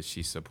it is,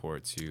 she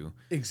supports you.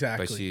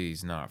 Exactly. But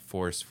she's not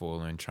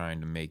forceful in trying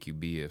to make you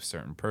be a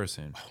certain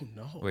person. Oh,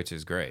 no. Which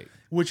is great.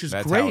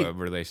 That's great. How a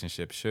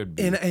relationship should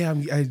be.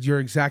 And you're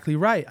exactly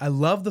right. I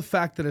love the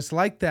fact that it's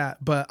like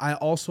that, but I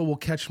also will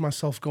catch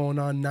myself going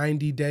on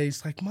 90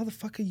 days like,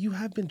 motherfucker, you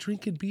have been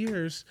drinking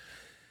beers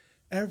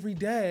every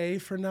day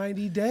for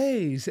 90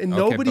 days and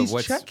nobody's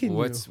checking you.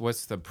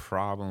 What's the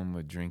problem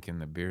with drinking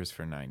the beers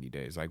for 90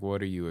 days? Like,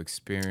 what are you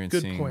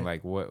experiencing? Good point.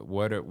 Like,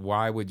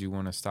 why would you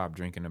want to stop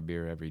drinking a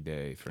beer every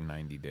day for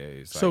 90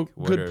 days? So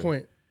good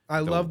point. I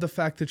love the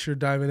fact that you're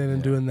diving in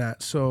and doing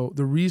that. So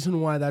the reason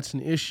why that's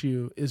an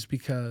issue is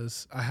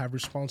because I have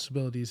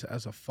responsibilities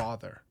as a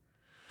father.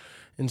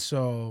 And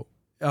so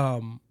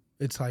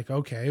it's like,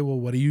 okay, well,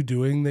 what are you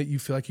doing that you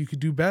feel like you could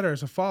do better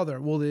as a father?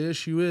 Well, the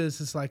issue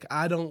is, it's like,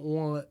 I don't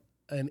want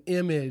an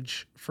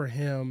image for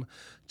him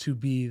to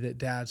be that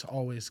dad's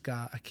always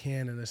got a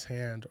can in his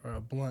hand or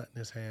a blunt in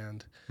his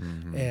hand,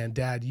 and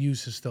dad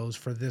uses those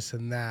for this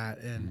and that.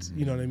 And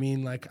you know what I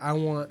mean? Like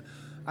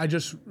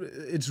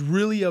it's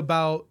really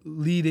about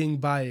leading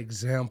by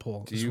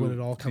example is what it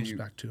all comes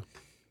back to.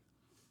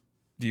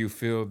 Do you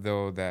feel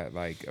though that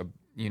like,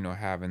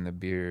 having the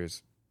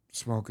beers,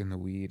 smoking the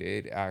weed,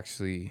 it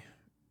actually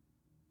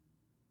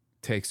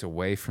takes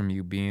away from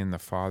you being the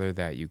father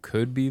that you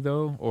could be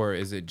though? Or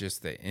is it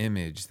just the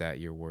image that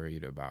you're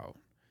worried about?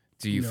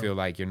 Do you feel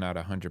like you're not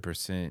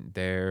 100%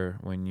 there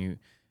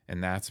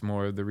and that's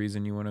more of the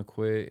reason you want to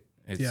quit?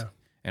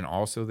 And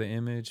also the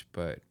image,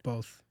 but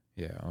both.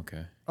 Yeah.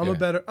 Okay. I'm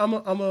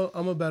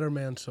a better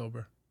man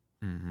sober.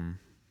 Mm-hmm.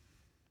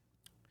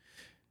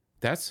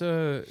 That's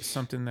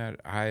something that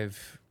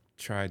I've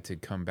tried to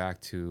come back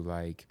to.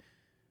 Like,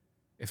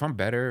 if I'm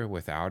better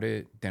without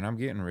it, then I'm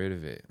getting rid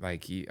of it.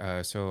 Like,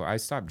 so I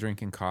stopped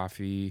drinking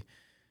coffee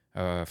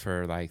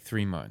for like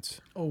 3 months.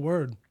 Oh,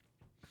 word.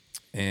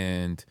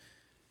 And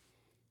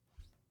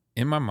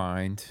in my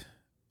mind,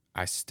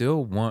 I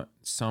still want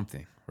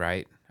something,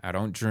 right? I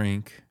don't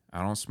drink.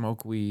 I don't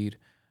smoke weed.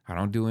 I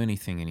don't do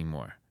anything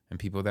anymore. And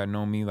people that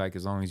know me, like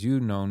as long as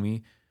you've known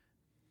me,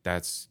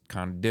 that's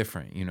kind of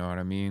different. You know what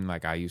I mean?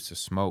 Like I used to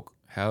smoke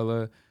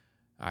hella.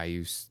 I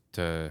used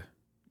to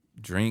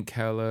drink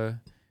hella.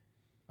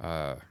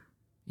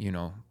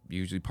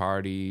 Usually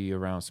party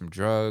around some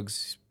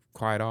drugs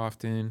quite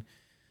often.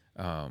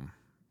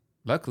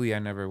 Luckily, I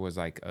never was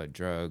like a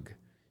drug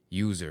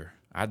user.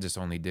 I just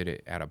only did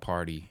it at a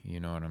party.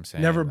 You know what I'm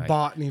saying? Never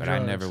bought any drugs.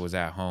 But I never was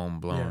at home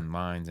blowing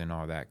lines and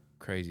all that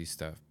crazy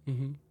stuff.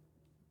 Mm-hmm.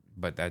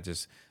 But that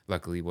just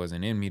luckily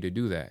wasn't in me to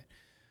do that.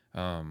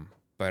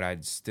 But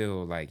I'd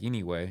still like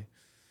anyway.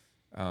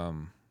 What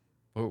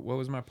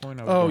was my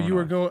point? I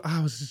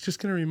was just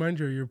going to remind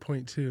you of your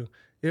point too.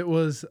 It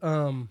was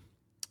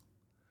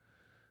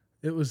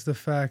the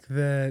fact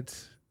that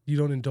you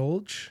don't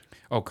indulge.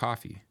 Oh,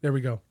 coffee. There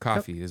we go.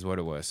 Coffee is what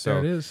it was. So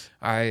there it is.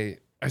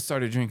 I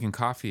started drinking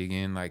coffee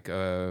again, like,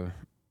 I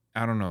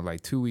don't know, like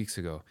 2 weeks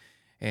ago.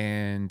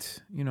 And,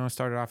 I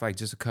started off like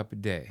just a cup a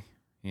day,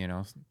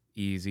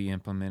 easy,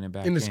 implemented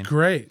back in. And it's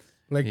great.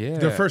 Like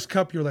the first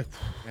cup, you're like,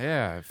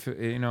 yeah,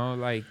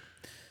 like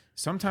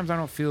sometimes I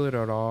don't feel it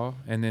at all.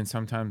 And then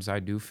sometimes I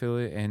do feel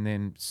it. And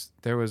then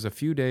there was a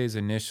few days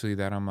initially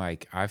that I'm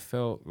like, I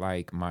felt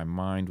like my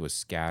mind was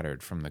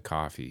scattered from the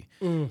coffee.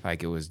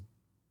 Like it was,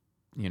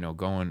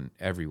 going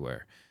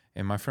everywhere.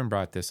 And my friend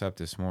brought this up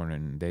this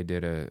morning. They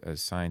did a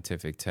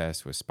scientific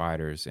test with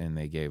spiders, and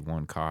they gave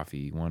one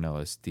coffee, one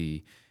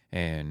LSD,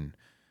 and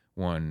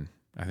one,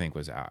 I think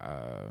was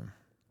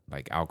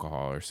like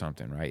alcohol or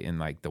something, right? And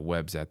like the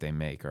webs that they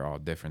make are all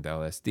different. The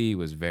LSD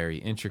was very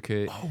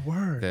intricate. Oh,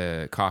 word.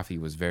 The coffee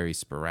was very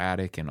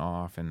sporadic and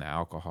off, and the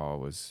alcohol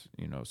was,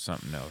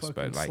 something else. Fucking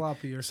but like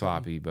sloppy or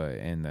sloppy,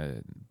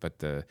 something. but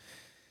the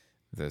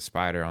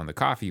spider on the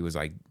coffee was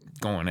like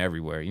going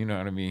everywhere. You know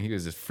what I mean? He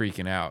was just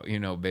freaking out,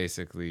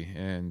 basically.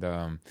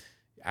 And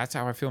that's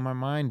how I feel my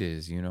mind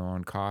is, you know,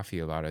 on coffee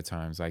a lot of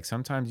times. Like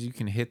sometimes you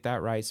can hit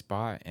that right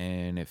spot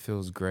and it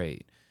feels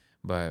great.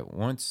 But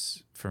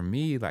once for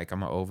me, like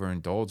I'm an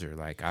overindulger.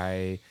 Like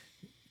I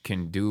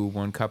can do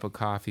 1 cup of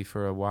coffee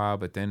for a while,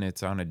 but then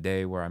it's on a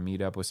day where I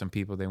meet up with some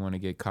people, they want to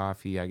get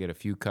coffee. I get a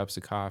few cups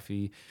of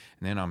coffee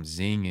and then I'm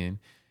zinging.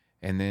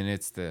 And then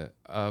it's the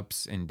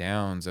ups and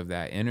downs of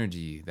that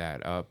energy,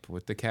 that up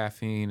with the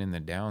caffeine and the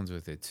downs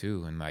with it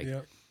too. And like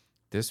Yep.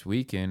 this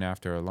weekend,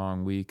 after a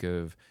long week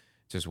of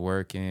just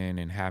working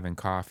and having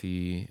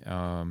coffee,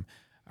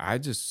 I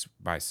just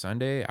by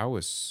Sunday I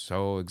was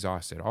so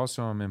exhausted.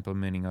 Also, I'm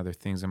implementing other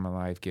things in my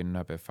life, getting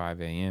up at 5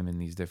 a.m. and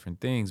these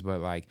different things,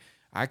 but like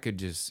I could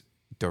just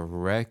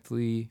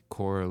directly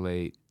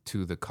correlate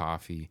to the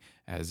coffee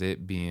as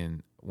it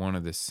being one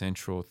of the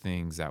central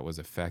things that was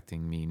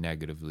affecting me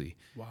negatively.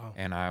 Wow.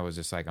 And I was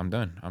just like, I'm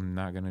done. I'm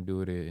not gonna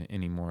do it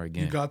anymore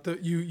again. You got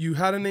you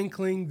had an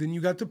inkling, then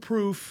you got the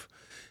proof,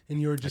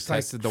 and you were just I like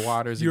tested the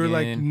waters you're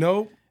again. like,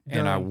 nope.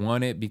 And I done.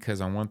 want it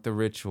because I want the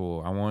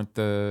ritual. I want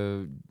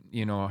the,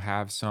 you know,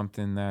 have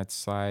something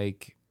that's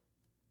like,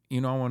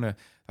 you know, I want to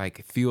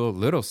like feel a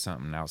little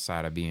something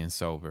outside of being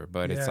sober.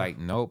 But it's Yeah. like,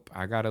 nope,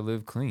 I got to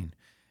live clean.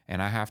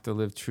 And I have to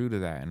live true to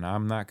that. And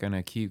I'm not going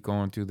to keep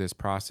going through this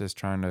process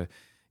trying to,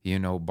 you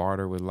know,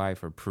 barter with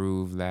life or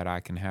prove that I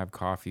can have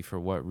coffee for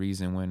what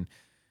reason when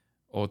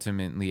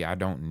ultimately I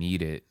don't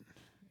need it.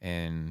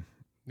 And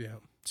Yeah.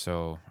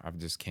 so I've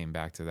just came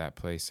back to that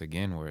place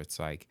again where it's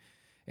like,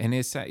 and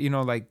it's, you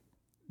know, like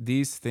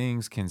these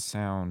things can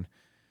sound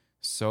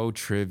so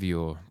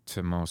trivial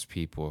to most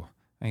people.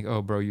 Like,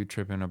 oh, bro, you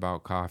tripping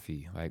about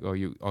coffee. Like,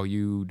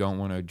 you don't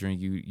want to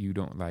drink. You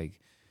don't like.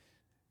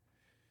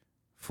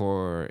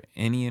 For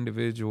any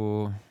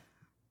individual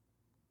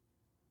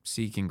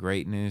seeking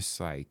greatness,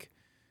 like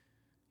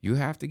you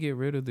have to get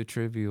rid of the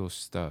trivial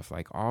stuff.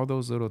 Like all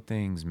those little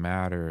things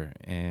matter,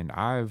 and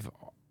I've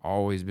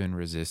always been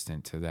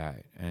resistant to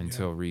that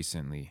until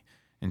recently,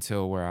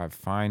 until where I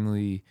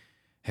finally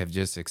have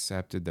just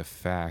accepted the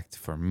fact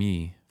for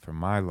me, for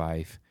my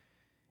life,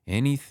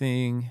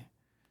 anything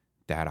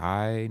that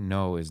I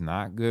know is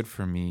not good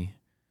for me,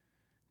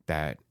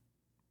 that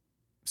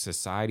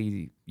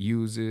society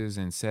uses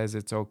and says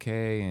it's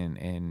okay and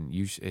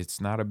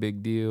it's not a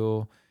big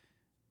deal,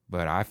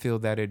 but I feel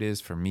that it is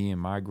for me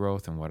and my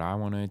growth and what I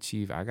want to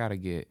achieve, I got to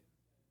get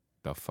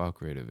the fuck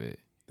rid of it.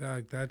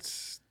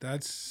 That's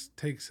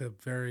takes a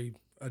very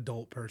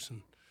adult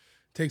person.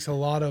 Takes a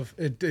lot of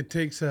it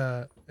takes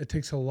a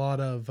lot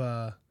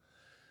of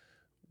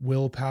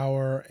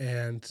willpower,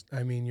 and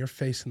I mean you're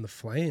facing the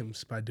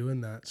flames by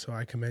doing that. So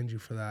I commend you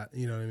for that.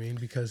 You know what I mean?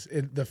 Because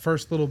the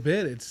first little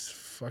bit it's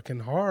fucking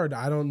hard.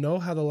 I don't know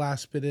how the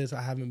last bit is.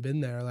 I haven't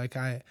been there. Like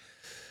I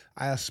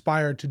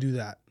aspire to do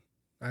that.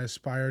 I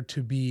aspire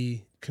to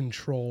be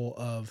control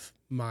of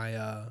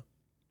my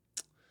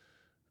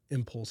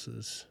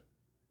impulses,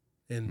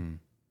 and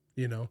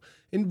you know,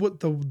 and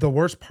what the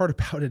worst part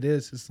about it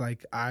is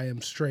like I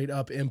am straight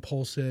up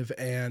impulsive,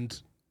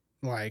 and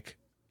like,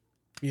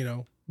 you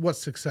know, what's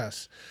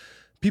success?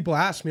 People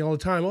ask me all the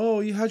time,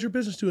 oh, how's your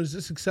business doing? Is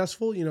it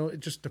successful? You know, it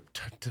just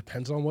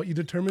depends on what you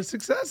determine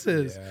success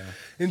is. Yeah.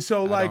 And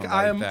so like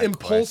I am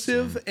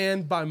impulsive question.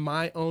 And by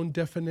my own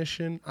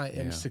definition, I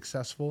am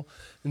successful.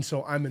 And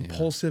so I'm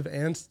impulsive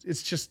and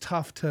it's just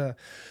tough to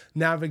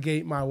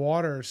navigate my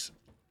waters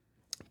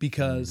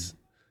because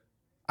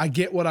I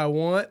get what I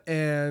want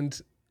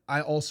and I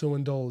also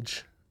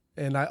indulge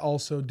and I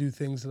also do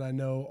things that I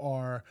know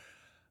are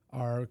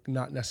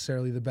not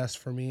necessarily the best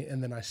for me,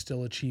 and then I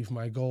still achieve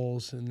my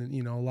goals. And then,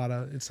 you know, a lot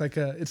of it's like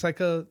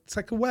a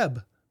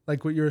web,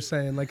 like what you were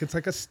saying, like it's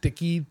like a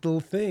sticky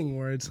little thing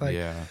where it's like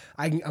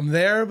I'm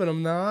there but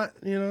I'm not,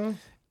 you know.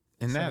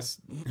 And that's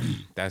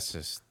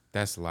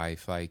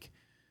life. Like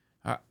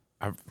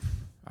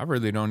I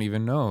really don't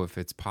even know if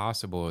it's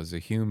possible as a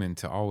human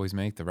to always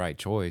make the right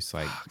choice.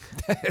 Like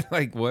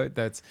like what?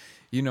 That's,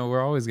 you know,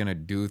 we're always gonna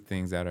do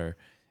things that are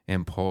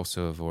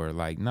impulsive or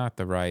like not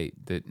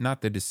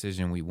the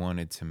decision we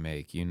wanted to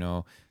make. You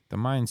know, the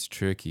mind's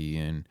tricky,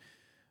 and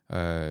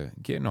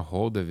getting a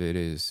hold of it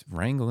is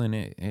wrangling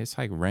it. It's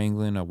like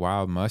wrangling a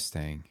wild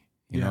Mustang.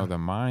 You know, the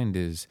mind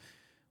is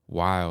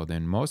wild,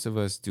 and most of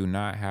us do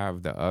not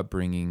have the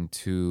upbringing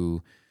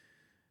to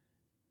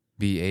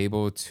be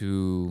able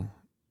to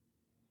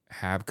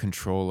have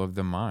control of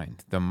the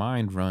mind. The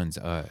mind runs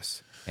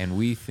us, and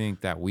we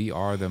think that we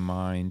are the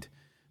mind.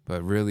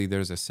 But really,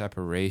 there's a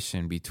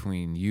separation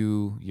between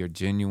you, your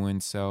genuine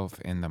self,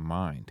 and the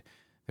mind.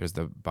 There's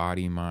the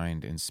body,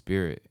 mind, and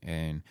spirit.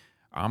 And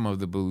I'm of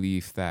the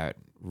belief that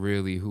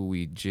really who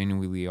we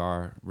genuinely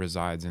are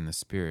resides in the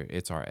spirit.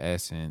 It's our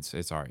essence.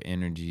 It's our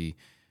energy.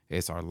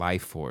 It's our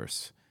life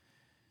force.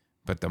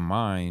 But the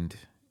mind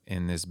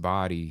in this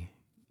body,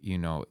 you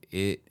know,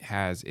 it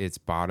has its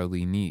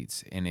bodily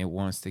needs, and it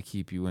wants to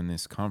keep you in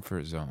this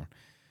comfort zone.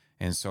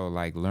 And so,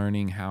 like,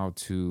 learning how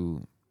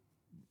to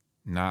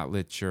not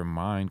let your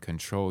mind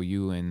control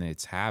you and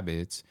its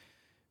habits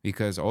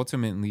because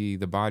ultimately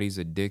the body's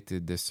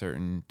addicted to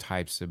certain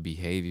types of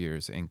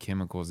behaviors and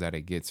chemicals that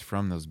it gets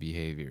from those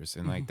behaviors.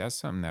 And like, that's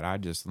something that I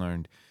just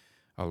learned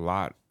a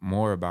lot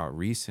more about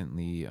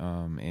recently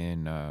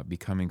in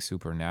Becoming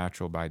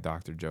Supernatural by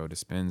Dr. Joe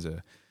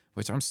Dispenza,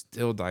 which I'm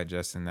still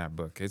digesting that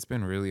book. It's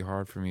been really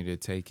hard for me to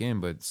take in,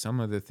 but some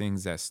of the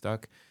things that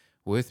stuck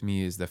with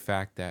me is the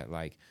fact that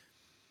like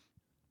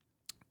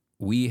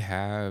we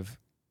have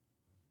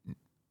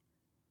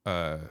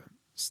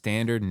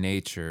standard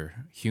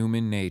nature,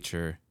 human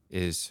nature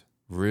is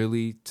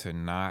really to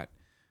not,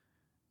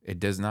 it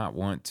does not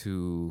want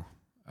to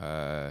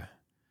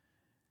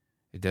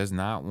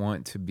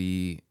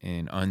be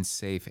in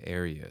unsafe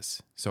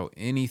areas. So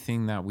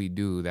anything that we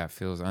do that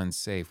feels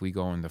unsafe, we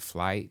go into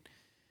flight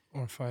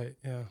or fight,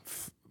 yeah.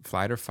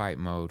 Flight or fight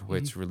mode,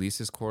 which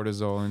releases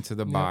cortisol into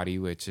the body,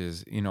 which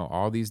is, you know,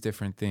 all these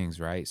different things,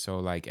 right? So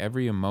like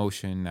every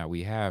emotion that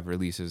we have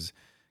releases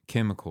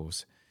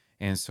chemicals.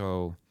 And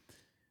so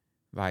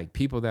like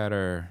people that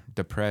are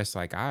depressed,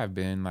 like I've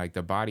been, like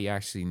the body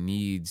actually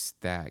needs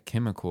that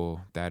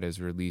chemical that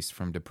is released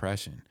from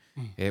depression.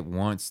 It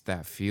wants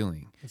that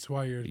feeling. That's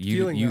why you're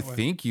feeling you that way.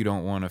 think you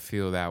don't want to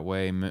feel that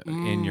way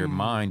in your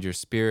mind. Your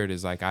spirit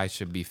is like, I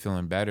should be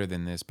feeling better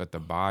than this, but the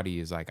body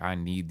is like, I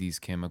need these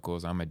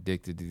chemicals. I'm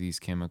addicted to these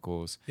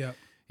chemicals. Yep.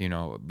 You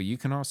know, but you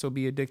can also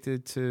be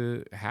addicted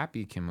to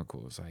happy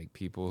chemicals. Like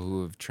people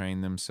who have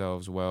trained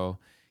themselves well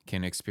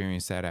can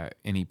experience that at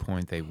any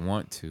point they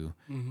want to.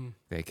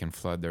 They can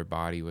flood their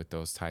body with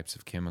those types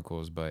of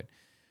chemicals. But,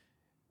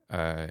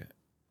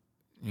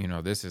 you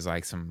know, this is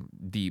like some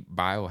deep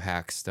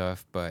biohack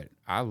stuff, but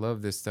I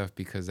love this stuff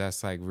because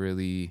that's like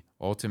really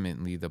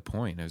ultimately the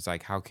point. It's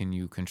like, how can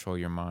you control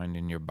your mind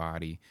and your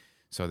body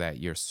so that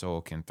your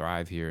soul can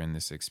thrive here in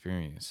this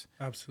experience?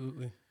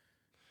 Absolutely.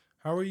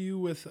 How are you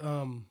with,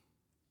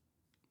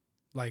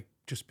 like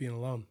just being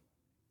alone?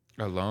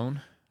 Alone?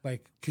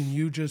 Like, can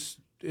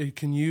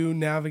you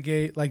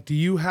navigate, like, do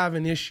you have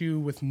an issue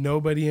with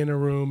nobody in a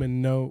room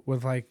and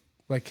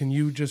can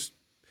you just,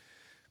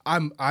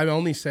 I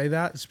only say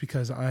that it's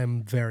because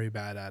I'm very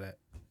bad at it.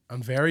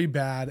 I'm very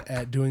bad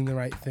at doing the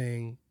right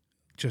thing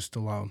just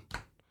alone.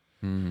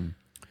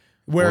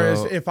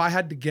 Whereas if I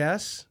had to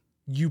guess,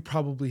 you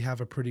probably have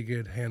a pretty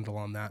good handle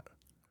on that.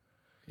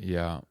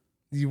 Yeah.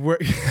 You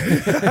work.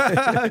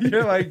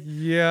 You're like,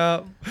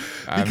 yeah,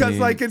 because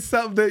like it's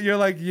something that you're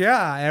like,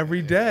 yeah,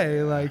 every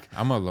day. Like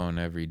I'm alone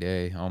every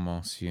day,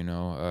 almost. You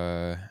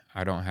know,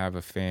 I don't have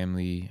a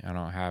family. I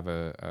don't have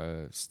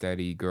a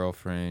steady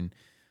girlfriend.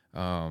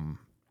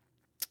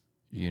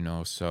 You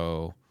know,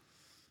 so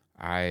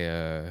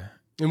and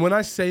when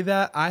I say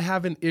that, I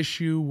have an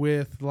issue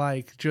with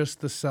like just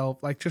the self,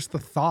 like just the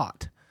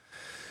thought.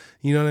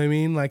 You know what I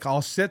mean? Like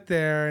I'll sit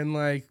there and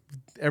like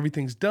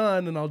everything's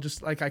done and I'll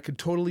just like, I could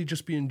totally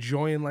just be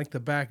enjoying like the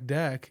back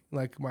deck.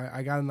 Like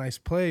I got a nice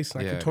place.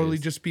 And I could totally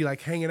just be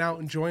like hanging out,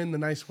 enjoying the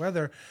nice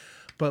weather.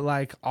 But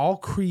like I'll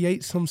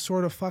create some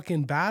sort of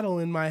fucking battle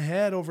in my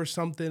head over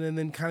something and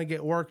then kind of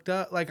get worked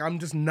up. Like I'm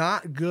just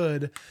not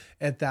good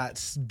at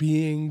that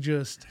being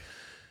just.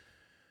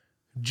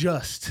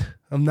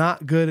 I'm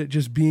not good at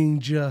just being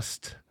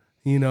just.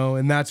 You know,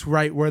 and that's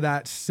right where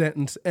that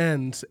sentence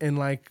ends. And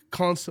like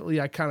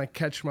constantly I kind of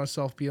catch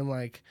myself being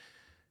like,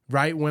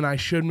 right when I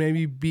should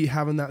maybe be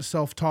having that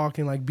self-talk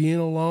and like being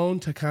alone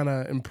to kind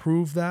of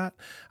improve that,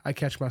 I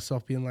catch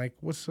myself being like,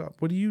 what's up?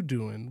 What are you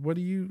doing? What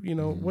are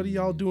what are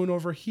y'all doing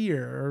over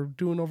here or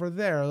doing over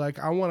there? Like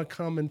I want to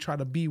come and try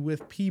to be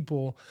with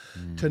people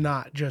to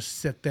not just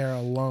sit there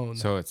alone.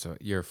 So it's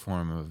your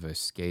form of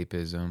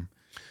escapism.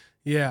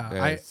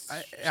 Yeah,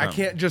 I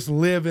can't just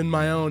live in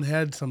my own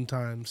head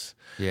sometimes.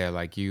 Yeah,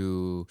 like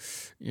you're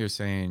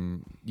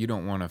saying you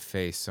don't want to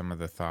face some of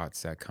the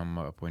thoughts that come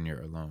up when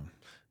you're alone.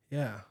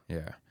 Yeah.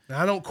 Yeah. And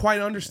I don't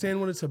quite understand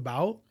what it's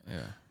about.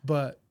 Yeah.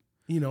 But,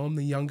 you know, I'm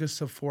the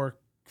youngest of four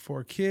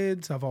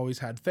kids. I've always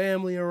had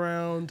family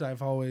around.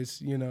 I've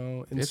always, you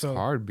know. And it's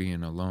hard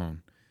being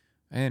alone.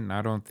 And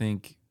I don't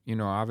think, you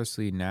know,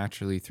 obviously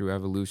naturally through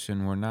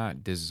evolution, we're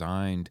not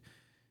designed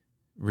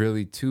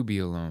really to be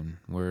alone.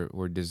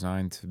 We're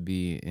designed to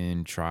be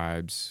in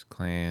tribes,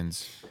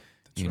 clans,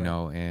 you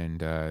know,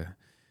 and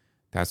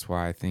that's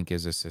why I think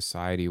as a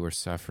society we're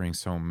suffering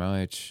so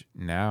much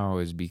now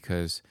is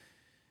because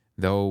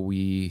though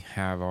we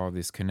have all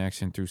this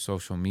connection through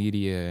social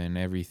media and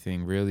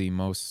everything, really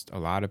a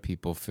lot of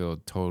people feel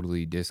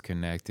totally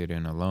disconnected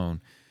and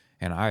alone.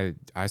 And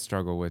I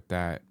struggle with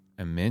that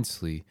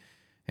immensely.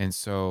 And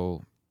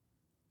so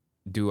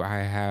do I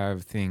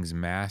have things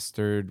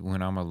mastered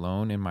when I'm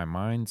alone in my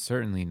mind?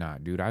 Certainly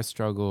not, dude. I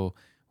struggle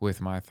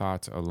with my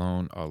thoughts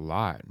alone a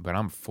lot, but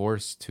I'm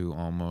forced to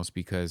almost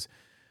because,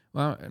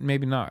 well,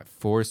 maybe not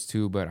forced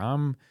to, but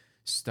I'm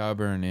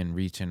stubborn in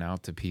reaching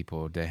out to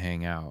people to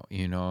hang out.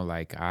 You know,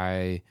 like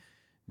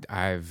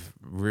I've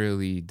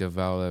really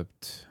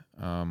developed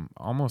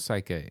almost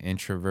like an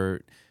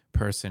introvert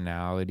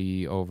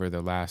personality over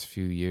the last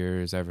few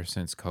years, ever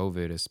since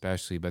COVID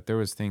especially. But there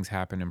was things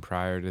happening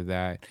prior to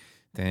that,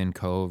 then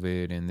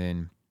COVID, and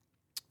then,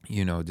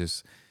 you know,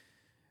 just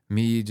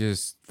me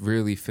just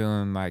really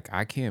feeling like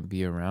I can't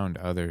be around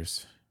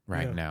others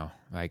right now.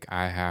 Like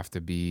I have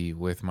to be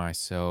with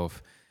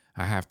myself.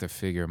 I have to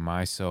figure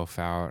myself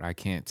out. I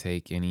can't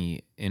take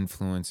any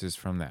influences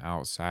from the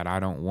outside. I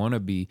don't want to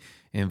be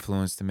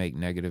influenced to make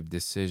negative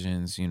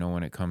decisions,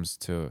 when it comes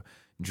to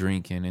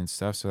drinking and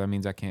stuff. So that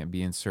means I can't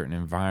be in certain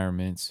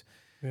environments.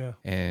 Yeah.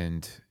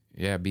 And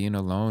being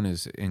alone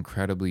is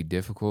incredibly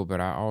difficult.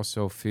 But I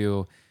also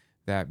feel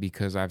that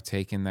because I've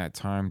taken that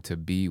time to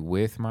be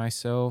with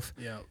myself,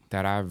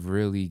 that I've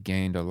really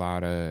gained a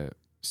lot of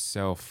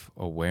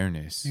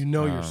self-awareness. You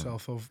know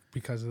yourself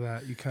because of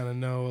that. You kind of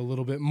know a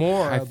little bit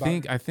more. I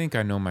think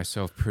I know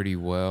myself pretty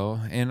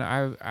well, and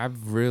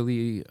I've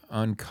really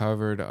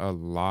uncovered a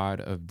lot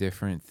of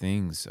different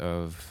things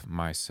of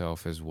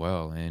myself as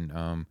well.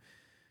 And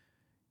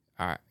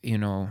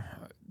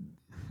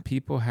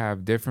people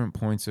have different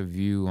points of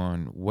view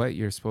on what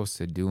you're supposed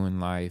to do in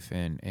life,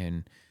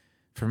 and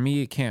for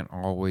me, it can't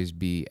always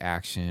be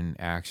action.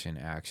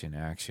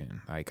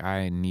 Like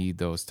I need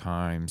those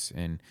times,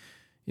 and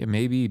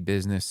maybe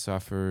business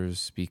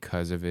suffers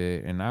because of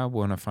it. And I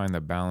want to find the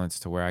balance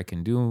to where I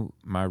can do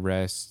my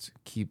rest,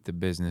 keep the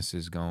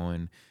businesses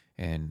going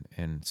and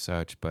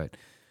such. But,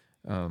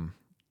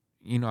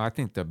 I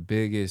think the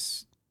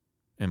biggest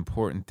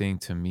important thing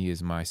to me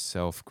is my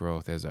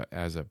self-growth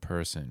as a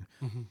person.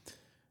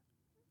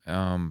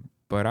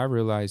 But I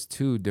realized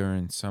too,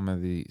 during some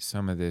of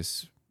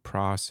this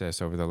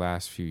process over the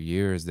last few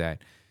years,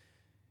 that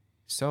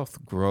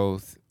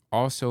self-growth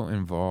also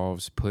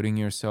involves putting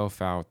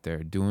yourself out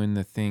there, doing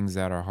the things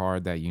that are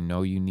hard that you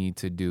need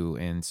to do.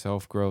 And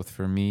self-growth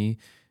for me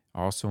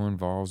also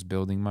involves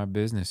building my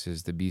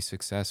businesses to be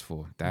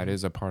successful. That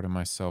is a part of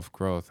my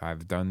self-growth.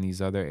 I've done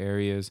these other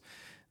areas.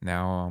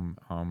 Now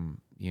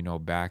I'm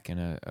back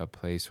in a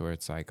place where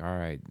it's like, all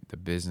right, the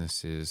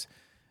business is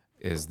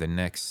the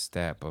next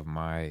step of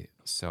my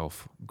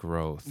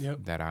self-growth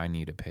that I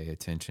need to pay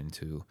attention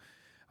to.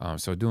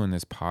 So doing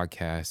this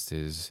podcast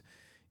is,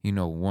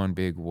 one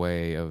big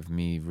way of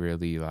me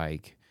really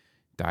like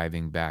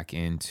diving back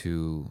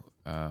into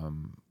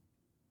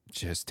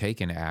just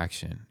taking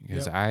action,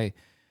 because I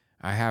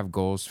have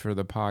goals for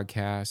the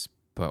podcast,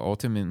 but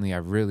ultimately I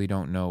really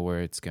don't know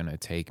where it's going to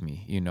take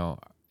me, in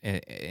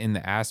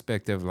the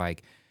aspect of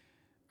like,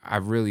 I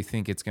really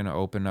think it's going to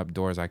open up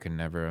doors I could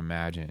never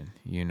imagine,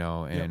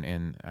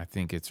 and I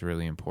think it's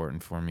really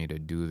important for me to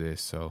do this.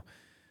 So,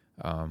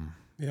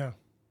 no,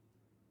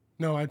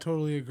 I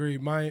totally agree.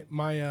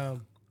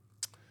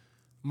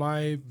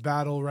 My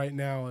battle right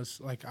now is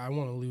like, I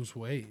want to lose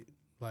weight,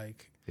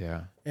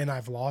 and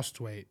I've lost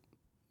weight.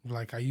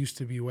 Like I used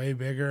to be way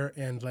bigger,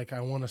 and like,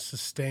 I want to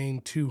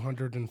sustain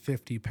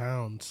 250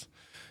 pounds.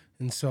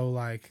 And so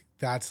like,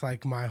 that's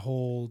like my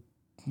whole,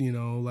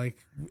 like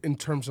in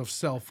terms of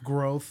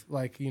self-growth,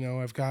 like,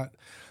 I've got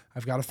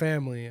a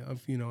family,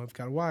 I've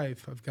got a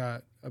wife, I've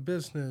got a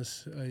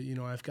business,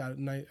 I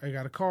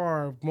got a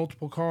car,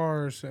 multiple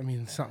cars. I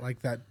mean, it's not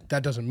like that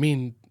doesn't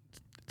mean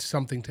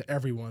something to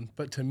everyone,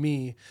 but to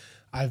me,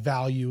 I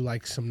value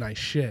like some nice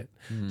shit.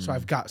 So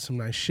I've got some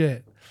nice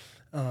shit.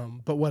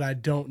 But what I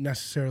don't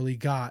necessarily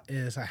got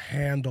is a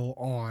handle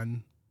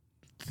on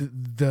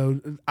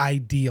the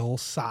ideal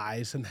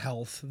size and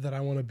health that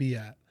I want to be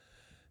at.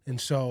 And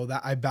so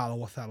that I battle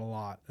with that a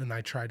lot, and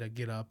I try to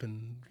get up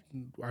and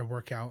I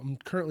work out. I'm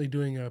currently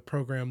doing a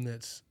program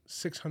that's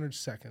 600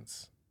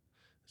 seconds.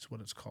 That's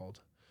what it's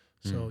called.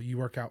 So you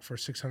work out for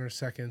 600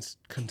 seconds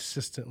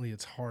consistently.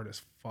 It's hard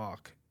as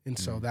fuck. And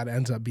so that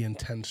ends up being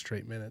 10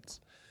 straight minutes.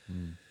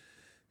 And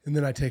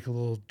then I take a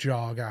little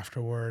jog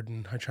afterward,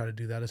 and I try to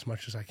do that as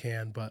much as I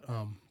can. But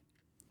a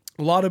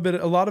lot of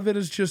it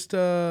is just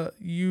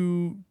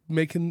you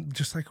making,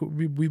 just like what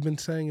we've been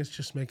saying, it's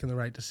just making the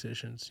right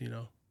decisions,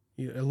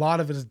 A lot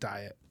of it is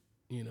diet,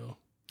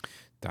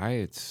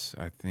 Diet's,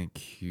 I think,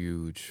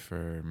 huge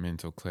for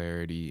mental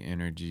clarity,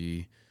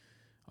 energy,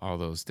 all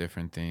those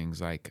different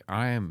things. Like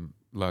I've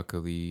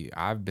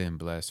been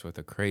blessed with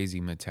a crazy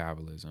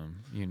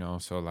metabolism,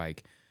 so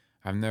like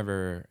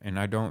and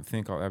I don't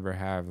think I'll ever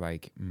have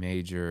like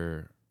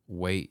major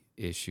weight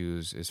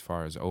issues as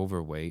far as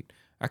overweight.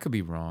 I could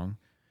be wrong,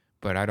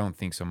 but I don't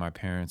think so. My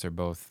parents are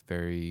both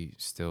very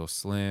still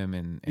slim,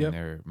 and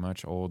they're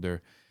much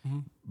older.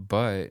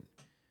 But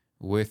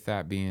with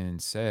that being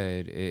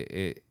said,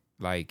 it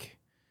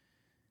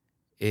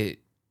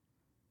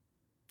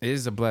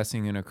is a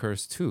blessing and a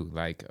curse too.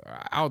 Like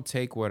I'll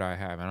take what I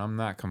have, and I'm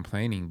not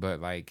complaining,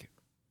 but like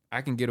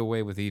I can get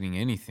away with eating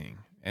anything,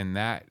 and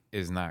that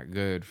is not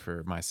good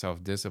for my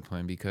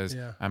self-discipline, because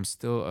I'm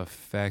still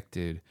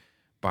affected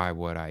by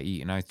what I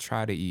eat, and I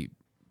try to eat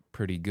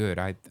pretty good.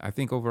 I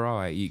think overall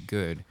I eat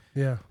good.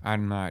 Yeah.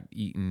 I'm not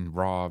eating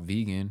raw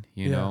vegan,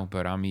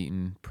 but I'm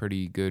eating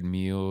pretty good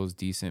meals,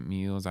 decent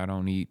meals. I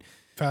don't eat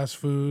fast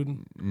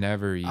food.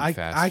 Never eat fast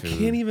food. I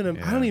can't even.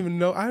 Yeah. I don't even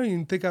know. I don't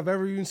even think I've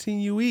ever even seen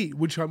you eat,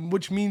 which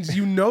means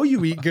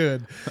you eat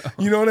good.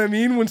 You know what I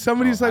mean? When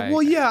somebody's like,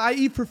 "Well, yeah, I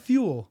eat for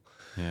fuel."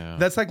 Yeah.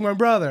 That's like my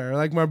brother.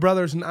 Like my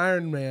brother's an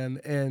Iron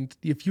Man, and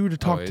if you were to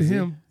talk to is he?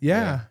 him,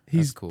 Yeah,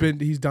 he's cool.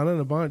 he's done it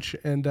a bunch.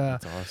 And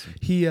That's awesome.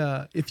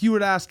 if you were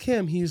to ask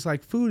him, he's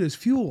like, food is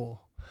fuel.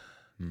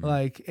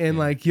 Like, and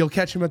like you'll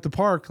catch him at the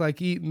park,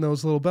 like eating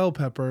those little bell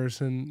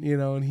peppers, and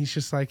and he's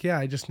just like, yeah,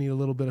 I just need a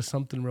little bit of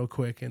something real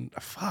quick. And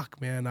fuck,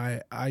 man,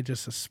 I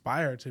just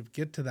aspire to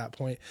get to that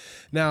point.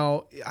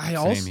 Now,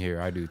 Same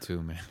here, I do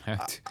too, man.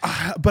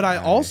 But I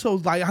also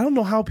like, I don't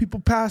know how people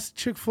pass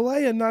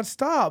Chick-fil-A and not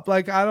stop.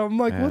 Like, I'm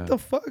like, what the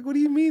fuck? What do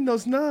you mean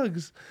those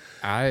nugs?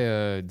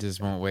 I just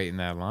won't wait in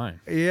that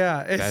line.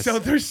 Yeah, and so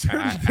there's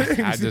certain things.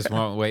 I just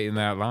won't wait in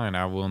that line.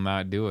 I will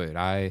not do it.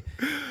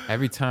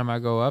 Every time I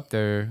go up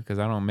there, because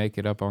I don't make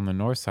it up on the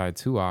north side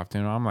too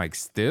often, I'm like,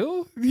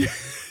 still?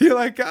 You're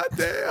like, God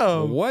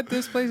damn. What?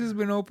 This place has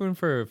been open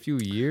for a few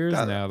years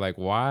now. Like,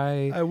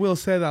 why? I will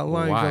say that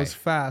line goes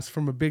fast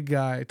from a big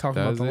guy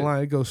talking about the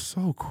line. It goes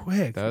so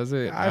quick. Does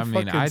it? I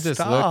mean, I just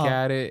look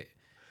at it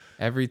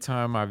every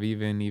time I've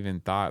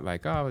even thought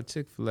like, oh,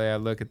 Chick-fil-A, I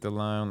look at the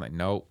line, I'm like,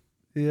 nope.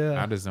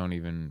 Yeah. I just don't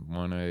even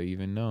want to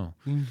even know.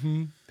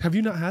 Mm-hmm. Have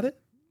you not had it?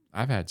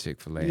 I've had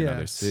Chick-fil-A in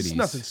other cities. It's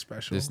nothing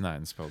special. Just not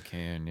in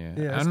Spokane,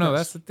 yeah I don't know.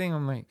 That's the thing.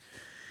 I'm like,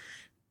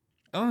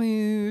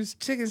 only it's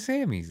chicken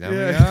Sammy's. I mean,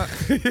 yeah,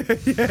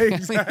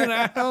 exactly.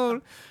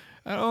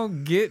 I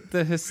don't get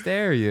the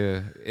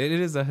hysteria. It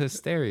is a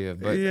hysteria,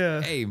 but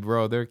hey,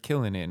 bro, they're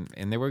killing it.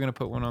 And they were gonna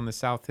put one on the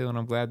South Hill, and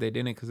I'm glad they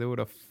didn't, because it would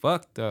have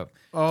fucked up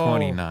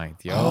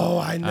 29th, yo. Oh,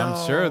 I know.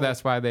 I'm sure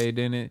that's why they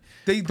didn't.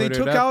 They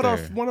took out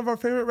one of our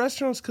favorite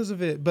restaurants because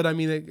of it. But I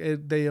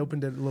mean, they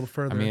opened it a little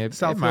further. I mean,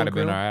 it might have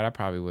been all right. I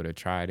probably would have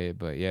tried it,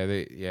 but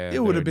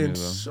it would have been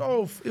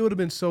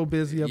so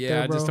busy up there.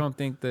 Yeah, I bro. just don't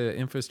think the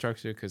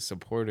infrastructure could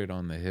support it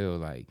on the hill.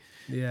 Like,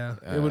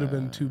 it would have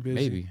been too busy.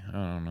 Maybe, I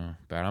don't know,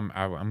 but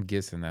I'm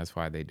guessing that's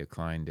why they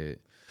declined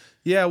it.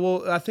 Yeah,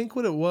 well, I think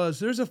what it was,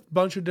 there's a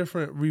bunch of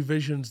different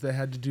revisions they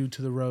had to do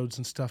to the roads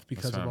and stuff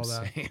because of all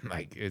that.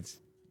 Like, it's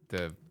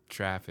the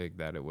traffic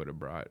that it would have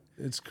brought.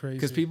 It's crazy.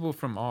 Because people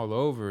from all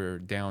over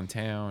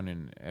downtown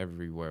and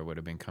everywhere would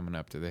have been coming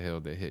up to the hill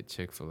to hit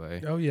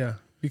Chick-fil-A. Oh, yeah,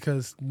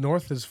 because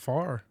north is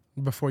far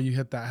before you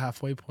hit that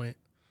halfway point.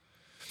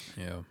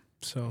 Yeah.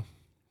 So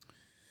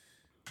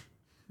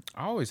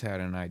I always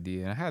had an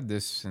idea, and I had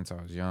this since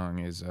I was young,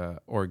 is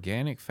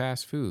organic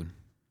fast food.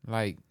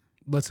 Like,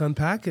 let's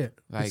unpack it.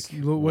 Like,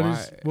 what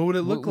would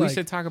it look like? We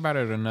should talk about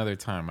it another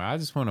time. I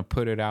just want to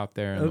put it out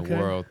there in the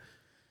world,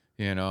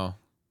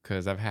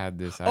 because I've had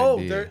this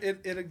idea. Oh,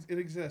 it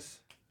exists.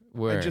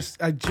 Where?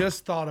 I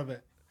just thought of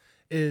it.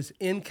 Is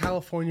in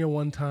California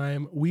one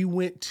time we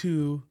went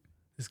to.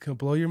 This is gonna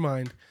blow your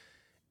mind.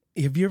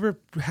 Have you ever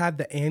had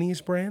the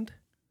Annie's brand?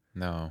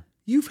 No.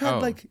 You've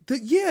had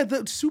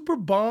the super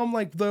bomb,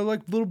 like they're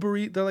like little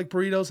they're like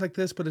burritos like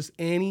this, but it's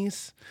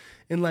Annie's.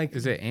 And like,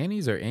 is it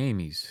Annie's or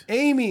Amy's?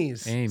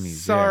 Amy's. Yeah.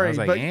 Sorry, I was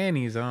like,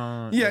 Annie's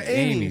on. Yeah,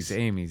 Amy's.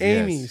 Amy's.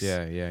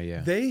 Yes. Yeah.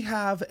 They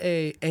have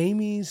a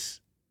Amy's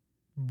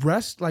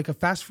like a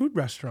fast food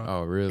restaurant.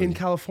 Oh, really? In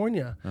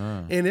California,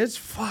 and it's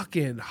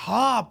fucking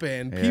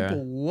hopping. Yeah.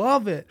 People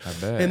love it. I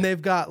bet. And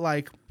they've got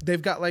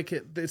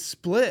it's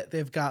split.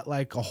 They've got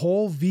like a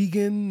whole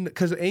vegan,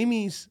 because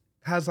Amy's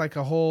has like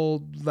a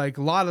whole, like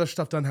a lot of their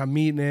stuff doesn't have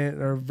meat in it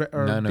or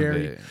None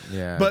dairy. of it.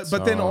 Yeah. But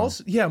then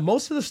also,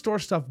 most of the store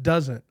stuff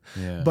doesn't.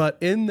 Yeah. But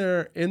in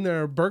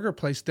their burger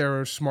place,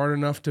 they're smart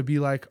enough to be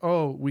like,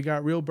 oh, we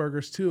got real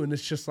burgers too, and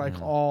it's just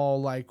like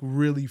all like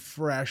really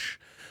fresh,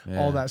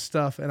 all that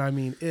stuff. And I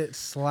mean, it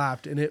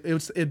slapped, and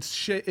it's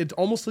shit. It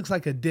almost looks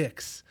like a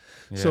Dick's.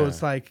 So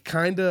it's like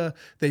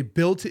they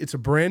built it. It's a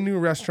brand new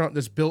restaurant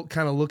that's built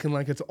kind of looking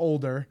like it's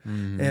older,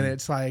 and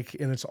it's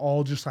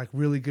all just like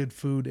really good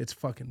food. It's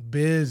fucking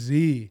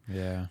busy,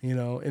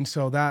 and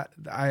so that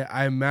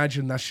I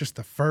imagine that's just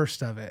the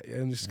first of it,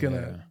 and it's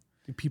gonna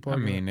people.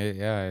 I've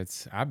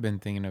been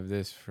thinking of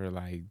this for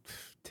like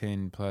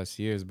 10 plus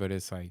years, but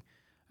it's like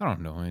I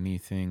don't know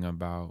anything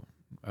about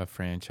a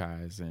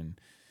franchise,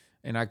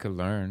 and I could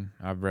learn.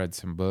 I've read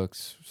some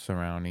books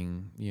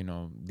surrounding,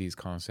 these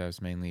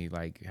concepts, mainly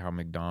like how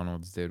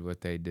McDonald's did what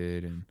they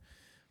did and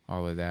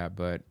all of that.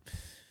 But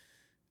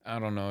I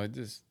don't know.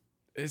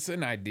 It's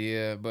an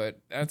idea, but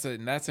that's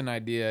an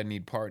idea I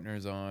need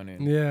partners on.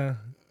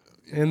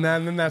 And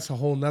then that's a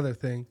whole nother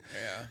thing.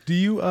 Yeah. Do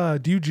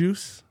you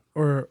juice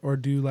or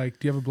do you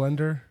do you have a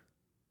blender?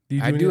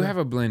 I do have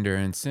a blender,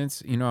 and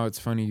since it's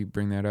funny you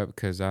bring that up,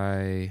 because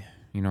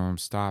I'm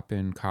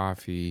stopping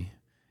coffee,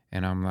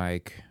 and I'm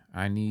like,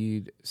 I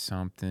need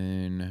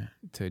something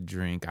to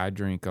drink. I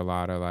drink a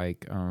lot of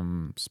like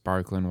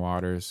sparkling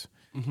waters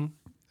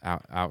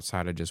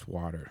outside of just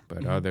water.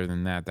 But other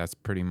than that, that's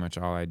pretty much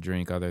all I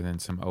drink, other than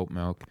some oat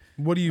milk.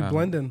 What are you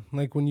blending?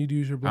 Like when you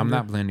use your blender? I'm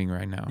not blending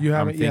right now. You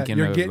haven't I'm thinking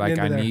You're of getting like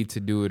into I there. need to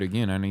do it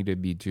again. I need to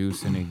be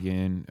juicing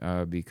again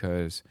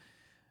because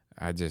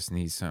I just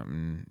need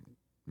something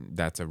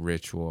that's a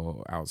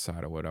ritual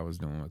outside of what I was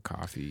doing with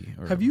coffee.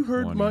 Have you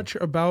heard much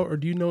about, or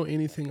do you know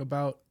anything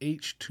about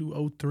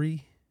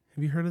H2O3?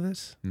 Have you heard of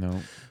this?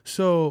 No.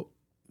 So,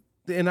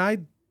 and I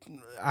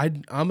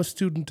I'm a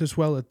student as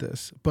well at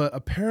this, but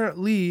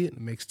apparently it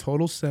makes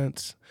total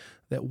sense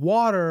that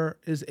water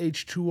is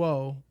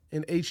H2O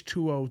and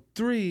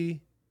H2O3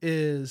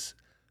 is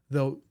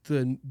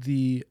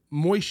the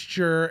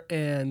moisture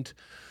and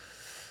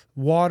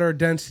water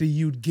density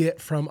you'd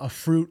get from a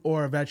fruit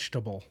or a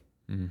vegetable,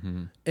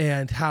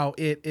 and how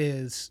it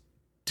is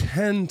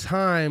 10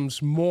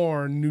 times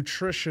more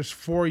nutritious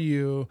for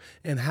you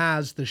and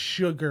has the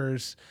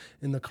sugars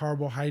and the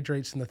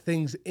carbohydrates and the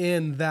things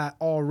in that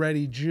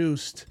already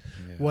juiced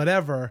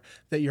whatever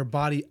that your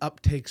body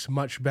uptakes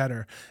much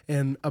better.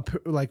 And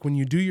like when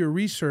you do your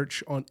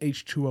research on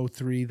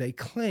H2O3, they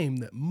claim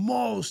that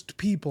most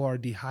people are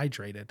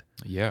dehydrated.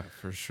 Yeah,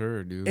 for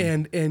sure, dude.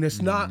 And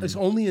it's not, it's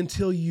only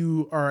until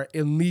you are,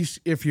 at least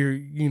if you're,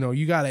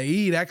 you got to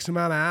eat X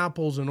amount of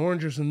apples and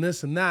oranges and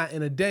this and that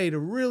in a day to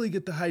really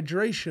get the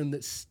hydration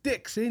that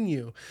sticks in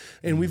you.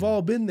 And we've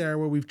all been there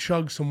where we've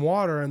chugged some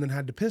water and then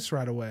had to piss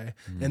right away.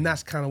 And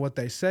that's kind of what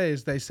they say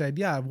is they said,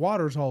 yeah,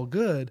 water's all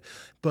good,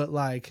 but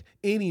like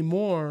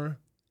anymore,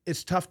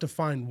 it's tough to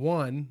find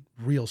one,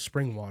 real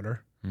spring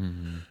water.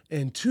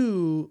 And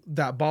two,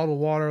 that bottled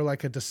water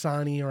like a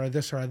Dasani or a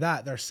this or a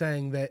that, they're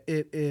saying that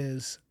it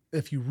is,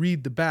 if you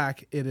read the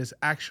back, it is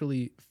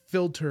actually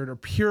filtered or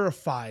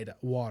purified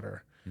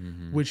water,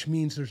 which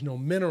means there's no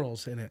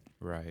minerals in it.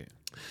 Right.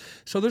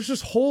 So there's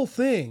this whole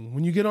thing.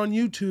 When you get on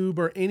YouTube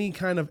or any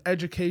kind of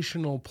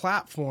educational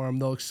platform,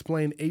 they'll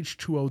explain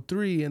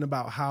H2O3 and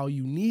about how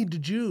you need to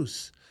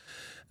juice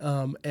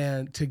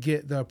and to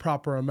get the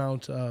proper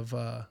amount of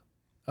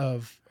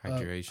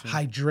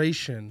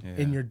hydration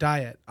in your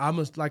diet.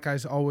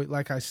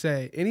 Like I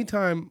say,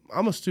 anytime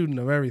I'm a student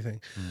of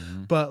everything,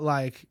 but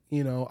like,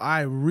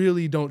 I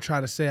really don't try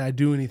to say I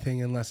do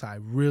anything unless I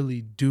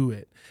really do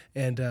it.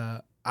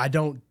 And, I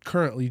don't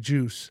currently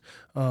juice.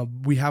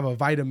 We have a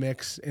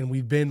Vitamix and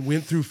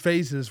went through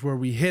phases where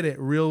we hit it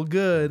real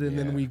good and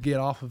then we get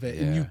off of it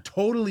and you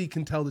totally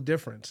can tell the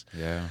difference.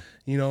 Yeah.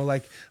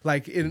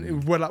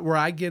 Where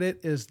I get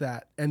it is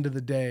that end of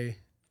the day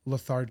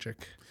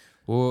lethargic.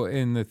 Well,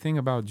 and the thing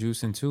about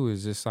juicing too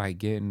is just like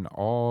getting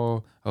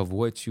all of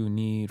what you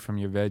need from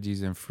your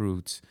veggies and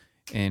fruits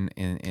and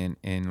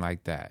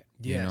like that.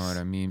 Yes. You know what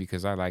I mean?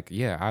 Because I like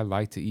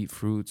to eat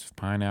fruits,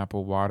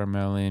 pineapple,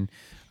 watermelon.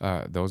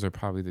 Those are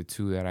probably the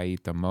two that I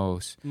eat the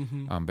most.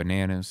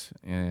 Bananas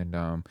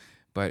and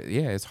but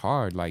yeah, it's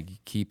hard like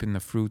keeping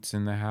the fruits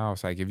in the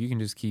house. Like if you can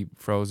just keep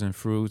frozen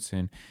fruits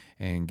and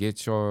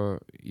get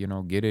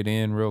get it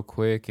in real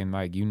quick and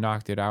like you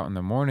knocked it out in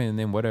the morning and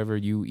then whatever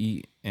you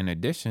eat in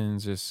addition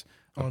is just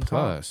a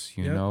plus,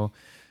 you know.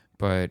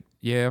 But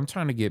yeah, I'm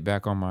trying to get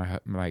back on my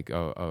like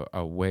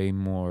a way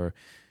more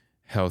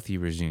healthy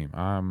regime.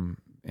 I'm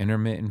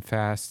intermittent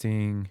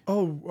fasting.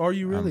 Oh, are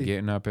you really? I'm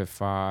getting up at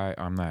 5.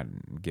 I'm not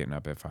getting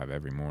up at 5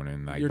 every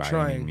morning, like You're by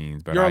trying. any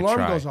means. But your I alarm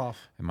try. goes off.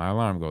 And my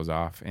alarm goes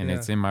off, and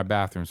it's in my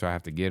bathroom, so I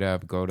have to get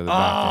up, go to the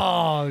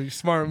bathroom. Oh,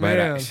 smart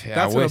man. That's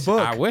in a book.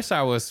 I wish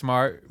I was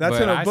smart. That's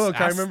in a book.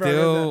 I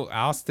remember.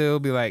 I'll still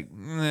be like,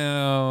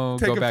 no,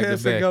 take go a back piss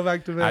to bed. And go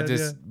back to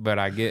bed. But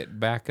I get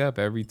back up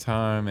every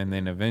time, and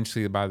then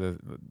eventually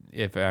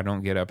if I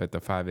don't get up at the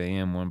 5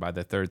 a.m. one, by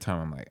the third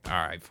time, I'm like,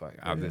 all right, fuck,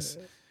 I'll just.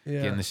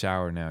 Get in the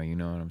shower now, you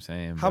know what I'm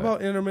saying? How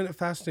about intermittent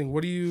fasting?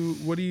 What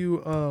is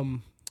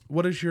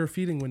your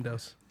feeding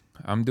windows?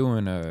 I'm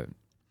doing a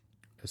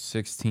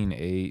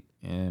 16-8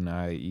 and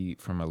I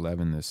eat from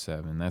 11 to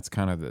 7. That's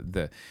kind of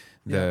the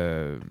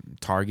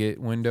target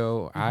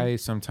window. I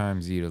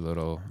sometimes eat a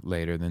little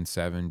later than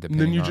 7 depending on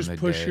the day. Then you just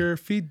push your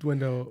feed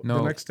window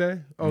the next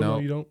day? Oh, no,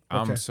 you don't?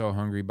 Okay. I'm so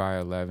hungry by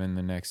 11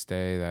 the next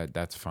day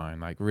that's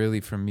fine. Like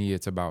really for me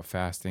it's about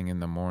fasting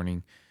in the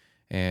morning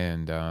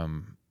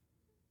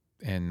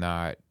and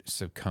not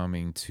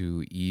succumbing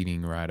to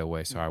eating right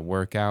away. So I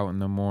work out in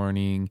the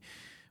morning,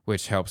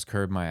 which helps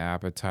curb my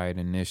appetite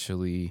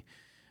initially.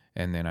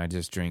 And then I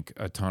just drink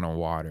a ton of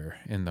water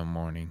in the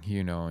morning,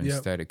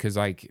 instead of, because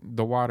like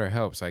the water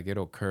helps, like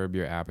it'll curb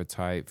your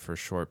appetite for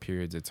short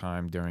periods of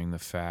time during the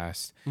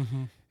fast.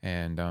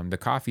 And the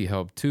coffee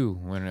helped too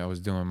when I was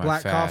doing my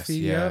black fast. Coffee,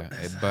 yeah.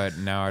 But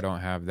now I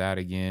don't have that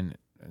again.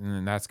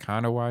 And that's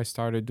kind of why I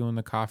started doing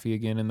the coffee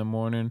again in the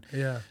morning.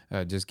 Yeah.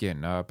 Just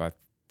getting up. I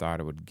thought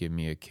it would give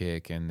me a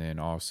kick and then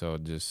also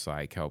just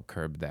like help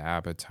curb the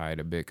appetite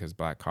a bit because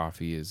black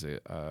coffee is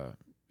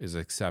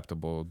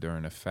acceptable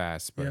during a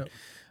fast, but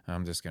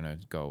I'm just gonna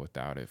go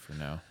without it for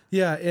now.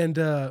 Yeah,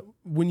 and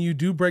when you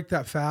do break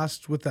that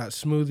fast with that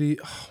smoothie,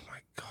 oh my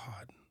God,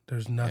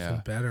 there's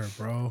nothing better,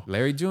 bro.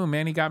 Larry June,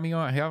 man, he got me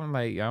on. I'm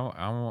like,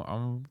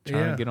 I'm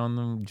trying to get on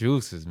them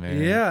juices,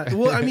 man. Yeah,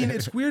 well, I mean,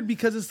 it's weird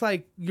because it's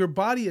like your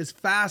body is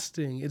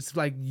fasting. It's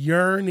like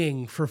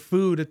yearning for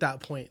food at that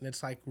point, and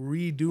it's like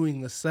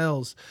redoing the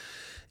cells.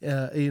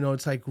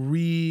 It's like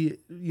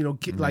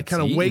like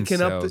kind of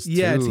waking up. It's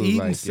eating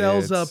like,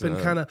 cells up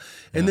and kind of,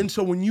 and then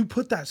so when you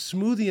put that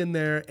smoothie in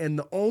there, and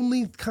the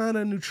only kind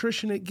of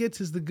nutrition it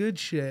gets is the good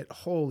shit.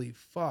 Holy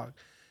fuck.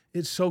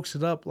 it soaks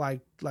it up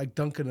like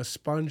dunking a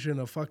sponge in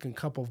a fucking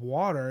cup of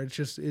water. It's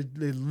just it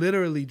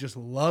literally just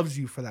loves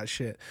you for that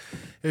shit.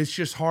 It's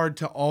just hard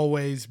to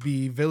always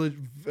be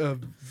vigilant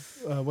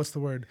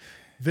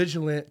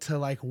to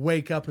like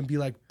wake up and be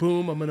like,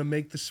 boom, I'm gonna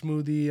make the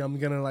smoothie. I'm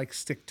gonna like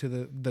stick to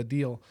the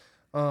deal.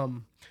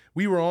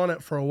 We were on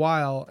it for a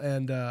while,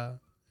 and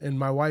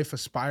my wife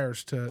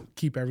aspires to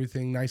keep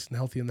everything nice and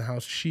healthy in the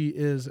house. She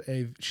is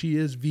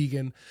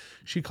vegan.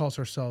 She calls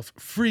herself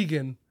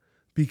freegan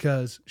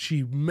because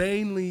she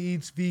mainly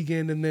eats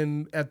vegan, and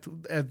then at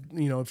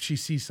if she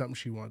sees something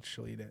she wants,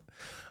 she'll eat it.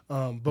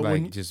 But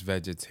like just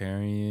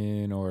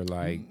vegetarian or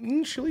like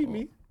she'll eat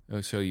meat.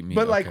 Oh, she'll eat meat.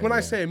 But like when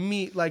I say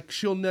meat, like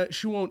she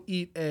won't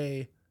eat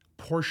a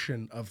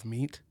portion of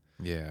meat.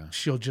 Yeah.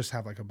 She'll just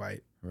have like a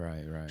bite.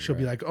 Right. She'll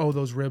be like, "Oh,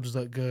 those ribs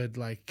look good.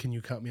 Like, can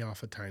you cut me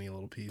off a tiny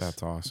little piece?"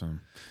 That's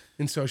awesome.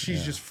 And so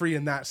she's just free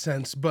in that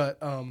sense. But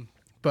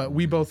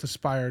we both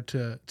aspire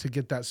to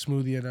get that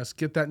smoothie in us,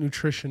 get that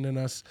nutrition in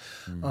us,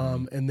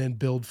 and then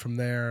build from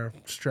there,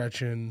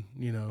 stretching,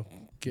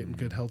 getting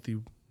good healthy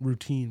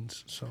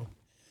routines. So.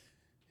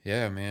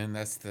 Yeah, man,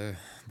 that's the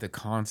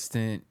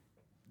constant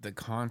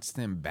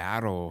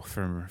battle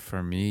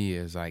for me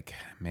is like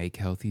make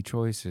healthy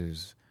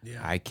choices. Yeah.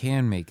 I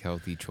can make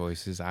healthy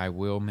choices. I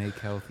will make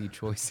healthy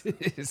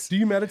choices. Do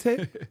you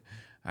meditate?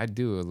 I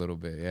do a little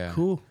bit, yeah.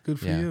 Cool. Good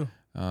for you.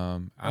 I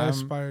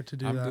aspire to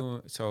do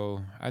that.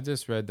 So I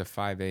just read the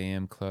 5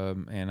 a.m.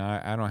 Club, and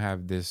I don't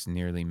have this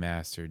nearly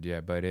mastered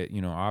yet, but it,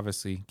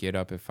 obviously get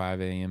up at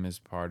 5 a.m. is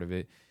part of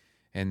it.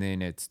 And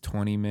then it's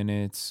 20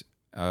 minutes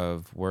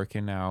of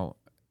working out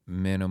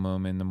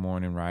minimum in the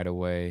morning right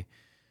away.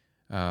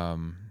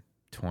 20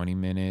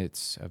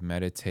 minutes of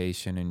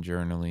meditation and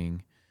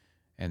journaling,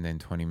 and then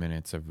 20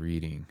 minutes of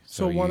reading.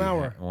 So 1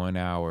 hour. 1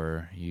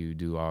 hour, you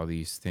do all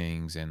these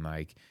things, and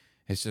like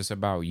it's just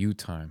about you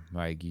time.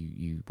 Like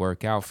you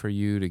work out for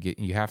you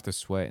you have to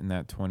sweat in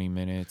that 20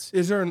 minutes.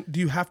 Do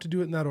you have to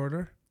do it in that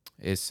order?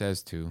 It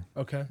says to.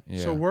 Okay.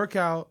 Yeah. So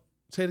workout,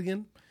 say it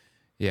again.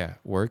 Yeah,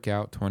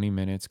 workout 20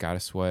 minutes, gotta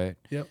sweat.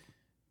 Yep.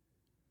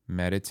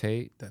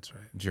 Meditate. That's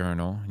right.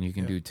 Journal. And you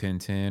can do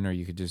 10-10, or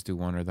you could just do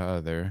one or the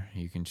other.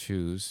 You can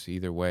choose.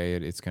 Either way,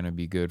 it's going to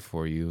be good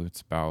for you.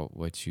 It's about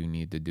what you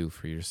need to do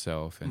for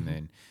yourself. And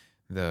then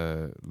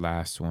the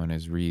last one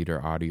is read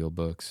or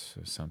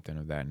audiobooks or something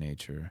of that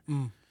nature.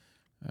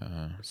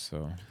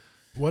 So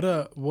what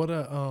a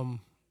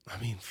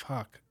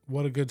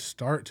good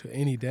start to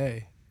any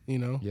day,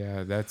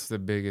 Yeah, that's the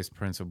biggest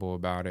principle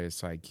about it.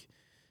 It's like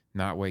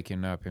not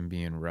waking up and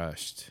being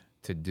rushed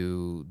to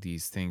do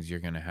these things you're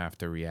going to have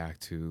to react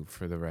to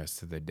for the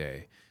rest of the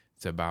day.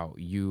 It's about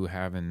you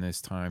having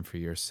this time for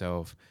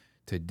yourself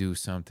to do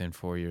something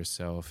for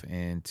yourself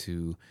and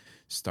to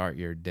start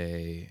your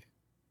day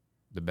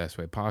the best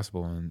way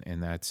possible.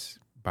 And that's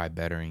by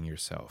bettering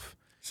yourself.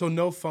 So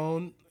no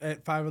phone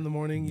at 5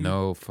 a.m.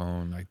 No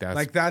phone.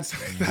 That's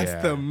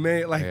the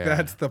main,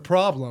 that's the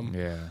problem.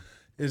 Yeah.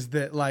 Is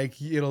that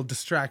like, it'll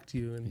distract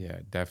you. And yeah,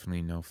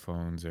 definitely no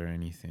phones or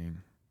anything.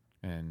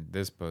 And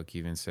this book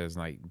even says,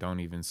 like, don't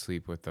even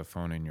sleep with the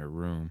phone in your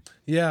room.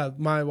 Yeah,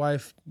 my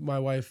wife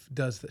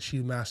does that. She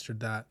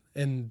mastered that.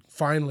 And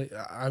finally,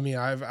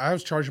 I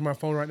was charging my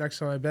phone right next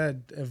to my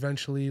bed.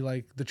 Eventually,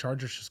 like, the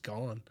charger's just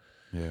gone.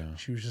 Yeah.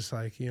 She was just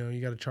like, you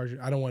got to charge it.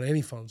 I don't want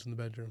any phones in the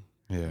bedroom.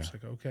 Yeah. I was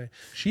like, okay.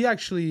 She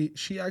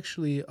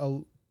actually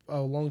a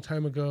long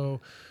time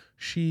ago,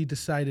 she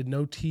decided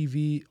no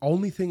TV.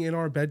 Only thing in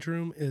our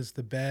bedroom is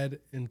the bed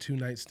and 2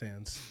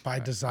 nightstands by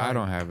design. I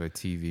don't have a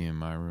TV in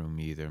my room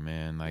either,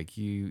 man. Like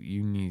you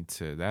need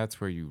to,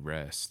 that's where you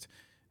rest.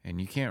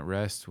 And you can't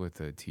rest with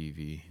a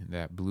TV.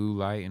 That blue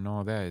light and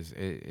all that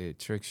it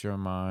tricks your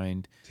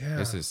mind. Yeah.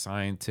 This is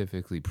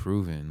scientifically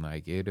proven.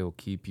 Like it'll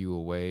keep you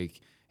awake,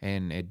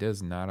 and it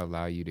does not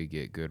allow you to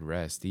get good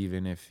rest.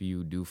 Even if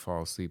you do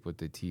fall asleep with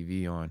the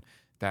TV on,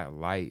 that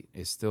light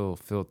is still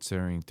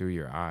filtering through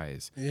your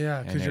eyes.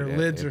 Yeah, because your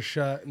lids are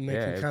shut and they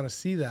can kind of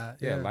see that.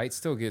 Yeah, light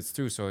still gets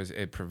through, so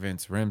it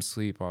prevents REM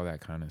sleep, all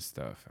that kind of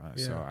stuff.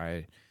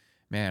 So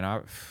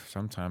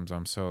sometimes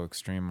I'm so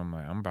extreme. I'm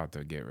like, I'm about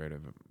to get rid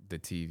of the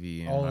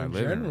TV in my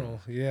living room.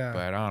 Yeah,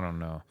 but I don't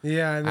know.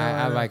 Yeah, I know.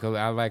 I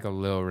like a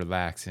little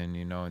relaxing,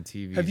 and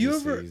TV. Have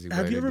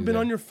you ever been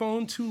on your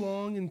phone too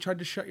long and tried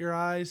to shut your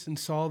eyes and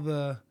saw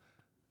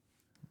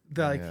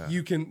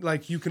you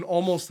can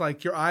almost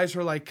like your eyes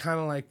are like kind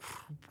of like,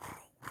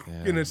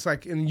 and it's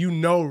like, and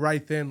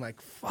right then, like,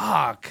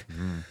 fuck,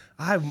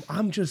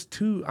 I'm just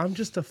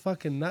a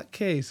fucking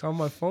nutcase on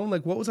my phone.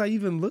 Like, what was I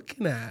even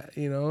looking at?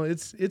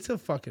 It's a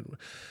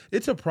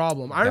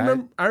problem.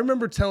 I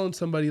remember telling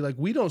somebody, like,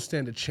 we don't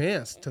stand a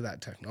chance to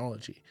that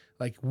technology.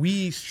 Like,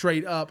 we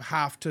straight up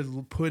have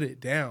to put it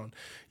down.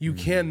 You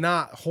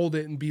cannot hold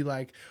it and be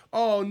like,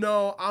 oh,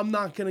 no, I'm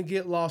not going to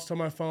get lost on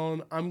my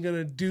phone. I'm going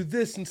to do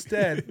this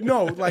instead.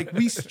 No, like,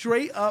 we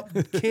straight up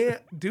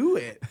can't do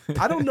it.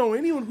 I don't know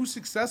anyone who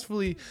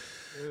successfully,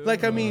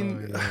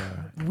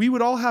 we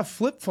would all have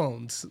flip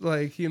phones.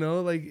 Like,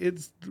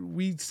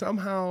 we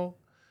somehow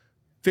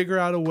figure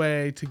out a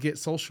way to get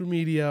social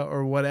media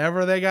or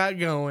whatever they got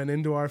going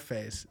into our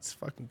face. It's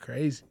fucking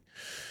crazy.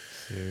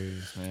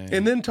 Serious, man.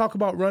 And then talk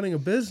about running a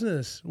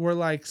business where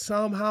like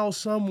somehow,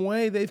 some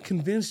way they've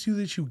convinced you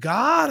that you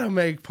gotta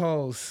make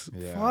posts.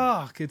 Yeah.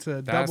 Fuck, it's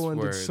a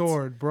double-ended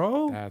sword,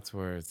 bro. That's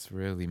where it's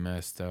really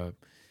messed up.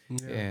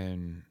 Yeah.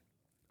 And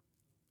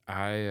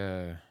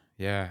I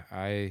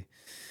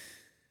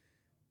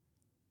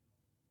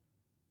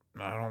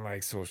don't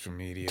like social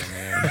media,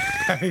 man.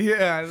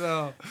 Yeah, I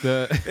know.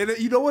 And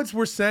you know what?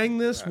 We're saying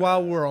this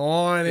while we're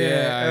on it.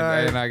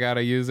 And I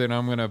gotta use it.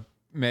 I'm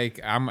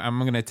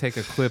gonna take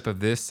a clip of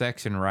this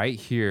section right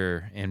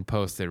here and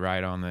post it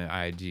right on the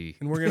IG.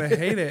 And we're gonna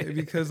hate it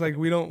because like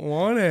we don't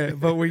want it,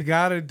 but we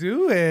gotta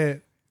do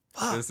it.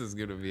 This is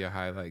gonna be a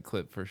highlight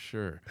clip for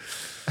sure.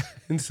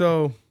 And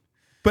so,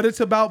 but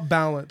it's about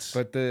balance.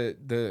 But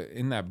the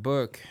in that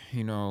book,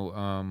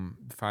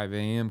 5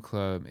 a.m.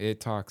 Club, it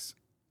talks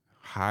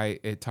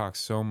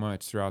so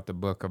much throughout the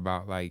book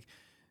about like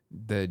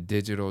the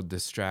digital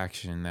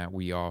distraction that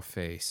we all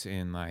face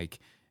and like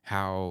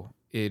how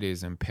it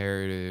is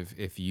imperative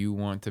if you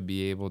want to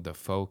be able to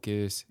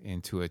focus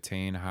and to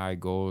attain high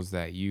goals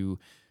that you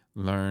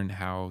learn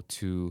how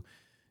to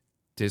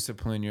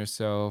discipline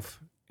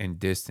yourself and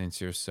distance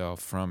yourself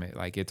from it.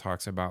 Like it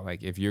talks about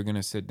like if you're going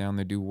to sit down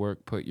to do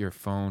work, put your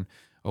phone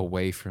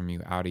away from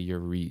you, out of your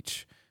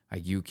reach.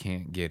 Like you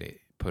can't get it.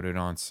 Put it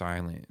on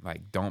silent.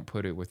 Like don't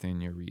put it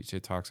within your reach.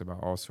 It talks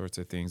about all sorts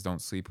of things.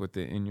 Don't sleep with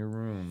it in your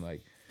room.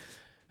 Like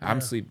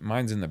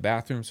mine's in the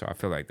bathroom, so I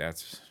feel like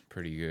that's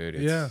pretty good.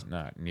 It's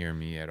not near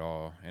me at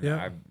all.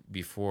 And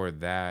before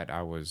that,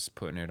 I was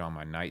putting it on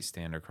my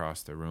nightstand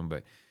across the room.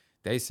 But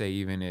they say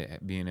even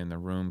it being in the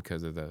room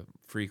because of the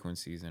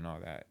frequencies and all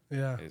that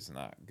is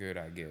not good,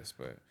 I guess.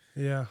 But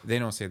they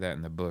don't say that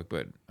in the book.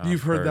 But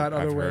you've heard that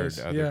other ways.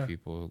 Other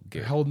people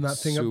get holding that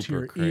thing up to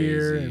your crazy,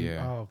 ear. And,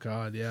 oh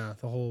God, the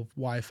whole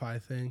Wi-Fi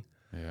thing.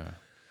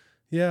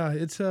 Yeah.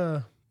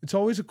 It's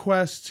always a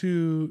quest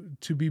to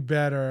be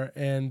better.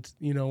 And,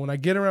 when I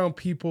get around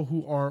people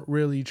who aren't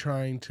really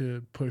trying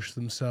to push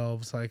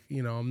themselves, like, I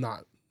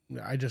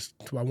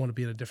want to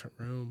be in a different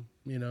room,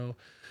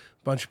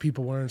 bunch of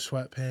people wearing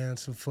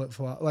sweatpants and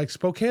flip-flops. Like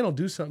Spokane will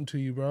do something to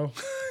you, bro.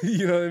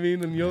 You know what I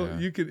mean? And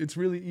you could, it's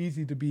really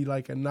easy to be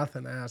like a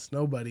nothing ass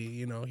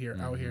nobody, out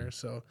here.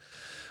 So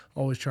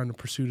always trying to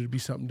pursue to be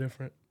something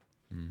different.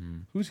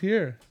 Mm-hmm. Who's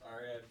here?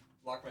 Sorry,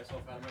 I locked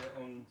myself out of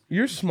my own.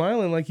 You're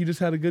smiling like you just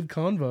had a good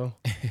convo.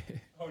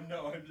 Oh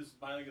no, I'm just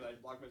smiling because I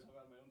locked myself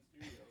out of my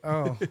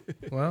own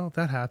studio. Oh, well,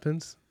 that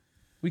happens.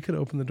 We could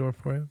open the door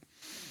for you.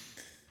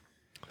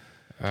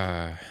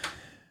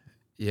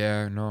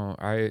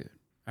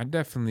 I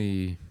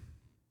definitely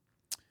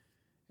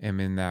am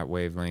in that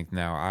wavelength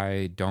now.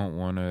 I don't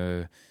want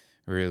to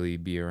really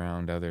be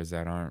around others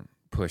that aren't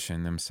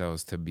pushing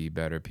themselves to be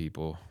better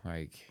people.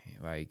 And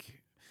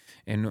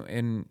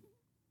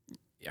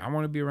I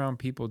want to be around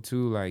people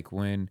too. Like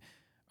when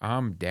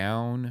I'm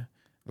down,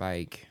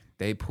 like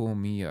they pull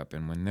me up,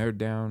 and when they're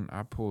down,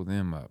 I pull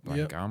them up.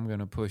 Like I'm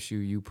gonna push you,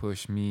 you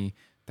push me.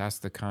 That's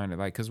the kind of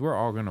because we're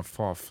all gonna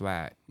fall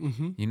flat.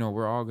 Mm-hmm.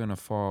 We're all gonna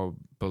fall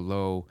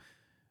below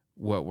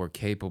what we're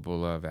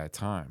capable of at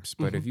times.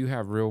 But if you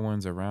have real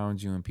ones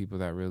around you and people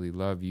that really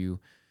love you,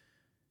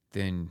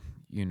 then,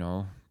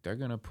 they're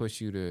going to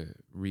push you to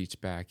reach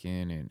back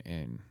in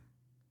and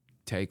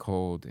take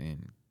hold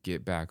and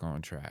get back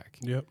on track.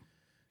 Yep.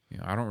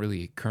 I don't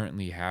really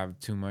currently have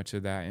too much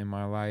of that in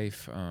my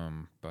life,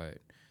 but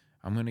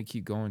I'm going to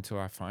keep going till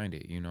I find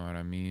it, you know what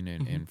I mean?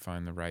 And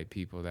find the right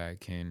people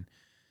that can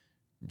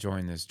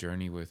join this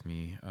journey with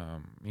me.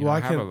 I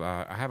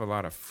have a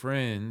lot of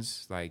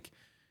friends, like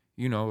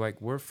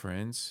we're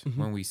friends.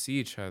 Mm-hmm. When we see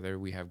each other,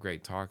 we have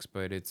great talks,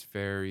 but it's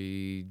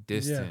very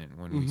distant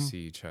when we see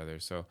each other.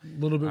 So a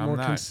little bit more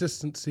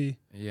consistency.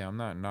 Yeah, I'm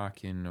not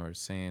knocking or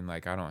saying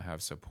like I don't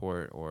have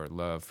support or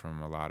love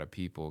from a lot of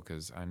people,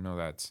 because I know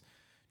that's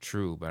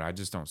true, but I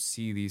just don't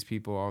see these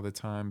people all the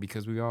time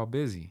because we all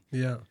busy.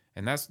 Yeah.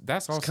 And that's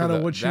also kind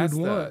of what you'd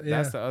want.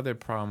 That's the other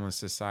problem with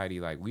society.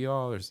 Like we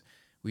all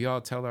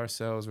tell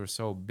ourselves we're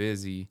so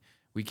busy,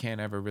 we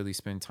can't ever really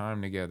spend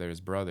time together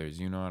as brothers.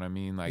 You know what I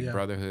mean? Like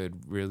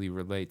brotherhood really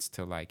relates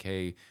to like,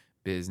 hey,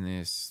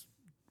 business,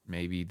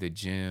 maybe the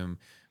gym.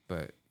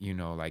 But,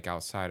 like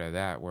outside of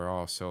that, we're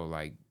all so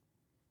like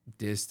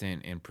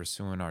distant in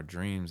pursuing our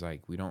dreams.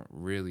 Like we don't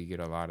really get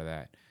a lot of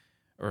that.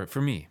 Or for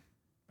me,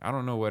 I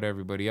don't know what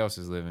everybody else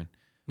is living.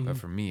 But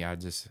for me,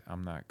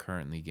 I'm not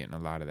currently getting a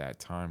lot of that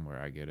time where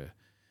I get to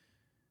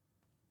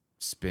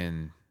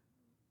spend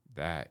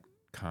that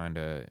kind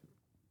of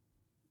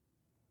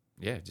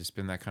just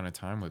spend that kind of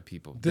time with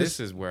people. This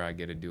is where I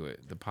get to do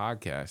it. The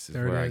podcast is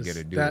where I get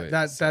to do it.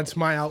 That's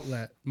my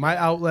outlet. My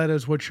outlet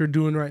is what you're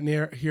doing right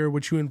now here,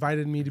 what you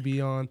invited me to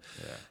be on,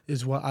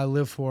 is what I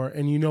live for.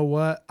 And you know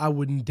what? I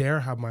wouldn't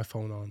dare have my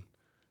phone on.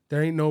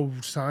 There ain't no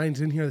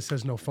signs in here that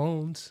says no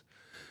phones.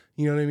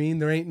 You know what I mean?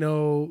 There ain't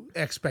no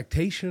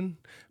expectation.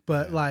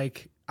 But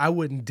like, I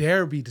wouldn't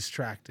dare be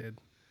distracted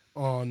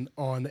on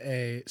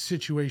a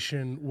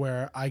situation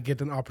where I get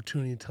an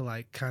opportunity to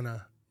like kind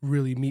of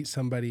really meet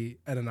somebody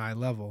at an eye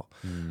level.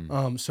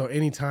 So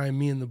anytime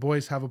me and the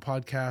boys have a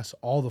podcast,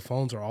 all the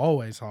phones are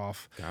always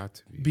off. Got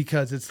to be.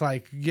 Because it's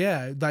like,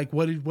 yeah, like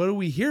what are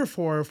we here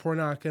for if we're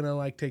not gonna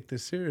like take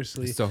this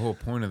seriously? It's the whole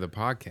point of the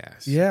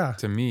podcast. Yeah.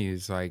 To me,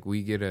 it's like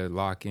we get to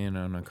lock in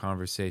on a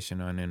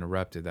conversation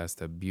uninterrupted. That's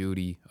the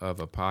beauty of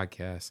a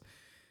podcast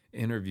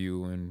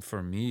interview. And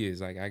for me,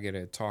 is like I get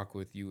to talk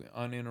with you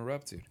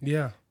uninterrupted.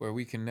 Yeah. Where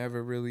we can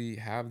never really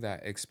have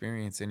that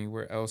experience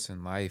anywhere else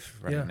in life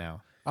right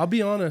now. I'll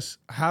be honest,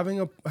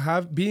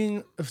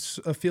 being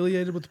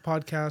affiliated with the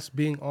podcast,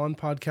 being on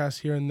podcasts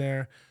here and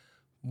there,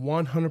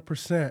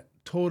 100%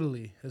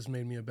 totally has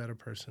made me a better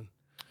person.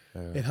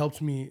 It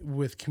helps me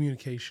with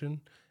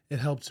communication. It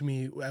helps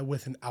me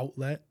with an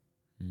outlet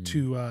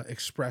to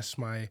express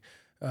my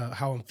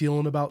how I'm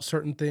feeling about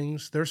certain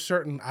things. There's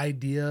certain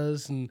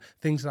ideas and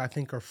things that I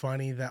think are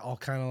funny that I'll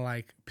kind of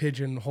like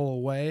pigeonhole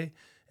away.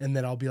 And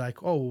then I'll be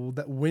like, oh,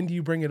 when do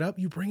you bring it up?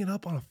 You bring it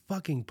up on a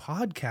fucking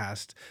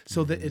podcast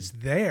so that it's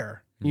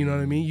there. You know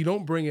what I mean? You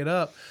don't bring it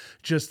up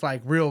just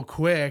like real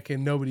quick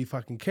and nobody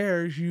fucking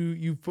cares.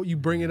 You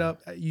bring it up.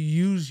 You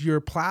use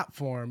your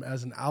platform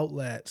as an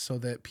outlet so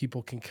that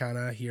people can kind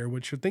of hear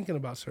what you're thinking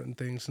about certain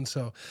things. And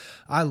so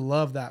I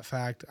love that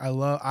fact.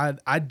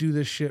 I'd do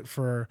this shit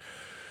for,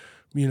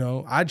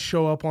 I'd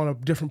show up on a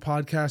different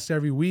podcast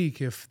every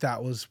week if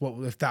that was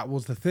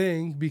the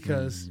thing,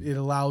 because it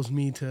allows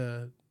me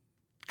to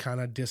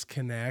kind of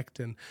disconnect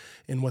and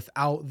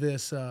without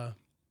this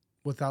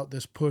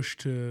push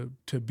to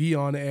be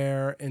on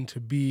air and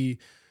to be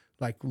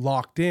like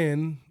locked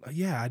in,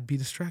 I'd be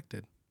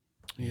distracted,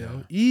 you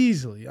know,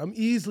 easily. I'm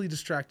easily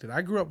distracted.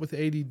 I grew up with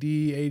ADD,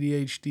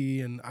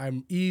 ADHD, and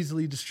I'm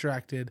easily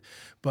distracted,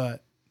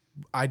 but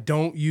I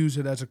don't use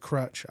it as a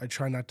crutch. I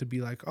try not to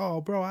be like,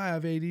 oh bro, I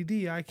have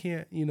ADD, I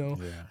can't, I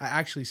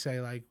actually say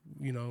like,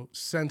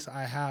 since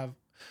I have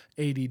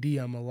ADD,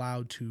 I'm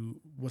allowed to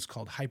what's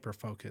called hyper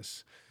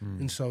focus.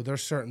 And so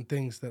there's certain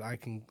things that I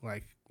can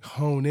like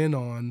hone in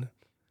on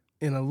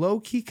in a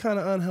low key kind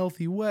of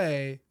unhealthy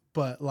way,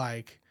 but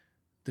like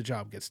the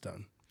job gets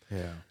done.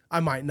 Yeah. I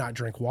might not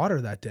drink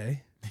water that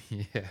day.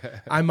 Yeah.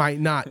 I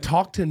might not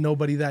talk to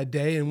nobody that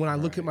day. And when I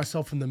look at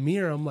myself in the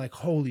mirror, I'm like,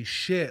 holy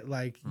shit.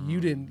 Like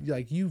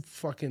you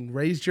fucking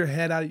raised your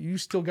head out. You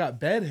still got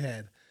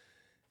bedhead.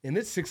 And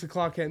it's 6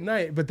 o'clock at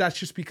night, but that's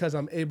just because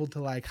I'm able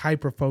to like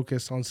hyper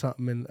focus on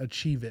something and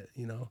achieve it,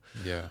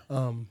 Yeah.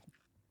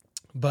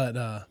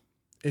 But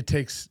it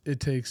takes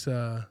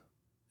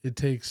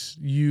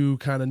you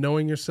kind of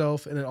knowing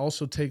yourself, and it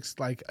also takes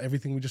like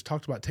everything we just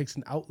talked about. It takes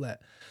an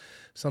outlet.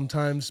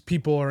 Sometimes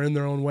people are in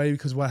their own way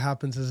because what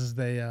happens is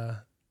they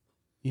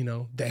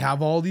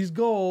have all these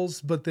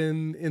goals, but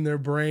then in their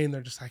brain they're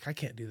just like, I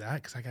can't do that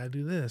because I got to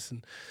do this,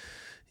 and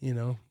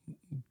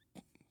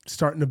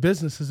starting a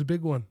business is a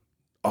big one.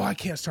 Oh, I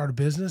can't start a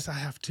business. I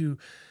have to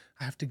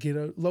get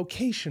a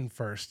location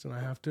first, and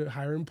I have to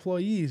hire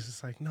employees.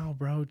 It's like, no,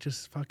 bro,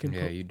 just fucking.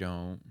 Yeah, you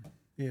don't.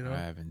 I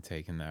haven't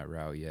taken that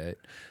route yet.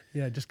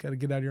 Yeah, just got to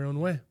get out of your own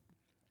way.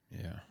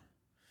 Yeah.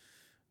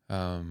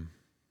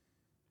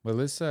 But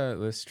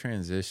let's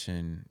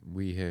transition.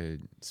 We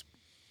had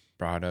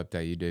brought up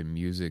that you did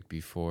music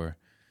before.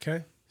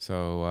 Okay.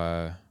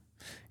 So,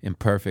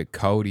 Imperfect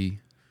Cody.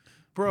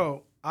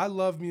 Bro, I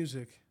love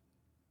music,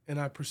 and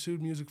I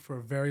pursued music for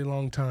a very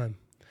long time.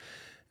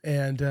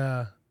 And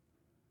I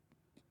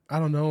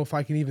don't know if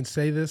I can even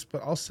say this,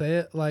 but I'll say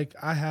it. Like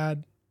I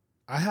had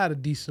a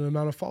decent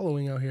amount of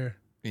following out here.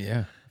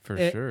 Yeah, for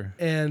sure.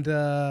 And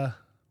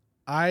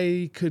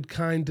I could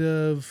kind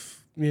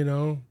of,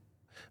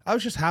 I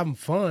was just having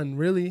fun,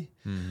 really.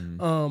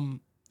 Mm-hmm.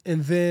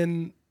 And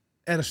then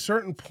at a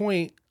certain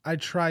point, I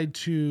tried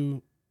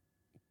to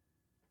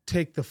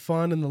take the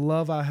fun and the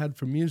love I had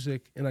for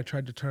music, and I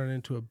tried to turn it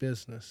into a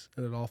business,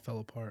 and it all fell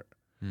apart.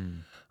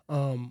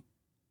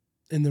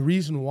 And the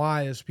reason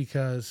why is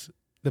because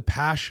the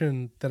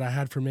passion that I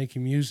had for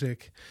making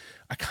music,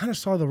 I kind of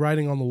saw the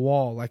writing on the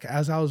wall. Like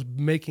as I was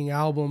making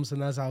albums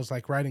and as I was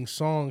like writing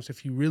songs,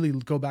 if you really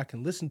go back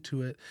and listen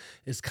to it,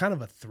 it's kind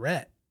of a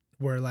threat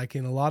where like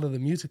in a lot of the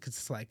music,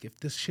 it's like, if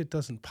this shit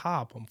doesn't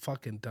pop, I'm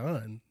fucking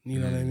done.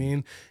 You know what I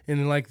mean?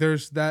 And like,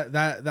 there's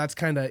that's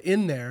kind of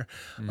in there.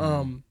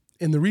 And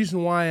the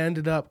reason why I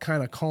ended up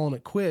kind of calling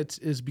it quits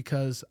is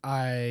because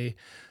I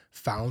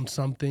found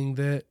something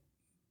that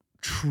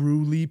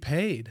truly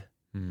paid.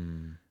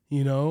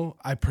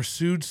 I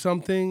pursued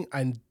something,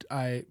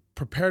 I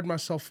prepared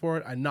myself for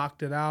it, I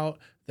knocked it out,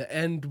 the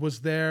end was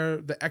there,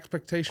 the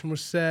expectation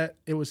was set,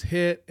 it was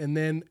hit, and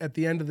then at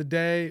the end of the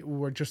day,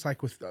 we're just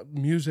like with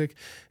music,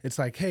 it's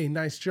like, hey,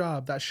 nice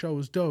job, that show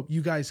was dope,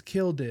 you guys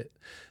killed it.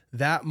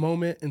 That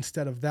moment,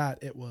 instead of that,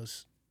 it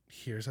was,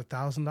 here's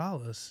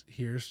 $1,000,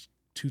 here's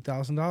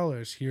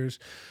 $2,000, here's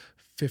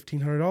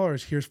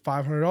 $1,500, here's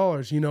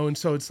 $500, and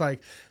so it's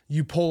like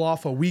you pull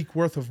off a week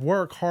worth of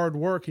work, hard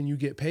work, and you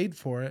get paid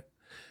for it.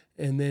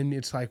 And then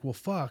it's like, well,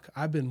 fuck,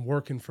 I've been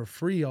working for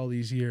free all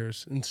these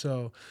years. And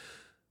so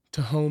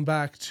to hone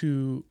back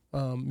to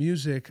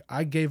music,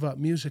 I gave up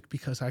music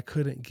because I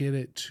couldn't get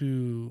it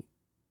to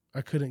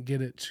I couldn't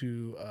get it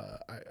to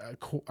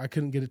I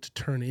couldn't get it to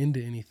turn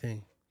into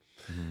anything.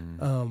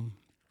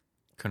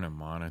 Couldn't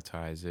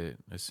monetize it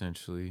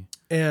essentially.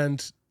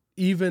 And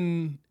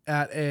even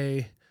at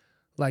a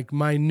like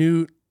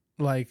minute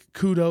like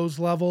kudos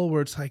level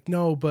where it's like,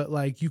 no, but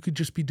like you could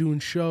just be doing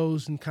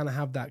shows and kind of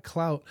have that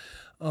clout.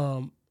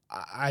 I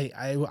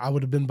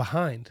would have been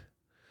behind.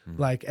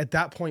 Like at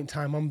that point in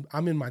time,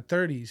 I'm in my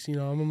 30s, you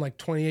know, I'm in like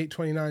 28,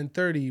 29,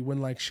 30 when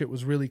like shit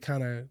was really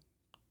kind of,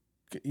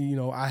 you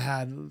know,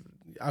 I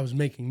was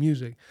making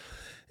music.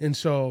 And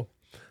so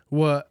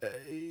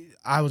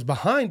I was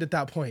behind at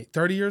that point.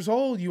 30 years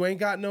old, you ain't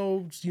got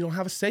no, you don't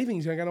have a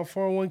savings, you ain't got no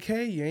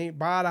 401k, you ain't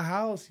bought a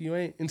house, you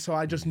ain't. And so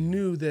I just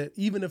knew that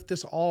even if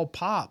this all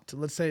popped,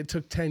 let's say it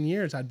took 10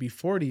 years, I'd be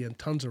 40 and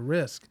tons of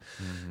risk.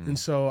 And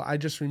so I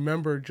just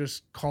remember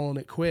just calling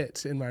it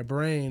quits in my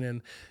brain.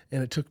 And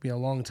it took me a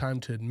long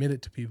time to admit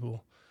it to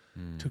people.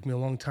 It took me a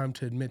long time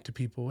to admit to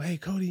people, hey,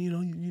 Cody, you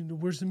know,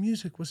 where's the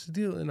music? What's the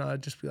deal? And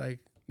I'd just be like,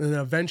 and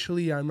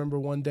eventually I remember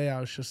one day I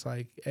was just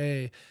like,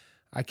 hey,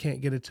 I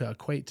can't get it to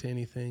equate to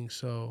anything,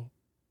 so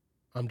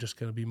I'm just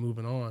going to be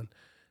moving on.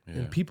 Yeah.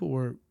 And people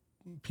were,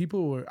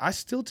 I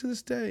still to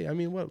this day, I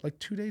mean, like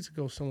 2 days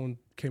ago, someone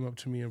came up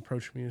to me and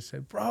approached me and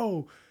said,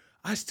 bro,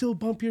 I still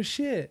bump your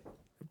shit.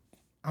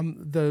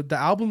 The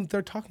album that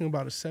they're talking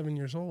about is 7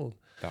 years old.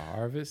 The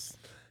Harvest?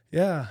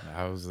 Yeah.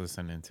 I was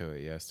listening to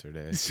it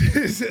yesterday.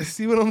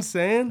 See what I'm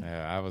saying?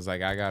 Yeah, I was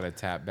like, I got to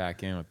tap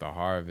back in with The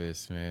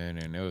Harvest, man.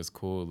 And it was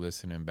cool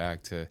listening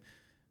back to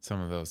some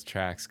of those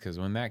tracks, because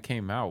when that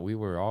came out, we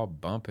were all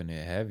bumping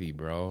it heavy,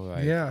 bro.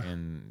 Like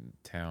in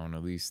town,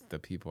 at least the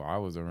people I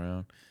was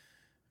around,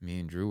 me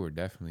and Drew were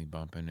definitely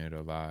bumping it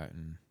a lot.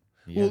 And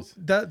yes.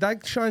 Well,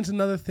 that shines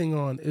another thing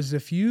on is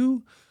if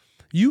you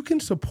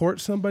can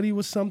support somebody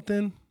with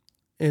something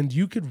and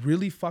you could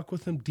really fuck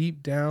with them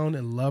deep down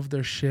and love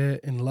their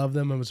shit and love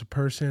them as a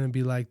person and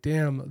be like,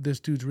 damn,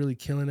 this dude's really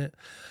killing it.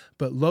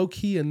 But low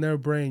key in their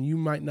brain, you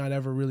might not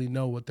ever really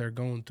know what they're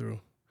going through.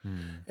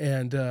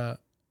 And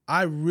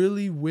I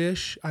really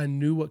wish I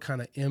knew what kind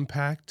of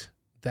impact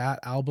that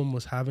album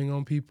was having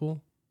on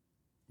people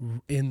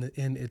in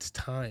its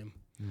time.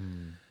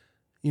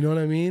 You know what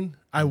I mean?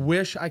 I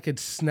wish I could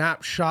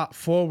snapshot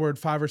forward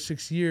 5 or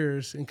 6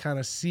 years and kind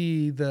of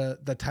see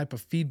the type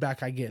of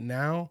feedback I get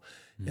now.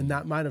 And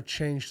that might have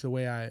changed the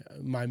way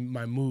my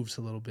moves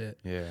a little bit.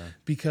 Yeah.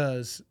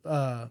 Because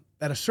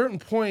at a certain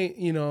point,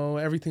 you know,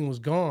 everything was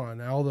gone.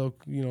 Although,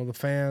 you know, the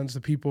fans,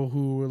 the people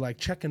who were like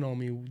checking on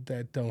me,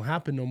 that don't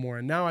happen no more.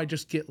 And now I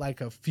just get like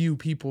a few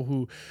people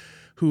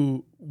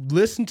who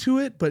listened to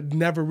it but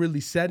never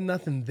really said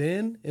nothing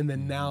then, and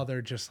then now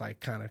they're just like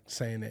kind of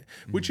saying it,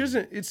 which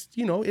isn't, it's,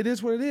 you know, it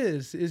is what it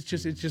is.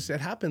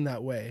 It happened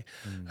that way.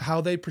 How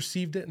they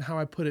perceived it and how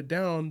I put it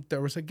down,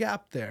 there was a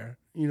gap there.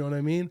 You know what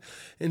I mean?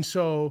 And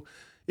so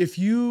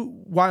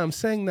why I'm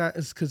saying that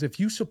is because if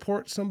you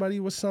support somebody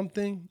with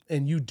something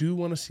and you do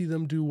want to see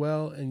them do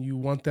well and you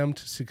want them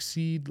to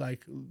succeed,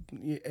 like,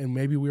 and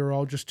maybe we were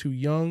all just too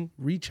young,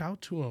 reach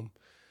out to them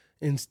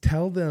and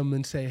tell them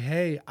and say,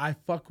 hey, I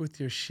fuck with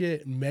your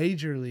shit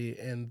majorly,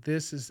 and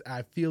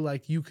I feel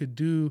like you could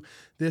do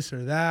this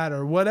or that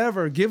or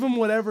whatever. Give them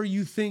whatever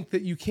you think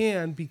that you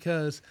can,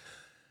 because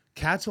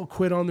cats will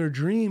quit on their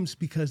dreams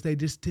because they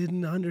just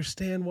didn't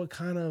understand what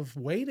kind of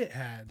weight it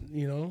had,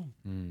 you know?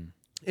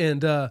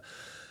 And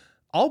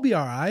I'll be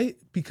all right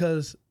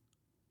because,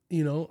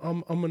 you know,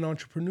 I'm an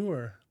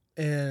entrepreneur,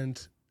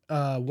 and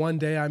one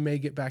day I may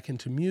get back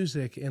into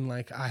music and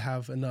like I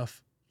have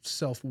enough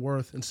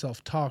self-worth and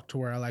self-talk to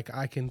where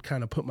I can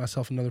kind of put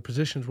myself in other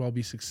positions where I'll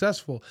be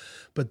successful.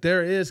 But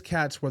there is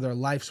cats where their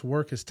life's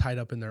work is tied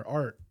up in their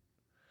art.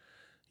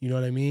 You know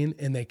what I mean?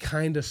 And they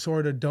kind of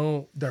sort of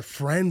their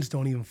friends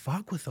don't even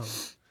fuck with them,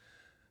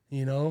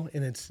 you know?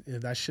 And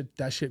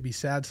that shit be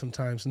sad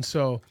sometimes. And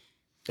so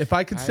if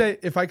I could say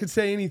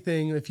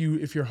anything, if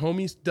your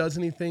homie does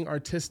anything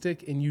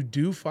artistic and you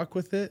do fuck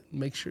with it,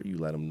 make sure you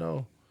let them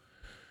know.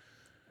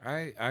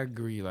 I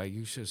agree. Like,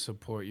 you should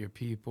support your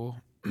people.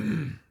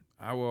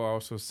 I will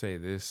also say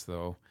this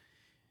though.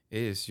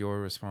 It is your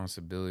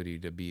responsibility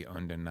to be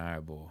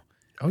undeniable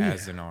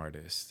as an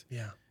artist.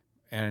 Yeah.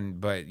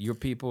 But your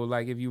people,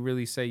 like, if you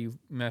really say you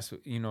mess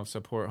with, you know,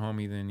 support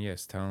homie, then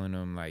yes, telling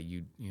them like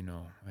you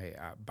know, hey,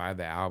 buy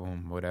the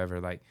album,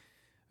 whatever. Like,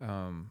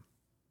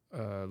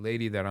 a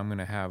lady that I'm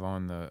gonna have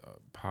on the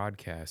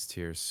podcast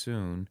here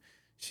soon,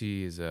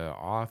 she is an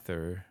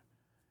author,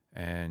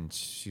 and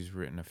she's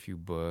written a few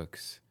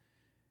books.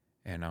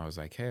 And I was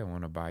like, hey, I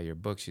want to buy your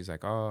book. She's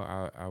like,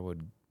 oh,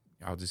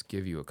 I'll just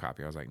give you a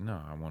copy. I was like, no,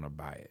 I want to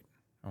buy it.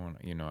 I want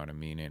to, you know what I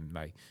mean? And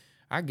like,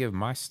 I give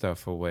my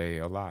stuff away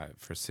a lot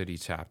for city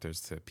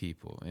chapters to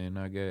people. And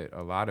I get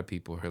a lot of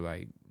people who are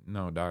like,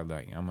 no, dog,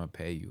 like, I'm going to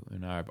pay you.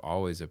 And I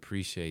always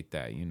appreciate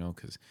that, you know,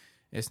 because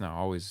it's not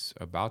always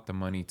about the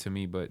money to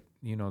me. But,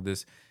 you know,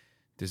 this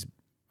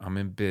I'm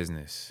in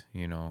business,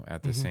 you know,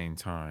 at the same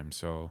time.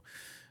 So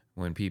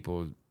when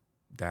people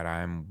that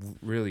I'm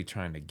really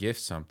trying to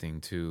gift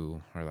something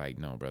to are like,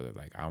 no, brother,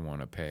 like, I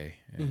want to pay.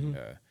 And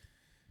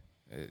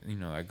you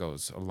know, that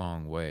goes a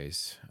long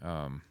ways.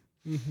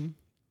 Mm-hmm.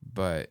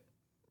 But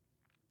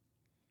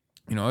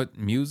you know,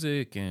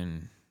 music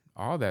and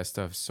all that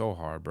stuff is so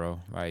hard,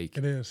 bro. Like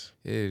It is.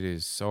 it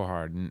is so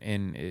hard,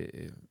 and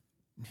it,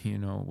 you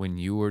know, when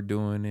you were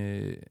doing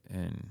it,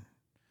 and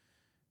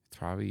it's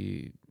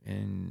probably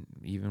and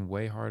even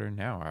way harder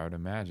now, I would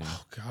imagine.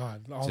 Oh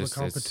God, all Just, the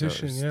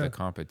competition, yeah. the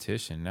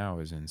competition now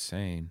is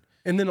insane.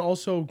 And then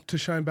also to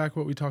shine back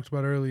what we talked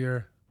about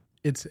earlier,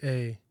 it's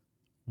a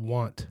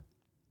want.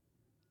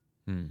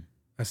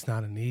 That's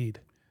not a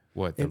need.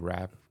 What, the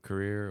rap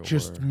career? Or?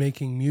 Just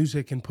making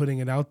music and putting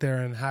it out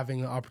there and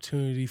having the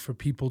opportunity for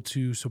people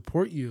to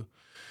support you.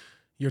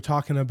 You're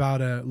talking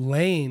about a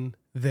lane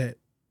that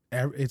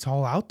it's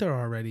all out there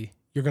already.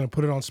 You're going to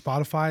put it on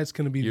Spotify. It's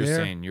going to be You're there.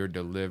 You're saying your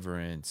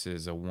deliverance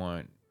is a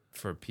want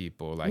for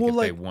people, like if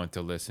they want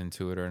to listen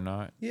to it or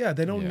not. Yeah,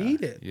 they don't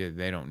need it. Yeah,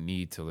 they don't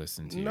need to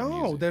listen to your No,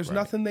 music, there's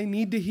nothing they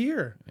need to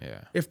hear.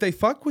 Yeah. If they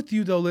fuck with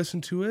you, they'll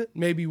listen to it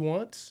maybe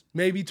once,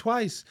 maybe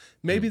twice.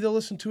 Maybe they'll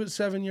listen to it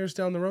 7 years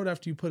down the road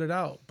after you put it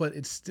out. But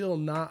it's still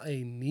not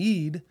a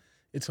need.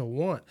 It's a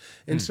want.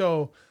 And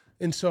so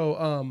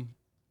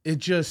it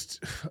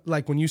just,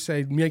 like when you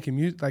say making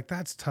music, like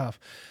that's tough.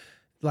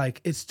 Like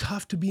it's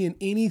tough to be in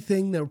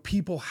anything that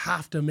people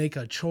have to make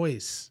a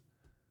choice.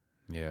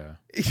 Yeah.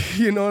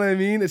 You know what I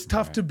mean? It's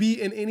tough to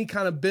be in any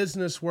kind of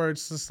business where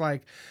it's just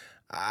like,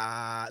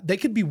 they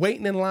could be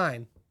waiting in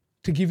line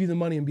to give you the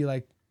money and be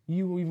like,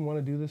 you even want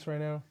to do this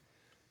right now?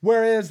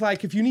 Whereas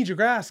like, if you need your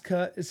grass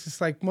cut, it's just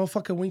like,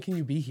 motherfucker, when can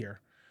you be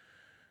here?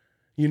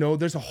 You know,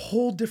 there's a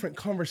whole different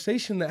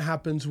conversation that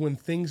happens when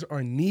things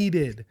are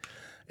needed.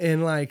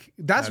 And like,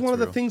 that's one of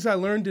the things I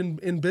learned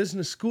in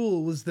business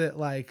school was that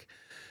like,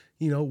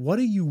 you know, what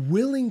are you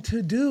willing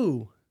to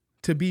do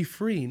to be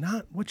free?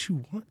 Not what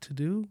you want to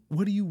do.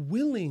 What are you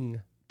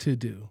willing to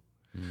do?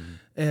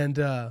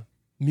 And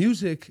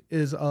music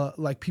is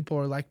like, people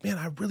are like, man,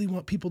 I really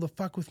want people to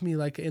fuck with me.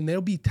 Like, and they'll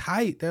be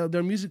tight.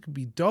 Their music could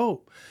be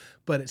dope,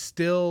 but it's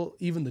still,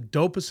 even the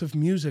dopest of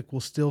music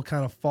will still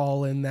kind of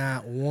fall in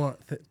that want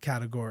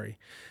category.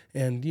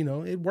 And, you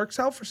know, it works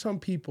out for some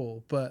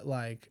people, but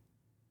like,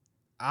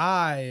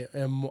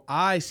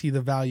 I see the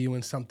value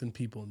in something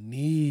people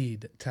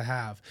need to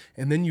have.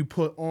 And then you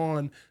put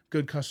on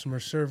good customer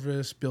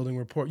service, building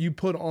rapport. You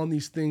put on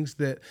these things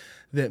that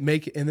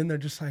make it, and then they're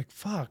just like,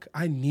 fuck,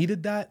 I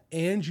needed that.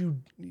 And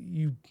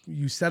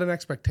you set an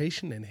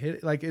expectation and hit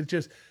it. Like it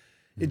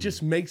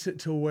just makes it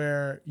to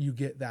where you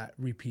get that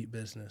repeat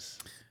business.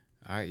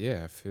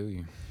 I feel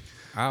you.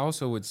 I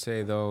also would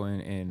say though,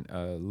 in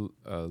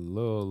a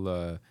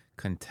little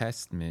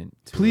contestment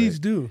to Please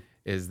it, do.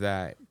 is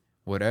that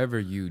whatever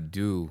you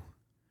do,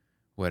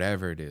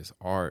 whatever it is,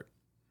 art,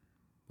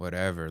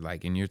 whatever,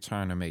 like, and you're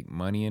trying to make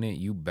money in it,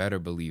 you better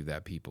believe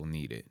that people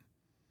need it.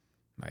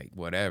 Like,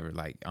 whatever,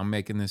 like, I'm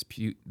making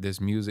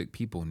this music,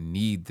 people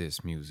need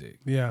this music.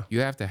 Yeah. You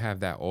have to have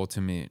that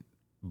ultimate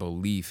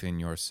belief in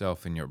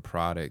yourself and your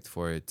product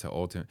for it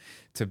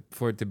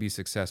to be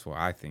successful,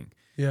 I think.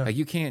 Yeah. Like,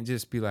 you can't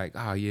just be like,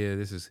 oh yeah,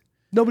 this is,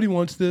 nobody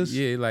wants this.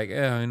 yeah, like,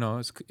 you know,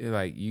 it's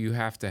like, you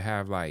have to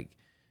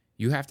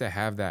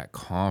have that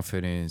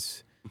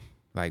confidence.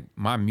 Like,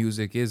 my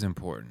music is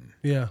important.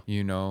 Yeah.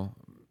 You know?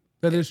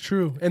 That is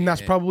true. And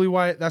that's probably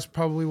why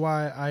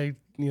I,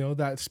 you know,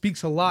 that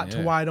speaks a lot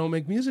to why I don't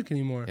make music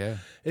anymore. Yeah.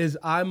 Is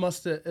I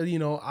must have, you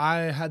know, I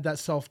had that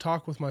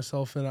self-talk with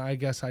myself and I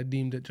guess I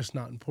deemed it just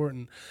not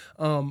important.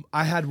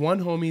 I had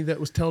one homie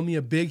that was telling me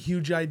a big,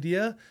 huge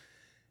idea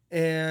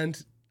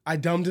and I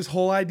dumbed his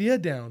whole idea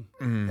down.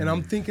 And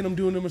I'm thinking I'm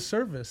doing him a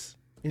service.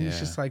 And he's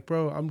just like,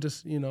 bro, I'm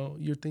just, you know,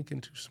 you're thinking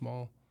too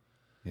small.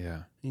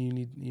 Yeah. You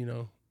need, you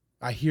know,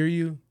 I hear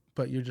you,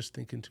 but you're just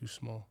thinking too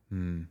small.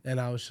 And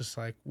I was just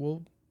like,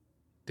 well,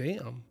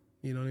 damn,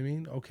 you know what I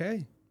mean?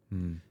 Okay.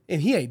 And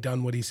he ain't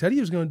done what he said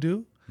he was going to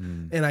do.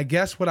 And I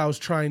guess what I was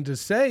trying to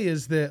say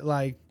is that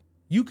like,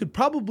 you could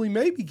probably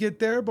maybe get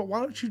there, but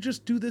why don't you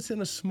just do this in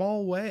a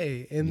small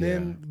way? And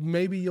then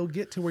maybe you'll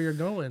get to where you're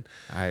going.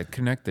 I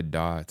connect the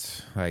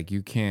dots. Like,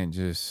 you can't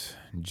just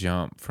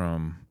jump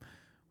from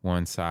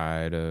one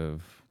side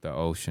of the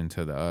ocean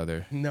to the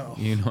other. No.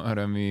 You know what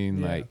I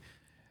mean? Yeah. Like,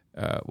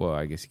 well,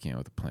 I guess you can't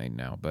with a plane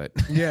now, but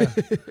yeah.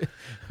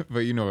 But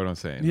you know what I'm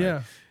saying.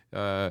 Yeah.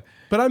 Like,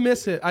 but I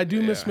miss it. I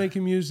do miss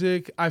making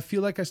music. I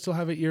feel like I still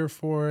have an ear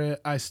for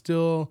it. I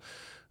still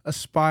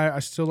aspire. I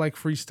still like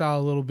freestyle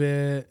a little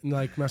bit and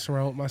like mess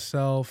around with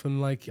myself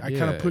and like I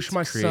kind of push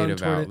my son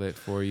toward outlet it.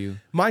 For you.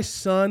 My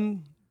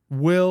son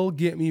will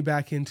get me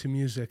back into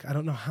music. I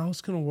don't know how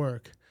it's gonna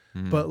work,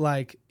 but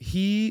like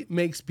he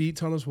makes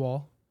beats on his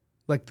wall.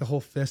 Like the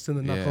whole fist and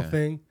the knuckle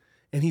thing.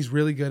 And he's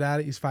really good at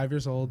it. He's 5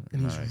 years old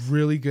and he's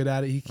really good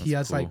at it. He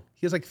has cool.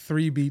 He has like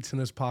 3 beats in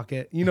his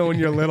pocket. You know, when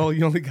you're little,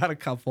 you only got a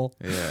couple.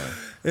 Yeah.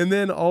 And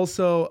then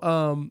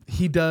also,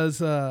 he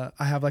does. I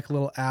have like a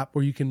little app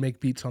where you can make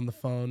beats on the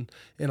phone,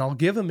 and I'll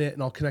give him it,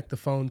 and I'll connect the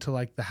phone to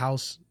like the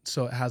house,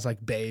 so it has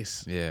like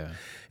bass. Yeah.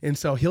 And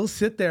so he'll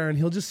sit there and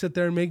he'll just sit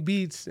there and make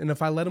beats. And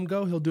if I let him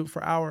go, he'll do it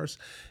for hours.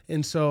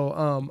 And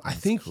so I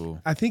think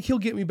he'll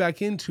get me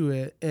back into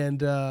it. And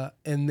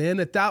then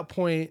at that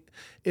point,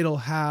 it'll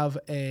have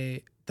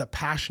the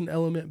passion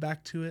element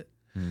back to it.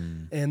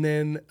 And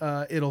then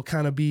it'll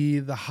kind of be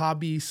the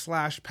hobby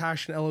 /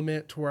 passion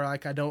element to where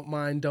like I don't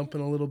mind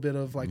dumping a little bit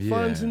of like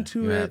funds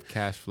into you it. have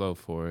cash flow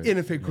for it. And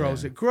if it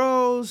grows, it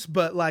grows.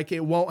 But like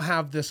it won't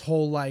have this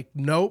whole like,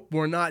 nope,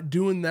 we're not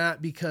doing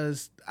that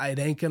because it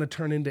ain't gonna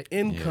turn into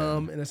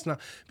income. And it's not,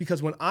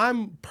 because when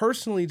I'm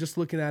personally just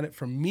looking at it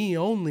from me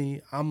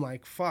only, I'm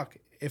like, fuck,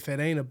 if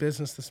it ain't a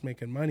business that's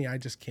making money, I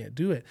just can't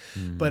do it.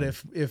 But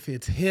if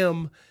it's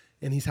him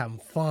and he's having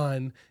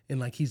fun and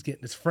like he's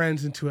getting his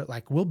friends into it,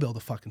 like we'll build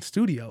a fucking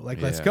studio.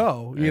 Like, let's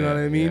go. You know what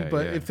I mean?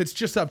 But if it's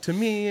just up to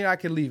me, I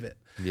could leave it.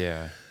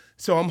 Yeah.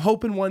 So I'm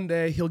hoping one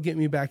day he'll get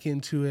me back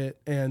into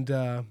it. And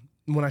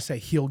when I say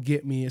he'll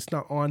get me, it's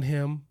not on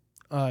him.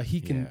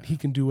 He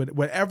can do it.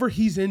 Whatever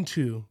he's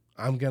into,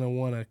 I'm gonna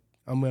wanna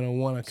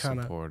kind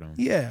of support him.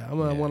 Yeah, I'm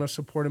gonna want to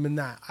support him in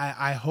that.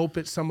 I hope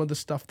it's some of the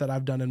stuff that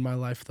I've done in my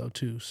life though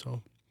too.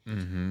 So.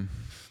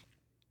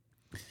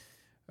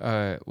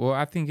 Well,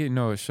 I think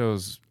it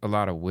shows a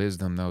lot of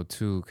wisdom though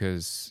too,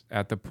 because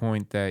at the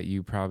point that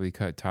you probably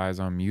cut ties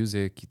on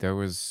music, there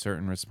was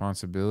certain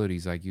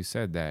responsibilities, like you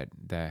said, that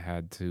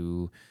had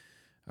to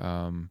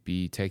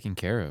be taken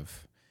care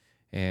of,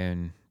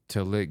 and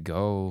to let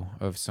go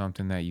of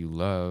something that you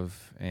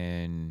love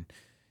and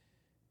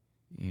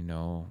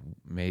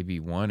maybe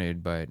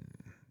wanted, but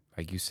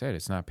like you said,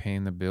 it's not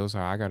paying the bills.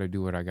 I got to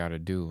do what I got to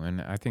do,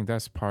 and I think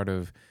that's part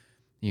of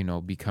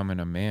becoming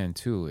a man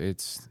too.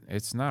 It's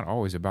not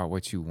always about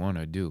what you want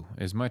to do.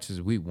 As much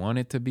as we want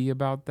it to be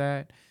about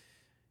that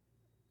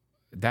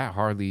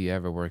hardly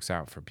ever works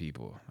out for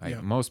people.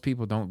 Like most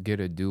people don't get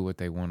to do what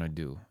they want to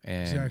do.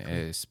 And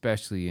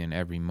especially in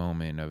every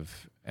moment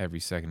of every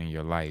second of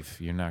your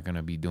life, you're not going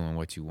to be doing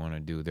what you want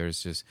to do.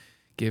 There's just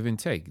give and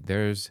take.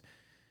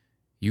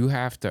 You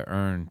have to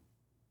earn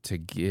to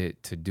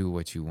get to do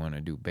what you want to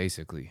do,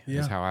 basically.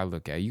 Is how I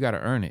look at it. You got to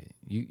earn it.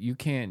 You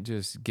can't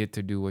just get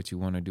to do what you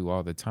want to do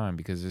all the time,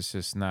 because it's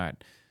just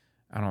not,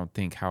 I don't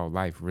think, how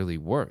life really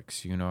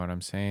works. You know what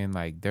I'm saying?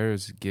 Like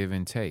there's give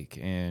and take,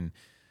 and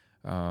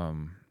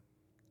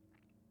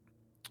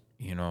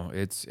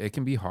it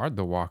can be hard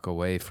to walk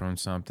away from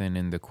something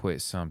and to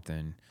quit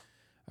something,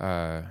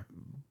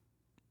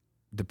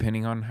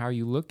 depending on how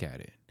you look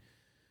at it.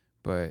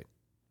 But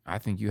I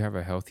think you have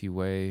a healthy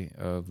way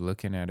of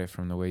looking at it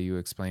from the way you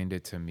explained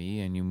it to me,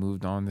 and you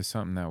moved on to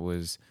something that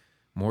was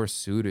more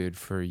suited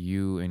for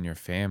you and your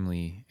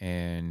family.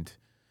 And,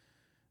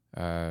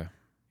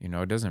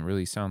 it doesn't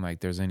really sound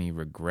like there's any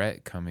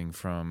regret coming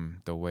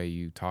from the way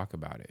you talk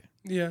about it.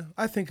 Yeah,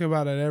 I think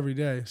about it every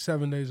day,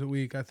 7 days a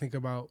week. I think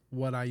about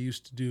what I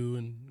used to do,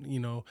 and,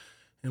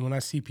 and when I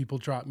see people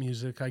drop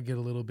music, I get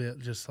a little bit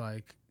just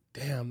like,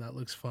 damn, that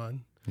looks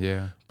fun.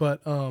 Yeah.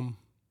 But,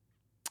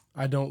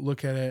 I don't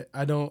look at it.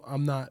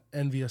 I'm not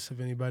envious of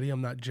anybody.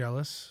 I'm not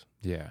jealous.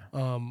 Yeah.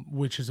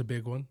 Which is a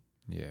big one.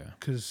 Yeah.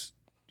 Because,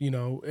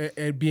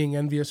 being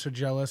envious or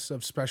jealous,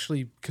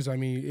 especially because,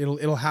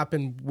 it'll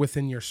happen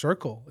within your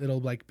circle.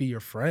 It'll like be your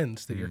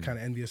friends that you're kind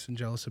of envious and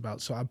jealous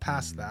about. So I'm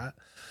past that.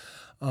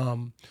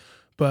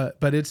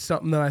 But it's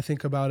something that I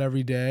think about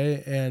every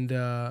day, and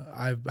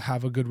I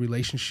have a good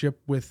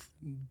relationship with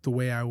the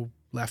way I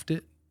left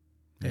it.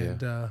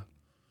 And,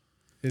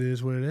 it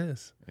is what it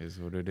is. It is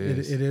what it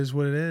is. It is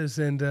what it is.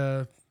 And,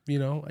 I'm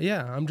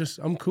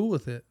cool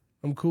with it.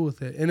 I'm cool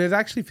with it. And it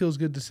actually feels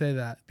good to say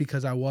that,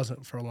 because I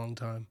wasn't for a long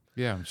time.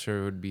 Yeah, I'm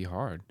sure it would be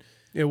hard.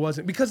 It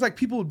wasn't, because like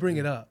people would bring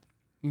it up,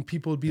 and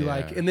people would be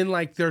like, and then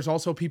like there's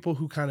also people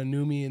who kind of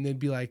knew me, and they'd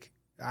be like,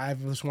 I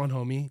have this one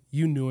homie,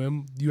 you knew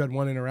him, you had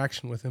one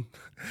interaction with him.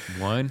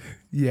 One?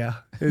 Yeah.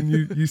 And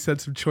you said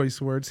some choice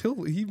words.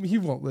 He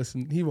won't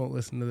listen. He won't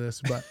listen to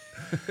this, but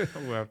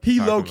he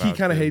low key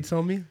kind of hates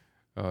on me.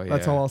 Oh, yeah.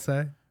 That's all I'll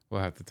say.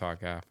 We'll have to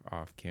talk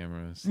off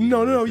camera.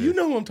 No. You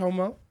know who I'm talking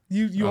about.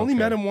 You only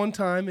met him one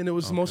time, and it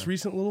was the most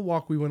recent little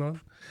walk we went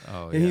on.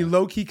 Oh, and he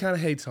low key kind of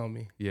hates on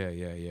me. Yeah.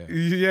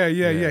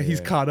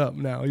 He's caught up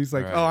now. He's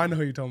like, I know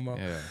who you're talking about.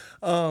 Yeah.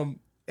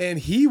 And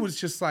he was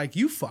just like,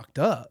 you fucked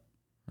up.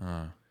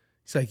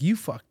 He's like, you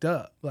fucked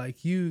up.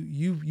 Like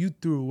you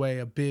threw away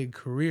a big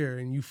career,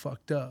 and you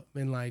fucked up,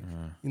 and like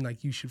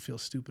you should feel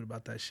stupid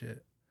about that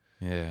shit.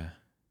 Yeah.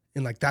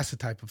 And like that's the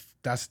type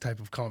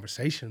of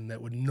conversation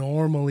that would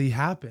normally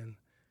happen,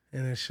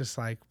 and it's just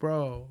like,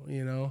 bro,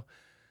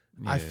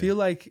 I feel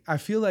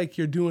like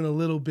you're doing a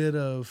little bit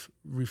of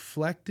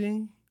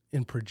reflecting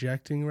and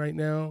projecting right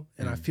now,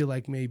 and I feel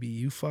like maybe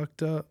you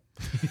fucked up,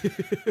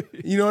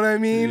 You know what I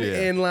mean?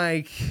 Yeah. And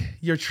like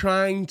you're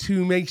trying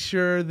to make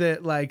sure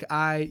that like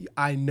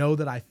I know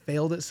that I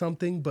failed at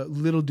something, but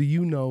little do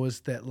you know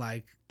is that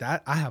like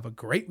that I have a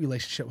great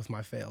relationship with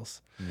my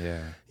fails.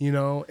 Yeah. You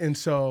know, and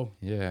so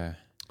Yeah.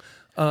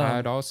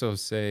 I'd also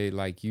say,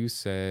 like you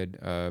said,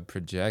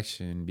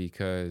 projection,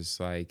 because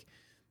like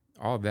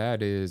all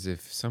that is,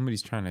 if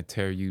somebody's trying to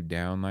tear you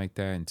down like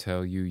that and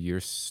tell you you're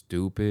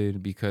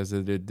stupid because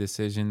of the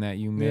decision that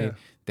you made, Yeah.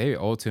 they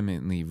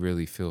ultimately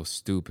really feel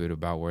stupid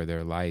about where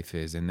their life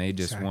is, and they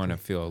just want to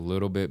feel a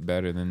little bit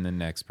better than the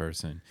next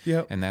person.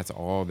 Yep. And that's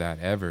all that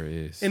ever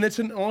is. And it's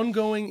an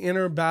ongoing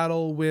inner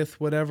battle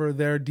with whatever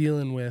they're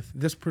dealing with.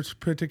 This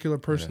particular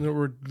person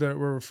that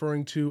we're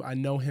referring to, I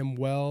know him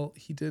well.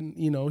 He didn't,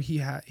 you know,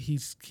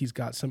 he's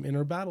got some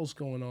inner battles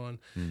going on,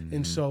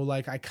 and so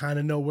like I kind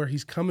of know where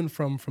he's coming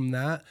from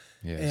that.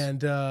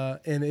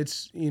 Yes. And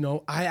it's, you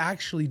know, I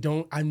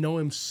know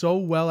him so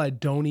well I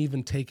don't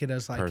even take it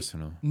as like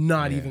Personal.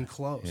 not even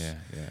close. Yeah,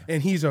 yeah.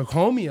 And he's a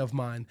homie of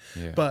mine,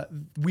 but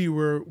we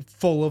were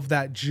full of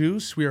that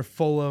juice. We were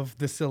full of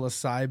the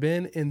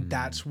psilocybin, and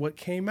that's what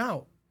came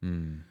out.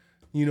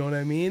 You know what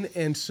I mean?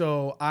 And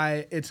so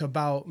it's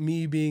about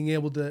me being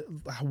able to,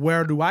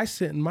 where do I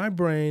sit in my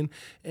brain?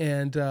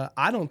 And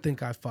I don't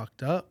think I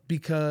fucked up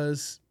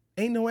because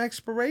ain't no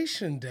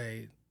expiration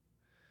date.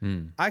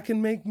 I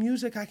can make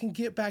music. I can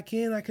get back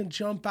in. I can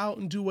jump out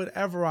and do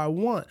whatever I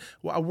want.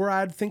 Where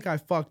I'd think I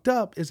fucked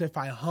up is if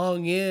I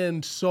hung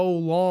in so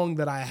long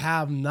that I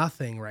have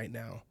nothing right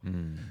now.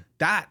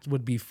 That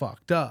would be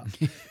fucked up.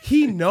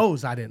 He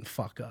knows I didn't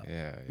fuck up.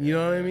 You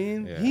know what I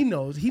mean? Yeah. He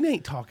knows. He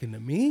ain't talking to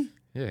me.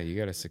 Yeah, you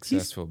got a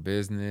successful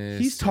business.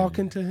 He's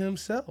talking to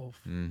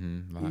himself. You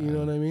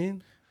know what I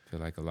mean? I feel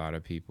like a lot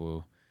of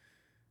people.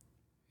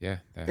 Yeah.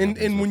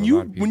 And when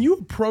you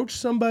approach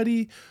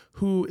somebody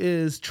who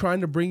is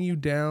trying to bring you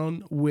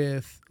down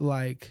with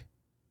like,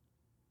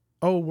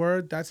 oh,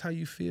 word, that's how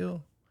you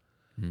feel.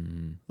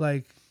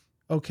 Like,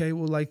 okay,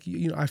 well, like,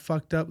 you know, I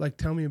fucked up. Like,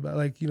 tell me about,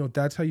 like, you know,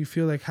 that's how you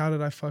feel. Like, how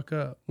did I fuck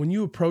up? When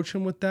you approach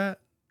them with that,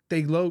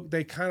 they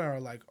kind of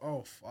are like,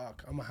 oh,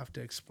 fuck, I'm gonna have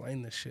to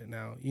explain this shit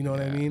now. You know what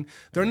I mean?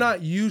 They're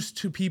not used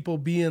to people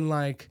being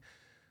like,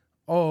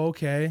 oh,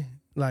 okay,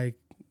 like,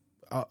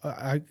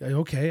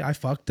 I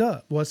fucked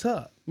up. What's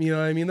up? You know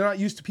what I mean? They're not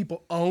used to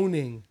people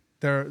owning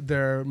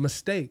their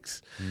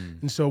mistakes.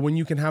 And so when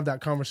you can have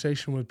that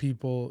conversation with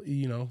people,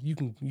 you know, you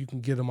can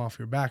get them off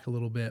your back a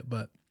little bit,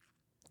 but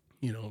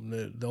you know,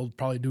 they'll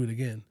probably do it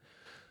again.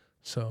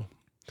 So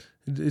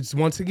it's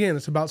once again,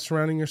 it's about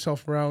surrounding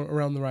yourself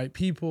around the right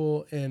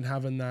people and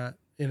having that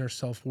inner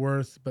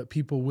self-worth, but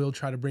people will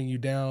try to bring you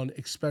down,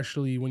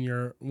 especially when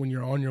you're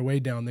on your way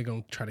down. They're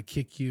going to try to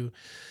kick you,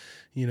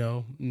 you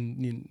know,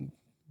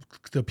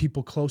 the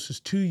people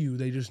closest to you,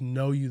 they just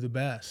know you the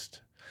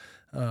best.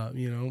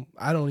 You know,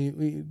 I don't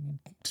even,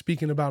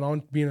 speaking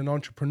about being an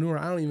entrepreneur,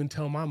 I don't even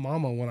tell my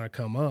mama when I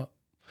come up.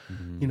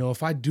 You know,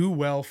 if I do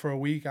well for a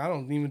week, I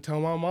don't even tell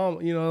my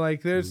mom, you know,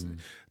 like there's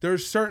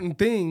certain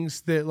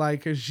things that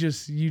like, it's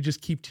just, you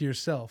just keep to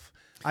yourself.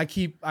 I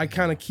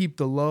kind of keep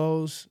the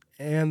lows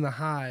and the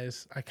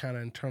highs. I kind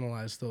of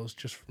internalize those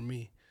just for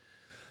me.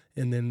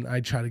 And then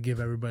I try to give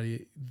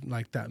everybody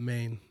like that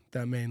main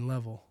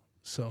level.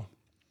 So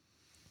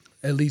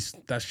at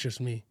least that's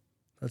just me.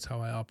 That's how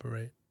I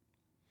operate.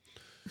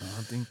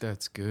 I think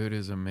that's good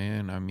as a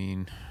man. I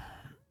mean,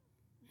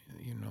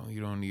 you know, you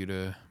don't need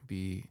to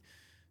be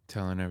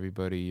telling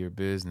everybody your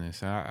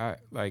business.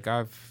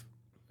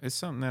 It's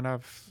something that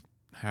I've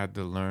had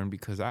to learn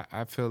because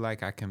I feel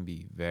like I can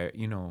be very,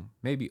 you know,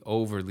 maybe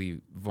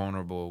overly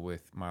vulnerable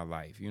with my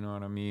life. You know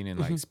what I mean? And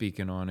like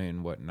speaking on it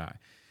and whatnot.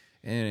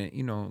 And,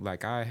 you know,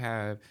 like I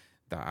have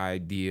the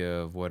idea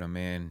of what a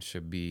man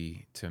should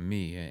be to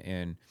me.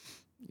 And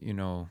you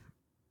know,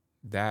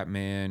 that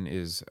man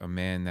is a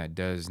man that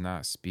does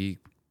not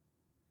speak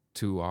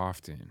too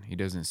often. He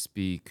doesn't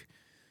speak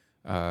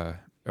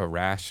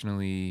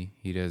irrationally.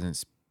 He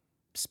doesn't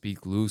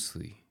speak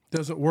loosely.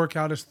 Doesn't work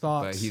out his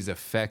thoughts. But he's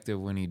effective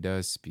when he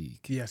does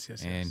speak. Yes.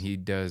 And he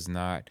does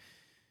not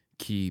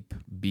keep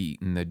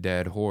beating the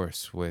dead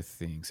horse with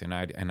things. And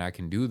I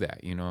can do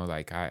that, you know,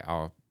 like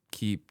I'll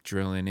keep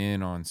drilling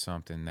in on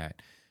something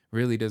that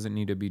really doesn't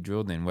need to be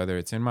drilled in, whether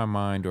it's in my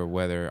mind or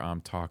whether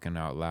I'm talking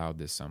out loud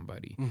to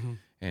somebody.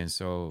 And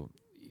so,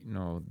 you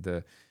know,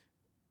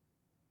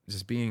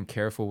 just being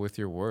careful with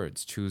your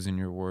words, choosing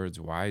your words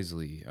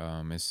wisely,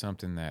 is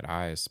something that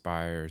I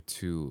aspire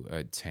to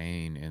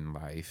attain in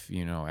life,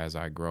 you know, as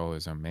I grow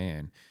as a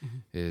man,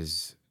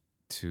 is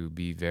to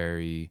be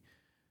very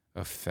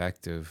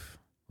effective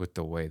with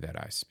the way that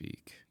I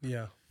speak.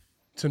 Yeah,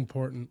 it's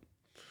important.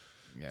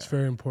 Yeah. It's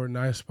very important.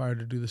 I aspire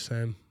to do the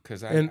same.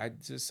 Because I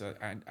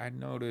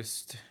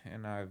noticed,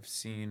 and I've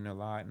seen a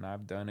lot, and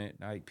I've done it.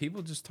 Like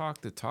people just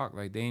talk the talk,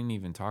 like they ain't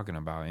even talking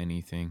about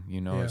anything.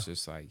 You know, It's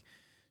just like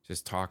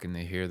just talking to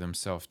hear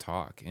themselves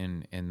talk.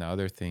 And the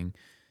other thing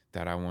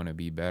that I want to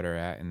be better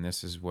at, and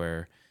this is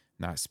where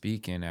not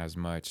speaking as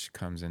much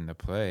comes into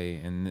play.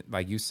 And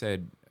like you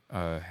said,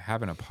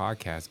 having a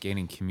podcast,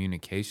 gaining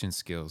communication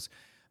skills.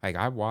 Like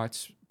I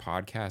watch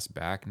podcasts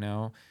back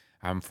now.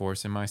 I'm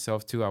forcing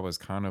myself to. I was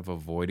kind of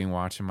avoiding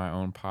watching my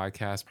own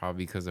podcast,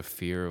 probably because of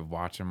fear of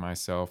watching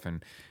myself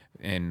and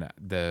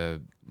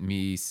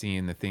me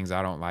seeing the things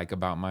I don't like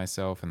about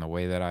myself and the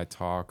way that I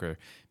talk, or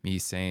me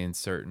saying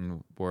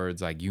certain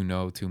words like, you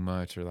know, too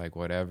much, or like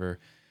whatever.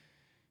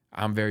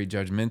 I'm very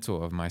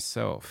judgmental of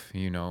myself,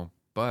 you know,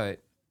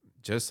 but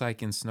just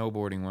like in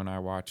snowboarding, when I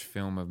watch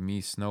film of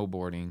me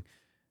snowboarding,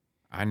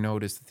 I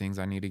notice the things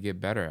I need to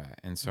get better at.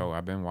 And so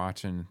I've been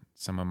watching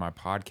some of my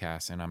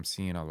podcasts, and I'm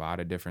seeing a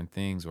lot of different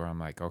things where I'm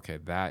like, okay,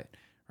 that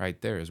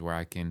right there is where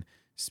I can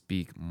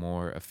speak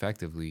more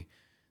effectively.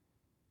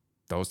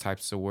 Those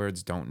types of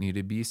words don't need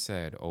to be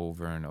said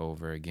over and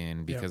over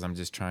again, because I'm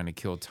just trying to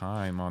kill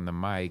time on the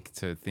mic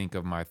to think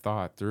of my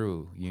thought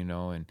through, you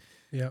know? And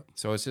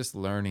so it's just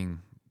learning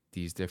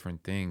these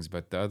different things.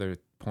 But the other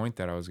point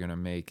that I was going to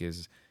make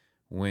is,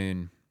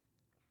 when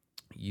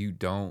you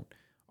don't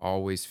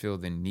always feel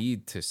the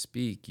need to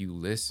speak, you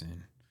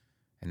listen.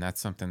 And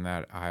that's something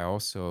that I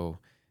also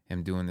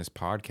am doing this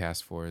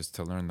podcast for, is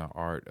to learn the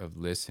art of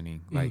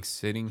listening. Like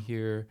sitting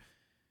here,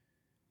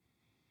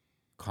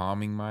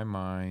 calming my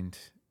mind,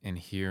 and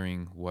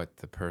hearing what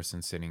the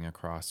person sitting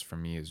across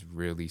from me is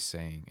really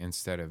saying,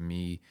 instead of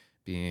me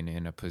being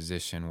in a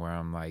position where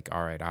I'm like,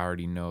 all right, I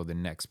already know the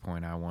next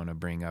point I want to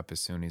bring up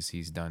as soon as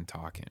he's done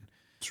talking.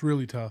 It's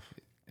really tough.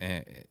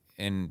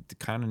 And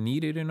kind of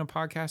needed in a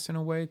podcast in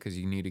a way, because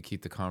you need to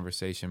keep the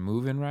conversation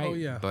moving, right? Oh,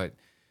 yeah. But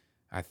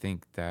I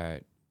think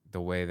that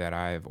the way that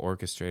I have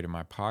orchestrated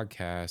my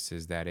podcast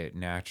is that it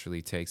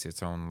naturally takes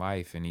its own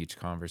life in each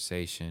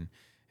conversation.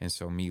 And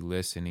so me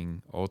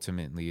listening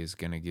ultimately is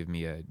going to give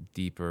me a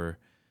deeper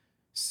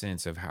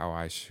sense of how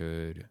I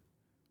should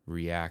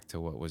react to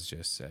what was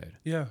just said.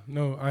 Yeah,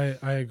 no,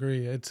 I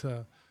agree. It's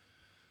a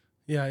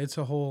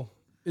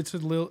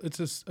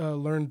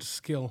learned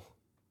skill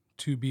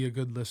to be a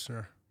good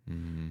listener.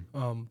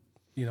 Mm-hmm.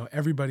 You know,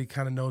 everybody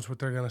kind of knows what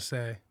they're going to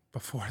say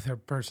before their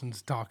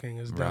person's talking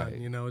is done. Right.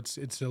 You know,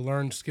 it's a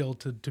learned skill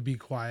to be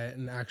quiet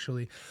and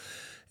actually,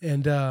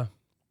 and to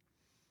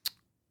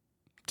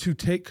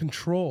take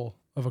control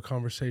of a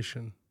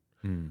conversation,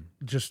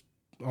 just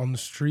on the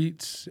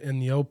streets, in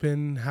the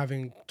open,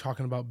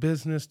 talking about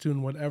business,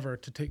 doing whatever.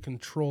 To take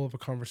control of a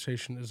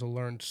conversation is a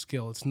learned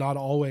skill. It's not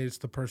always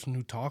the person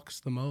who talks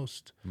the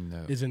most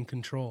is in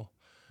control.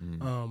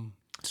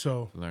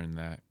 So learn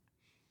that.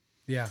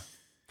 Yeah.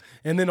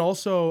 And then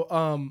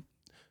also,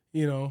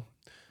 you know,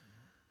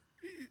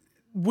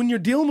 when you're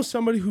dealing with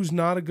somebody who's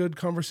not a good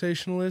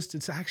conversationalist,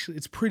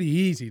 it's pretty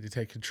easy to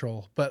take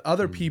control. But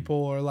other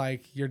people are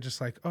like, you're just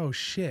like, oh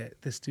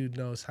shit, this dude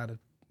knows how to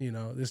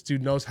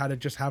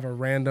just have a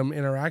random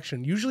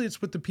interaction. Usually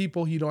it's with the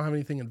people you don't have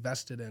anything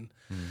invested in.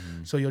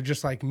 Mm-hmm. So you'll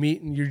just like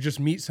meet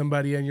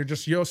somebody, and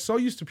you're so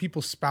used to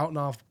people spouting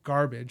off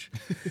garbage.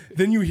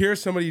 Then you hear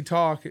somebody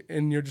talk,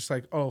 and you're just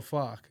like, oh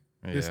fuck.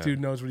 This dude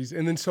knows what he's,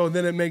 and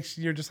then it makes,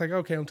 you're just like,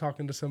 okay, I'm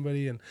talking to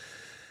somebody, and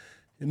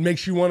it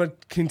makes you want to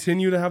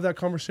continue to have that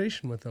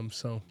conversation with them.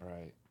 So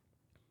right.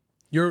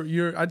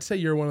 I'd say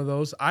you're one of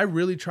those. I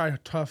really try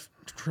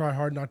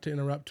hard not to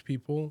interrupt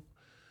people.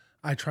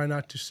 I try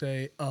not to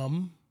say,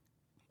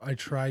 I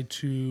try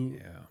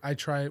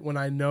when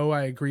I know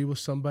I agree with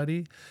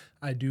somebody,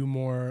 I do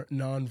more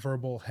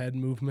nonverbal head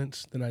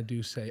movements than I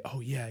do say, oh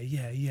yeah. I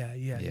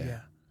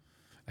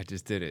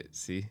just did it.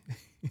 See?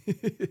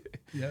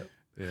 Yep.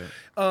 Yeah.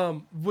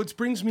 Which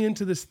brings me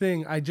into this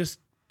thing.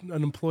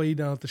 An employee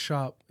down at the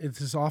shop.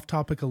 It's off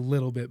topic a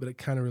little bit, but it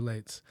kind of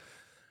relates.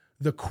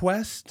 The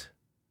quest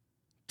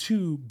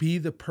to be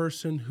the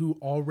person who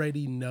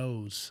already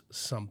knows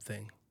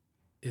something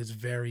is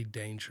very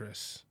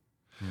dangerous.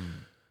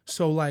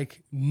 So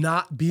like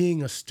not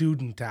being a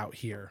student out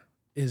here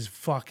is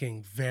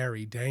fucking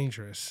very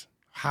dangerous.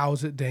 How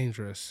is it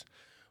dangerous?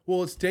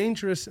 Well, it's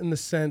dangerous in the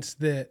sense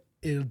that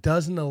it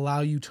doesn't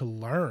allow you to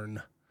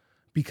learn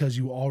because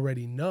you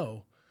already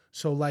know.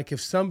 So like if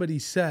somebody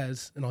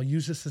says, and I'll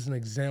use this as an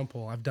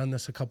example, I've done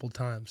this a couple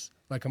times.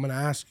 Like I'm going to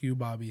ask you,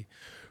 Bobby,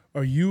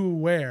 are you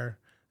aware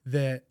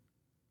that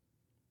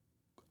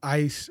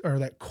ice or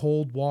that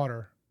cold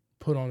water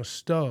put on a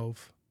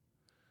stove,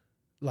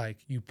 like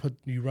you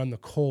run the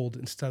cold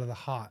instead of the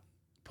hot,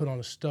 put on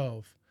a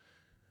stove.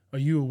 Are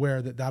you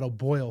aware that that'll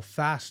boil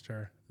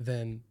faster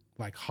than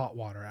like hot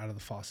water out of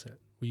the faucet?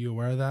 Were you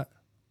aware of that?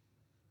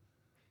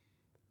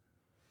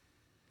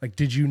 Like,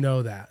 did you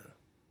know that?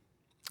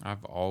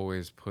 I've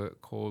always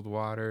put cold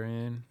water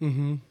in.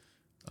 Mm-hmm.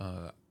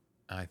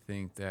 I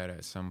think that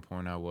at some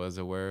point I was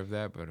aware of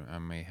that, but I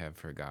may have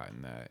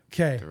forgotten that.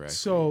 Okay,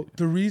 so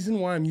the reason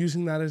why I'm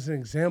using that as an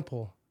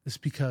example is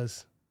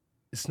because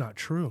it's not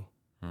true.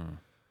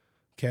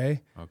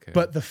 Okay?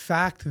 But the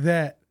fact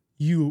that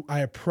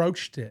I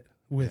approached it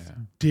with,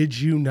 did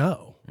you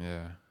know?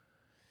 Yeah.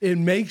 It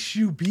makes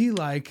you be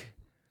like,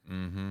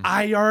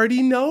 I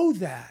already know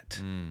that.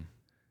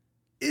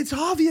 It's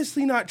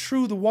obviously not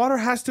true. The water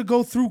has to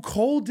go through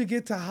cold to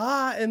get to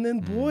hot and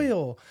then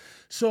boil.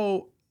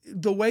 So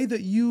the way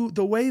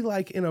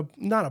like in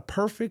not a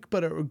perfect,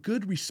 but a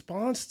good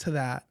response to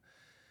that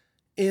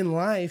in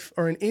life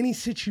or in any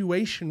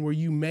situation where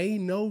you may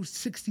know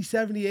 60,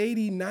 70,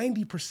 80,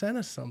 90%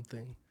 of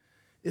something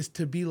is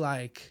to be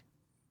like,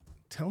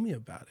 tell me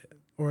about it.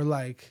 Or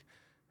like,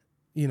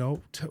 you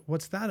know,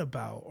 what's that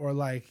about? Or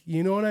like,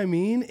 you know what I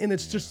mean? And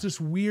it's just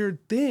this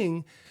weird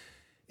thing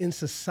in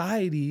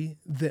society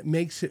that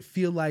makes it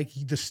feel like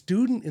the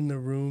student in the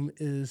room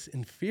is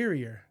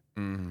inferior.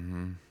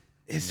 Mm-hmm.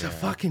 It's a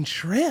fucking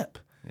trip.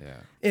 Yeah.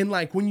 And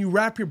like when you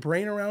wrap your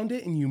brain around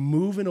it and you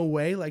move in a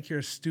way like you're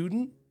a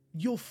student,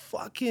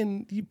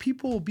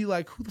 people will be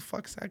like, who the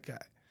fuck's that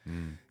guy?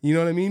 You know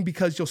what I mean?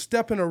 Because you'll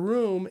step in a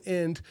room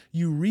and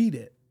you read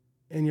it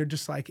and you're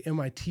just like, am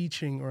I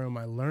teaching or am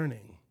I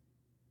learning?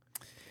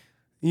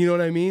 You know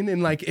what I mean?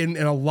 And like in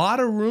a lot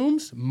of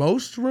rooms,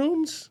 most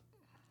rooms,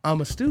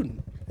 I'm a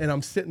student and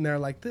I'm sitting there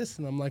like this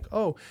and I'm like,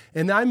 oh,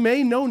 and I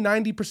may know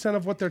 90%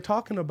 of what they're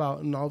talking about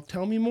and I'll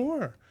tell me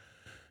more.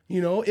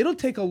 You know, it'll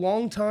take a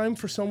long time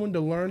for someone to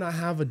learn I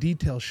have a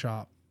detail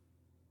shop.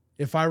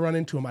 If I run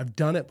into them, I've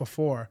done it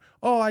before.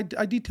 Oh, I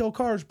detail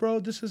cars, bro.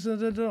 This is,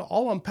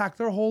 I'll unpack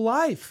their whole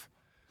life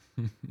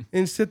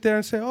and sit there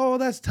and say, oh,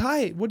 that's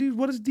tight. What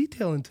does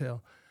detail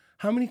entail?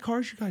 How many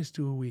cars you guys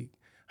do a week?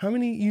 How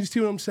many, you see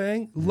what I'm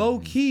saying? Low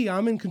key,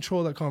 I'm in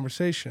control of that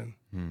conversation.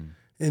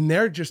 And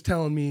they're just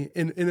telling me,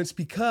 and it's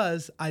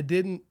because I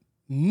didn't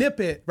nip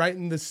it right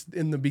in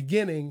the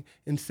beginning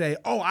and say,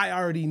 oh, I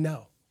already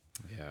know.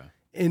 Yeah.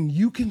 And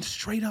you can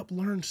straight up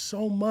learn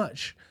so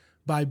much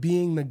by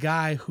being the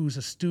guy who's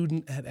a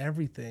student at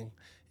everything.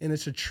 And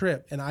it's a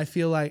trip. And I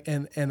feel like,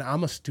 and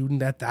I'm a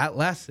student at that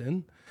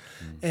lesson.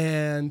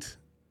 And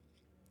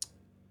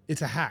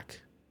it's a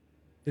hack.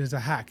 It is a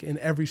hack in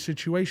every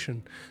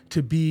situation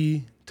to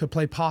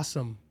play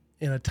possum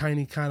in a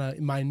tiny kind of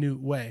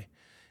minute way.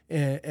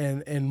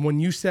 And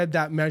when you said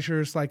that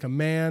measures like a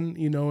man,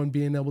 you know, and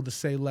being able to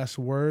say less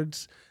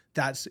words,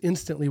 that's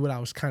instantly what I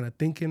was kind of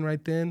thinking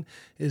right then,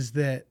 is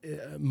that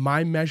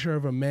my measure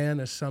of a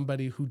man is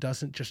somebody who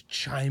doesn't just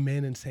chime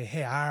in and say,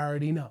 hey, I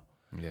already know.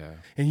 Yeah.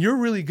 And you're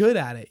really good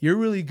at it. You're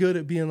really good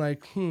at being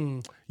like,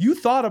 you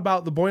thought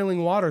about the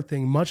boiling water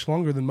thing much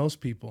longer than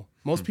most people.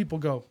 Most people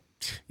go,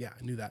 yeah,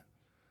 I knew that.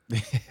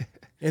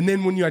 And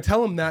then when I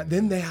tell them that,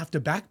 then they have to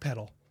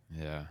backpedal.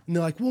 Yeah. And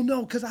they're like, well,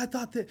 no, because I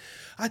thought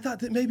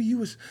that maybe you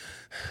was...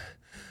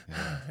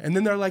 And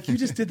then they're like, you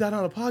just did that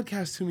on a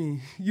podcast to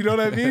me. You know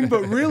what I mean?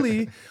 But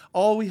really,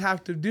 all we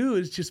have to do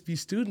is just be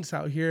students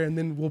out here and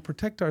then we'll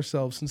protect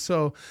ourselves. And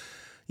so,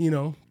 you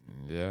know.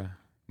 Yeah.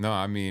 No,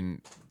 I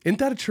mean. Isn't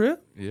that a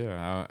trip?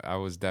 Yeah. I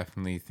was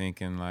definitely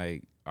thinking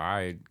like, all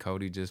right,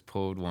 Cody just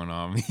pulled one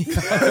on me.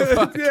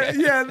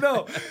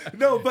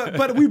 No,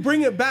 but we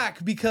bring it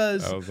back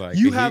because I was like,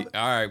 you have.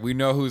 All right, we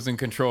know who's in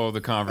control of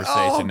the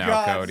conversation now,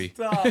 God, Cody.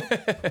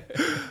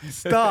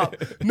 Stop.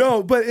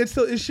 No, but it's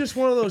just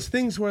one of those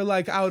things where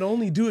like I would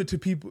only do it to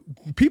people.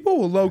 People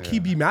will low key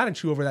be mad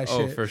at you over that shit.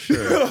 Oh, for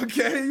sure.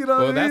 Okay, you know. Well,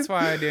 what I mean? that's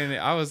why I didn't.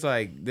 I was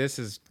like, this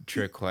is a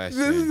trick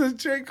question. This is a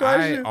trick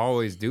question. I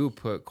always do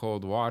put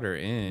cold water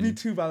in. Me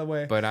too, by the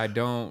way. But I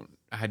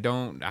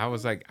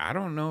was like, I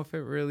don't know if it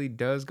really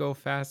does go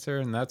faster.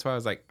 And that's why I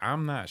was like,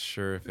 I'm not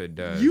sure if it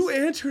does. You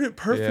answered it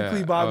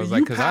perfectly, Bobby.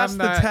 Like, you passed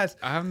the test.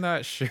 I'm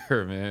not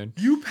sure, man.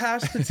 You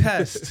passed the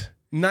test.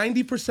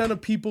 90%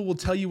 of people will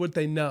tell you what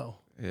they know.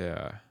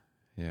 Yeah.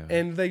 Yeah.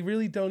 And they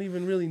really don't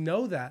even really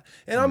know that.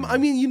 And I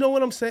mean, you know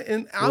what I'm saying?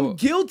 And I'm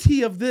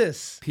guilty of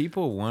this.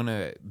 People want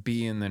to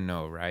be in the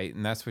know, right?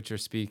 And that's what you're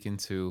speaking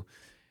to.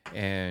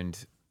 And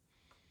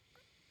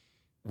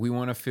we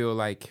want to feel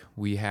like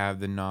we have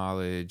the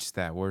knowledge,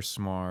 that we're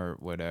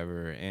smart,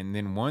 whatever. And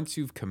then once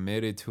you've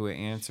committed to an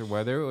answer,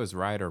 whether it was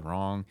right or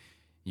wrong,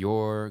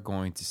 you're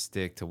going to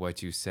stick to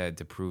what you said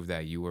to prove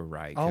that you were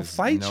right. I'll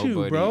fight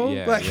you,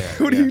 bro.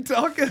 What are you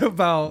talking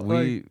about?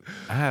 I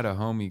had a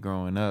homie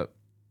growing up.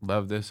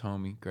 Love this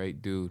homie.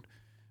 Great dude.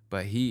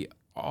 But he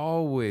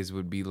always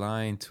would be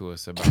lying to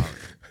us about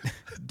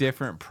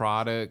different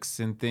products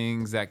and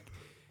things that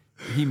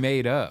he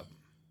made up.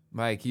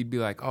 Like, he'd be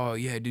like, oh,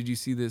 yeah, did you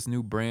see this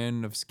new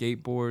brand of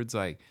skateboards?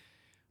 Like,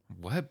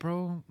 what,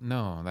 bro?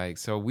 No. Like,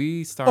 so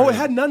we started. Oh, it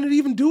had nothing to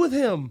even do with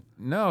him.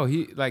 No,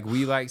 we like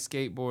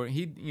skateboard.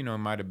 He,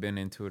 might have been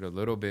into it a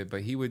little bit,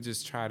 but he would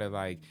just try to,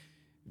 like,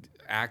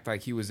 act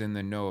like he was in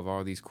the know of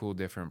all these cool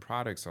different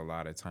products a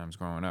lot of times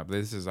growing up.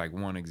 This is, like,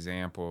 one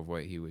example of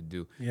what he would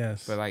do.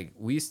 Yes. But, like,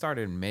 we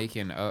started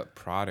making up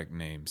product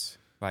names.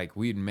 Like,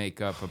 we'd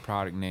make up a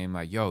product name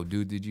like, yo,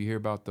 dude, did you hear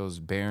about those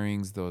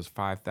bearings, those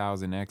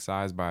 5000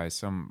 XIs by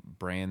some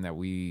brand that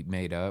we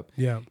made up?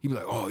 Yeah. He'd be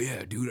like, oh,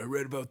 yeah, dude, I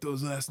read about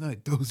those last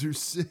night. Those are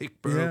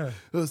sick, bro. Yeah.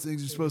 Those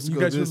things are supposed to you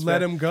go guys this would let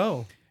way. him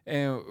go.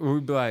 And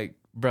we'd be like,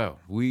 bro,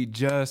 we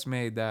just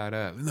made that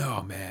up.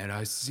 No, man,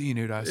 I seen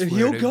it. I swear And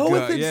he'll to go God.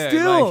 with it Yeah,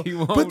 still. like, he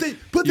won't, but he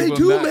they will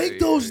do not, make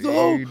those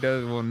though.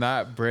 Will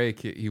not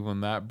break it. He will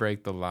not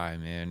break the lie,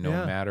 man, no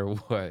matter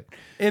what.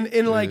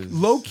 And like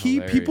low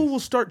key, people will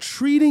start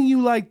treating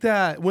you like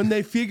that when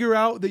they figure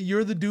out that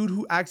you're the dude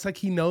who acts like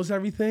he knows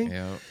everything.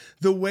 Yep.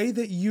 The way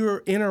that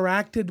you're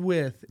interacted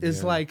with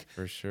is like,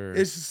 for sure.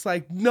 It's just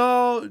like,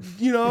 no,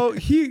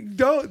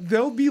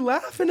 they'll be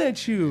laughing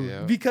at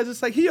you because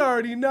it's like, he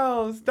already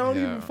knows. Don't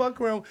even fuck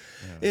around.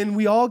 Yeah. And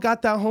we all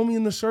got that homie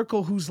in the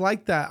circle who's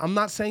like that. I'm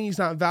not saying he's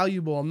not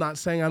valuable. I'm not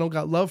saying I don't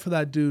got love for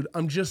that dude.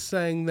 I'm just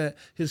saying that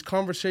his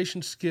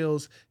conversation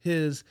skills,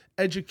 his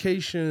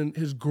education,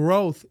 his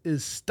growth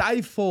is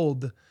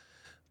stifled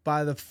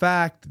by the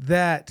fact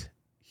that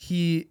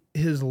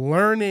his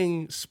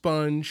learning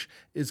sponge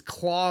is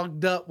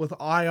clogged up with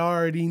I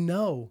already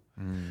know.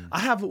 I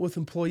have it with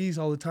employees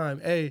all the time.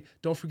 Hey,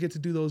 don't forget to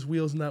do those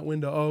wheels in that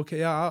window. Oh, okay,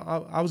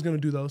 yeah, I was gonna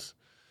do those.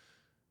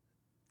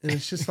 And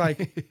it's just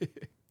like,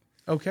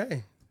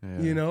 okay,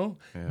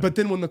 But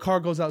then when the car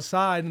goes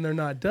outside and they're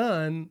not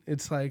done,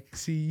 it's like,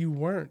 see, you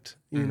weren't,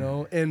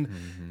 and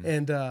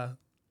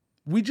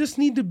we just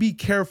need to be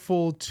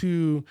careful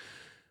to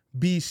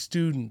be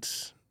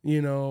students.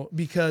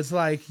 Because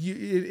like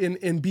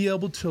and be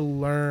able to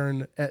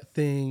learn at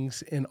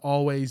things and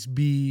always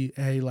be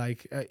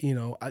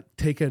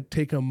take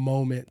a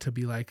moment to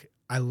be like,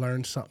 I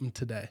learned something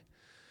today.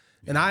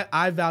 And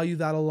I value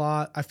that a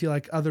lot. I feel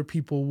like other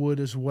people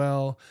would as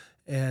well.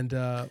 And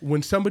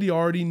when somebody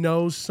already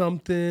knows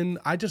something,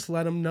 I just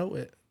let them know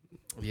it.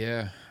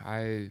 Yeah,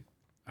 I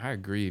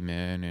agree,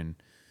 man. And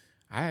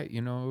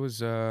it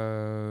was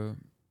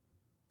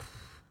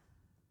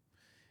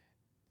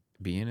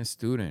being a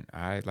student.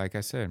 Like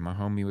I said, my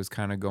homie was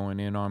kind of going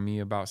in on me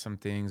about some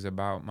things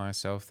about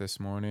myself this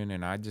morning,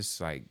 and I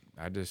just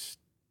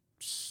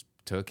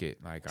took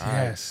it. Like,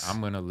 yes.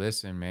 I'm gonna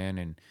listen, man,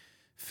 and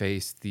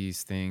face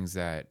these things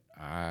that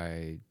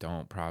I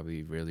don't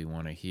probably really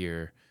want to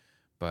hear,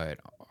 but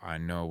I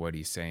know what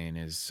he's saying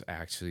is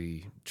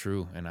actually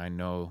true, and I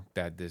know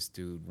that this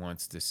dude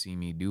wants to see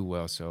me do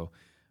well, so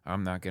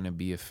I'm not gonna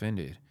be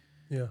offended.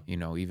 Yeah.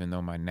 Even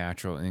though my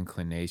natural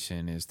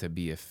inclination is to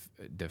be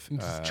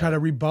try to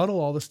rebuttal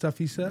all the stuff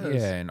he says.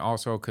 Yeah, and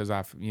also because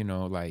I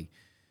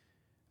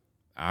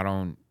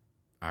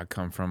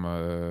come from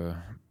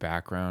a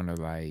background of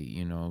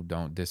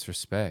don't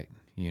disrespect.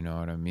 You know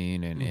what I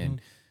mean?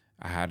 And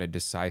I had to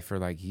decipher,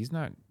 like, he's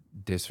not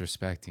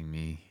disrespecting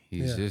me.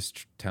 He's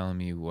just telling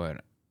me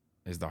what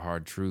is the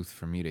hard truth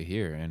for me to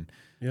hear. And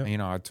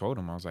I told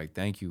him, I was like,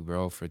 thank you,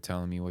 bro, for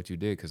telling me what you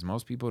did, because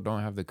most people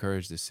don't have the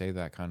courage to say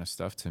that kind of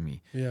stuff to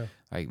me. Yeah,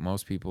 like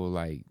most people,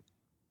 like,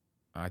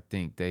 I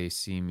think they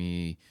see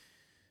me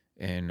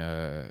and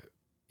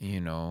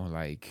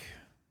like,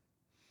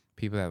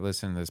 people that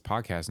listen to this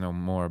podcast know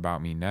more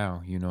about me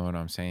now, you know what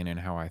I'm saying, and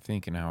how I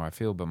think and how I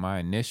feel. But my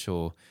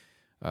initial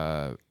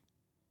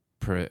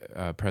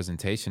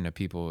presentation to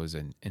people is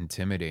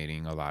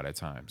intimidating a lot of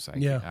times.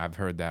 Like, I've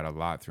heard that a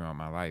lot throughout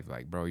my life.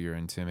 Like, bro, you're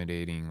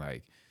intimidating,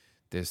 like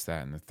this,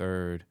 that, and the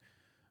third.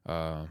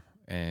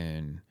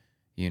 And,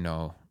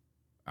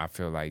 I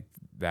feel like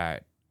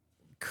that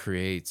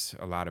creates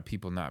a lot of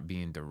people not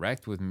being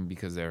direct with me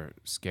because they're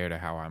scared of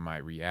how I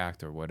might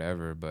react or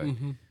whatever. But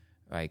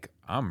like,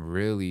 I'm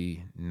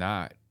really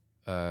not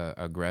a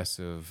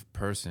aggressive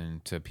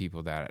person to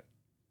people that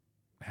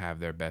have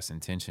their best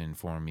intention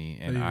for me,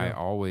 and I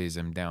always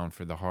am down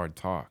for the hard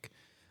talk.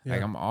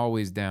 Like, I'm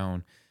always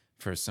down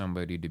for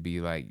somebody to be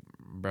like,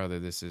 brother,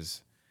 this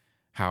is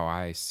how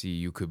I see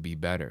you could be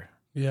better.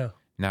 Yeah.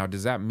 Now,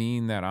 does that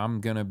mean that I'm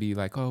gonna be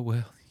like, oh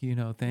well,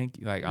 thank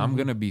you? Like, I'm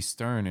gonna be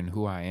stern in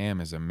who I am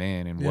as a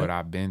man and what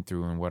I've been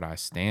through and what I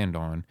stand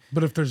on.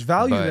 But if there's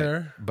value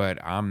there, but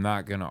I'm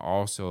not gonna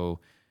also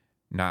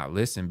not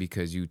listen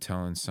because you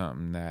telling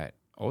something that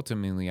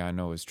ultimately I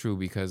know is true.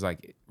 Because,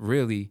 like,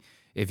 really,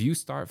 if you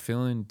start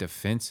feeling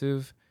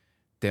defensive,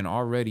 then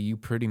already you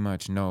pretty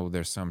much know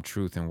there's some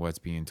truth in what's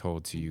being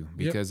told to you.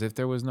 Because if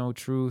there was no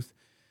truth,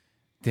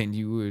 then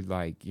you would,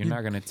 like, you're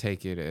not going to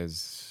take it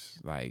as,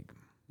 like,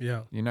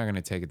 you're not going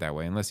to take it that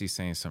way unless he's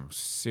saying some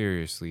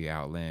seriously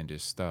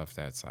outlandish stuff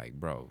that's like,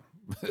 bro.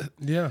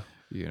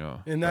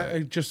 And that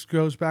it just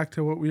goes back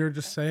to what we were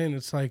just saying.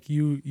 It's like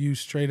you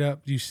straight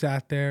up, you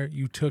sat there,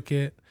 you took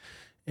it,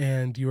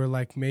 and you were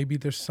like, maybe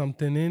there's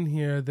something in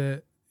here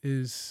that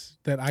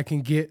I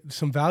can get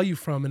some value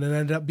from, and it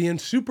ended up being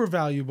super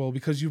valuable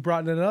because you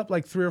brought it up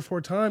like 3 or 4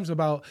 times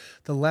about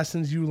the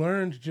lessons you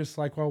learned just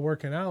like while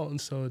working out,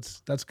 and so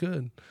that's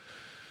good.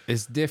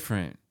 It's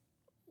different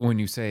when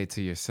you say it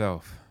to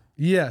yourself.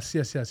 Yes.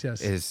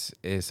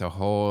 It's a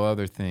whole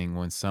other thing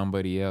when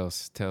somebody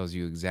else tells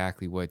you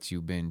exactly what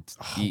you've been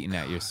eating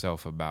at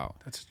yourself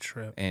about. That's a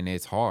trip. And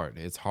it's hard.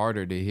 It's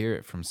harder to hear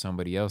it from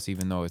somebody else,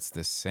 even though it's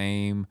the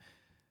same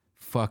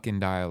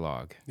fucking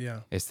dialogue.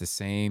 Yeah. It's the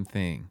same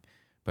thing.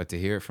 But to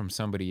hear it from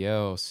somebody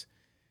else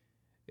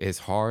is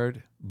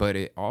hard, but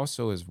it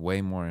also is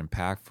way more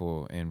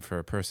impactful. And for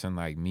a person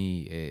like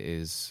me, it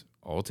is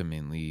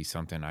ultimately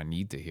something I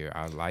need to hear.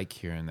 I like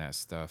hearing that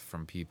stuff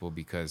from people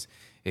because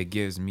it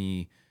gives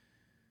me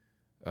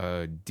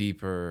a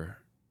deeper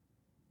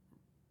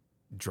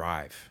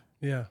drive.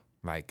 Yeah.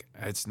 Like,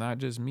 it's not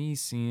just me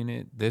seeing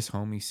it. This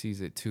homie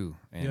sees it too.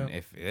 And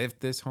if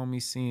this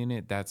homie's seeing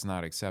it, that's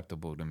not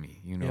acceptable to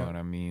me. You know what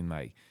I mean?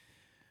 Like,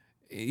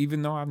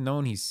 even though I've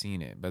known he's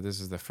seen it, but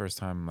this is the first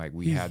time like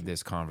we had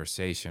this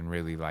conversation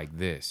really like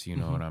this. You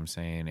know what I'm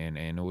saying? And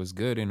it was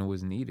good and it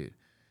was needed.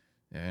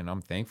 And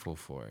I'm thankful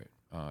for it.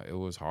 It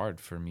was hard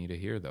for me to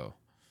hear though.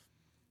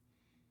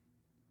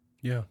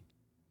 Yeah.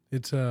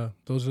 It's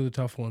those are the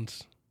tough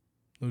ones.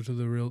 Those are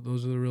the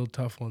real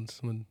tough ones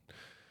when,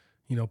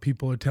 you know,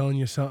 people are telling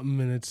you something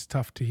and it's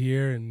tough to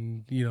hear,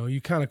 and, you know, you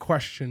kind of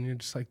question. You're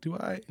just like, do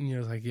I? And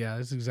you're like, yeah,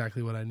 that's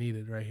exactly what I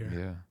needed right here.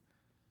 Yeah.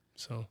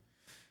 So.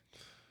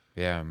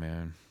 Yeah,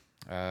 man.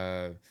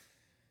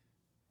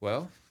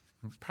 Well,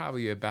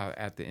 probably about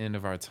at the end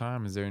of our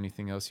time. Is there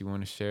anything else you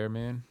want to share,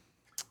 man?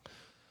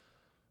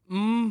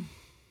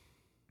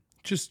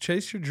 Just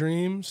chase your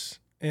dreams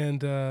and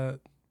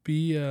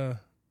be.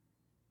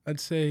 I'd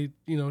say,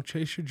 you know,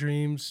 chase your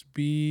dreams.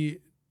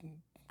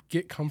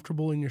 Get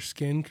comfortable in your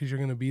skin because you're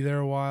going to be there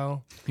a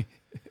while.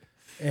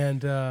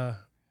 And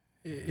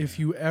if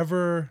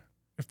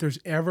there's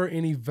ever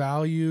any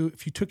value,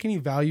 if you took any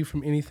value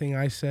from anything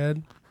I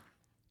said,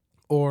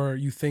 or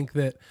you think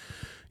that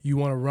you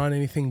want to run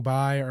anything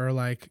by or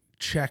like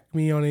check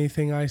me on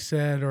anything I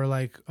said, or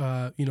like,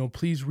 you know,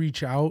 please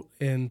reach out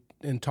and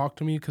talk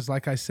to me. Cause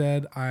like I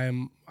said,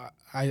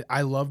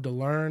 I love to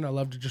learn. I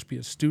love to just be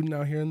a student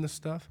out here in this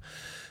stuff.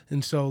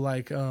 And so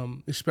like,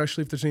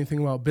 especially if there's anything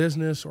about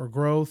business or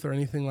growth or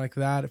anything like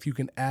that, if you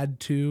can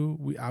add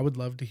to, I would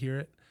love to hear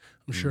it.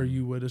 I'm sure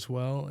you would as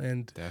well.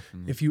 And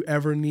definitely. If you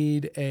ever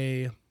need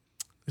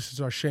this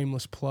is our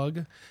shameless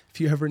plug. If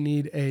you ever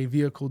need a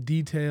vehicle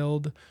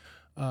detailed,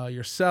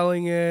 you're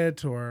selling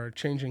it or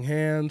changing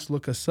hands,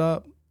 look us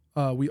up.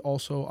 We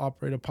also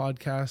operate a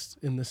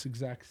podcast in this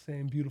exact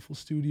same beautiful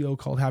studio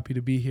called Happy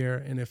to Be Here.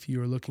 And if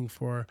you're looking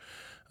for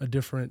a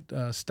different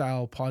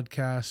style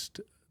podcast,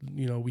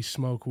 you know, we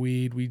smoke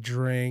weed, we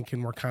drink,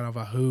 and we're kind of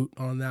a hoot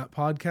on that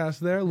podcast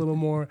there. A little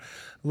more.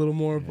 Yeah,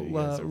 you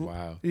guys are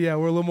wild. Yeah,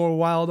 we're a little more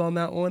wild on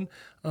that one.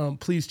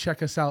 Please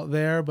check us out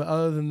there. But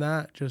other than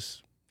that,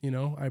 just, you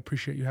know, I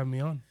appreciate you having me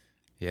on.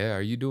 Yeah,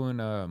 are you doing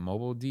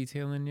mobile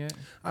detailing yet?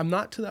 I'm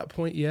not to that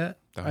point yet.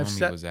 The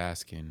homie was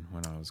asking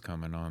when I was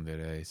coming on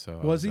today. So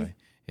was he? Like,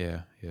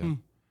 yeah.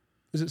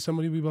 Is it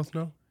somebody we both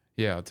know?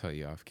 Yeah, I'll tell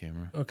you off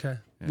camera. Okay.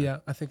 Yeah,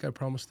 I think I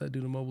promised that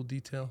dude a mobile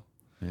detail.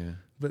 Yeah.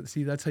 But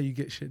see, that's how you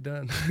get shit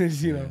done,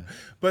 you know.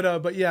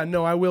 But yeah,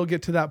 no, I will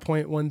get to that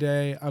point one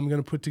day. I'm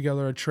gonna put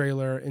together a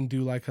trailer and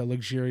do like a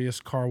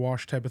luxurious car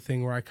wash type of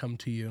thing where I come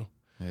to you.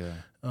 Yeah.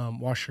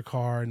 Wash your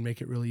car and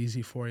make it really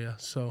easy for you.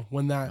 So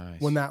when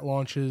that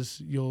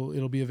launches,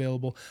 it'll be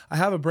available. I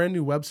have a brand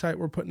new website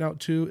we're putting out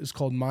too. It's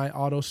called My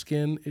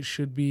AutoSkin. It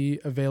should be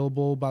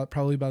available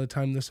probably by the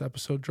time this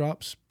episode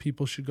drops.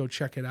 People should go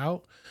check it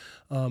out.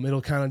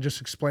 It'll kind of just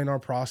explain our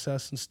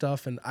process and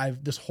stuff. And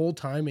this whole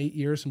time, 8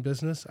 years in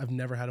business, I've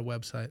never had a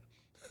website.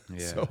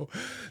 Yeah. So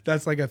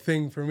that's like a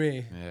thing for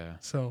me. Yeah.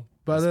 So,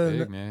 but that's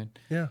big, man.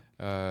 Yeah.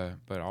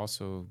 But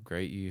also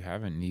great you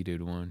haven't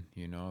needed one.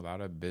 You know, a lot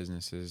of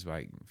businesses,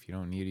 like, if you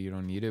don't need it, you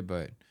don't need it.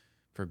 But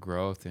for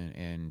growth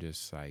and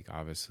just like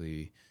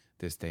obviously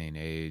this day and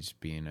age,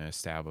 being an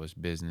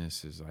established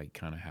business is like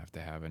kind of have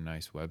to have a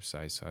nice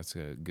website. So that's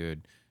a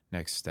good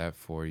next step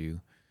for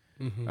you.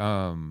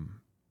 Mm-hmm.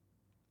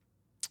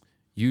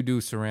 You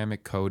do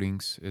ceramic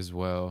coatings as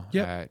well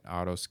at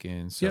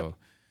AutoSkin. So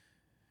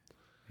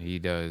he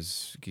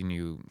does. Can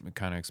you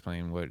kind of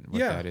explain what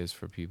that is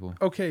for people?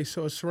 Okay,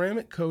 so a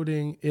ceramic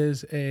coating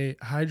is a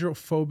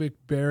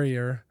hydrophobic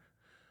barrier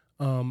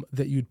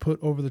that you'd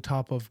put over the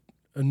top of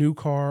a new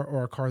car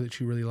or a car that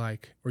you really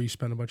like or you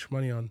spend a bunch of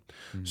money on.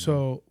 Mm-hmm.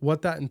 So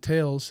what that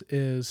entails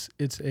is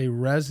it's a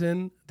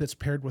resin that's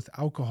paired with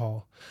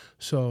alcohol.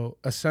 So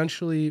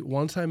essentially,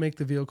 once I make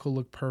the vehicle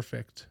look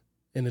perfect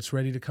and it's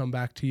ready to come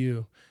back to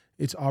you,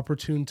 it's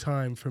opportune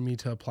time for me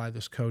to apply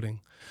this coating.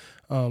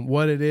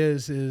 What it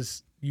is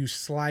you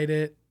slide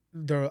it.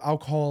 The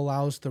alcohol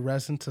allows the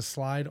resin to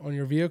slide on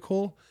your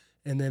vehicle,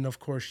 and then of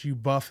course you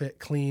buff it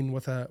clean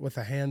with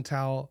a hand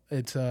towel.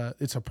 It's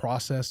a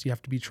process. You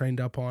have to be trained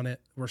up on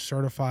it. We're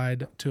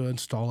certified to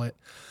install it,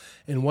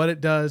 and what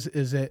it does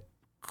is it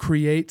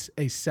creates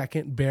a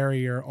second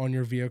barrier on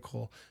your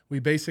vehicle. We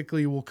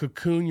basically will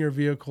cocoon your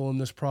vehicle in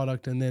this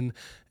product, and then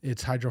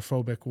it's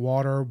hydrophobic.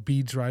 Water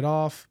beads right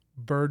off.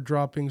 Bird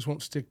droppings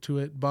won't stick to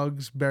it.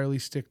 Bugs barely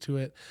stick to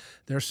it.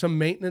 There's some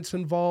maintenance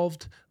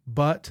involved,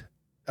 but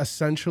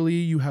essentially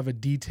you have a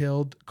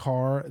detailed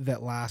car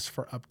that lasts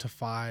for up to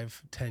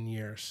 5-10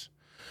 years.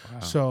 Wow.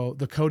 So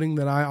the coating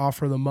that I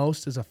offer the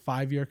most is a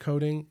 5-year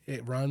coating.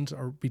 It runs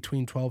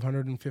between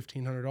 $1,200 and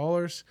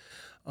 $1,500.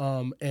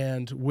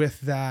 And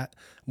with that,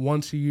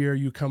 once a year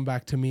you come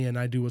back to me and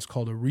I do what's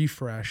called a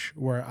refresh,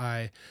 where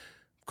I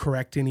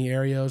correct any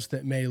areas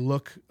that may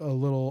look a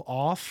little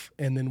off,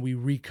 and then we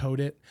recoat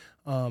it.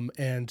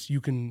 And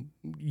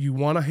you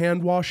want to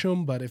hand wash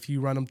them, but if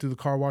you run them through the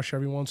car wash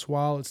every once in a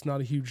while, it's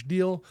not a huge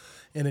deal.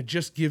 And it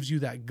just gives you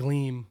that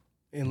gleam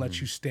and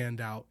lets you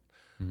stand out.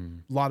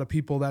 A lot of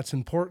people that's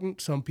important.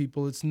 Some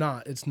people it's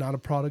not. It's not a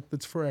product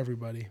that's for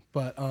everybody.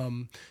 But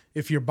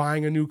if you're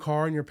buying a new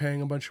car and you're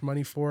paying a bunch of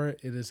money for it,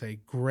 it is a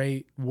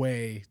great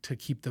way to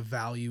keep the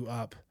value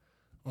up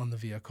on the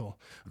vehicle.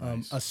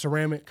 Nice. A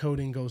ceramic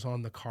coating goes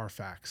on the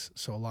Carfax.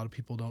 So a lot of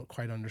people don't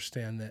quite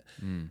understand that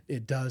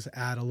it does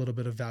add a little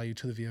bit of value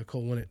to the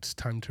vehicle when it's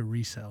time to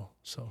resell.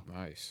 So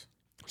Nice.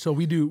 So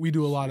we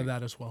do a lot of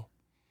that as well.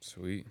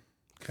 Sweet.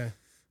 Okay.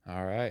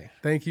 All right.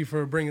 Thank you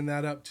for bringing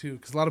that up too,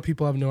 because a lot of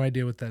people have no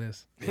idea what that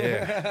is.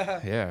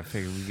 Yeah. Yeah. I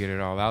figured we get it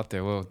all out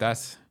there. Well,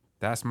 that's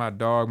my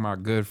dog, my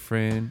good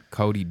friend,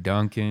 Cody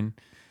Duncan.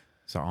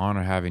 It's an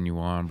honor having you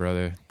on,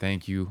 brother.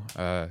 Thank you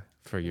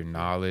for your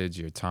knowledge,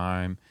 your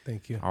time.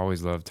 Thank you. I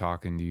always love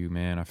talking to you,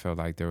 man. I felt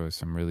like there was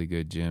some really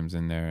good gems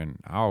in there, and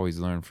I always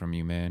learn from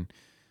you, man.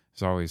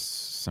 There's always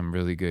some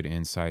really good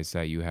insights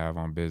that you have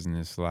on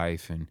business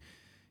life, and,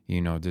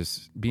 you know,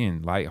 just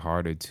being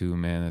lighthearted too,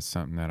 man. That's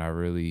something that I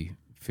really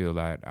feel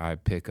that I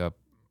pick up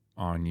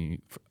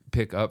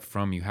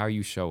from you, how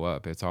you show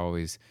up. It's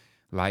always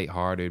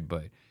lighthearted,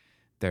 but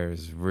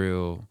there's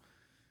real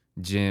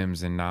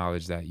gems and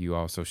knowledge that you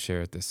also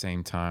share at the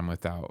same time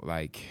without,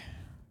 like,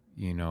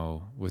 you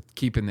know, with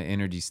keeping the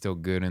energy still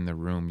good in the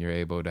room. You're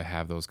able to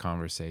have those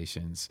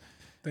conversations.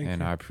 Thank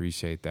and you. I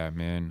appreciate that,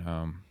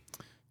 man.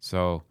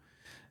 So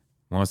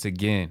once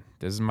again,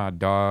 this is my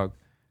dog,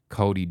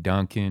 Cody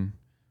Duncan.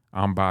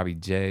 I'm Bobby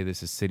J.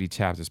 This is City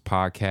Chapters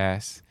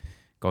Podcast.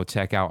 Go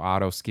check out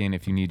AutoSkin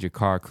if you need your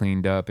car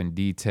cleaned up and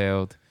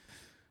detailed.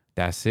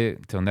 That's it.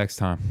 Until next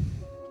time.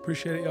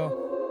 Appreciate it,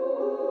 y'all.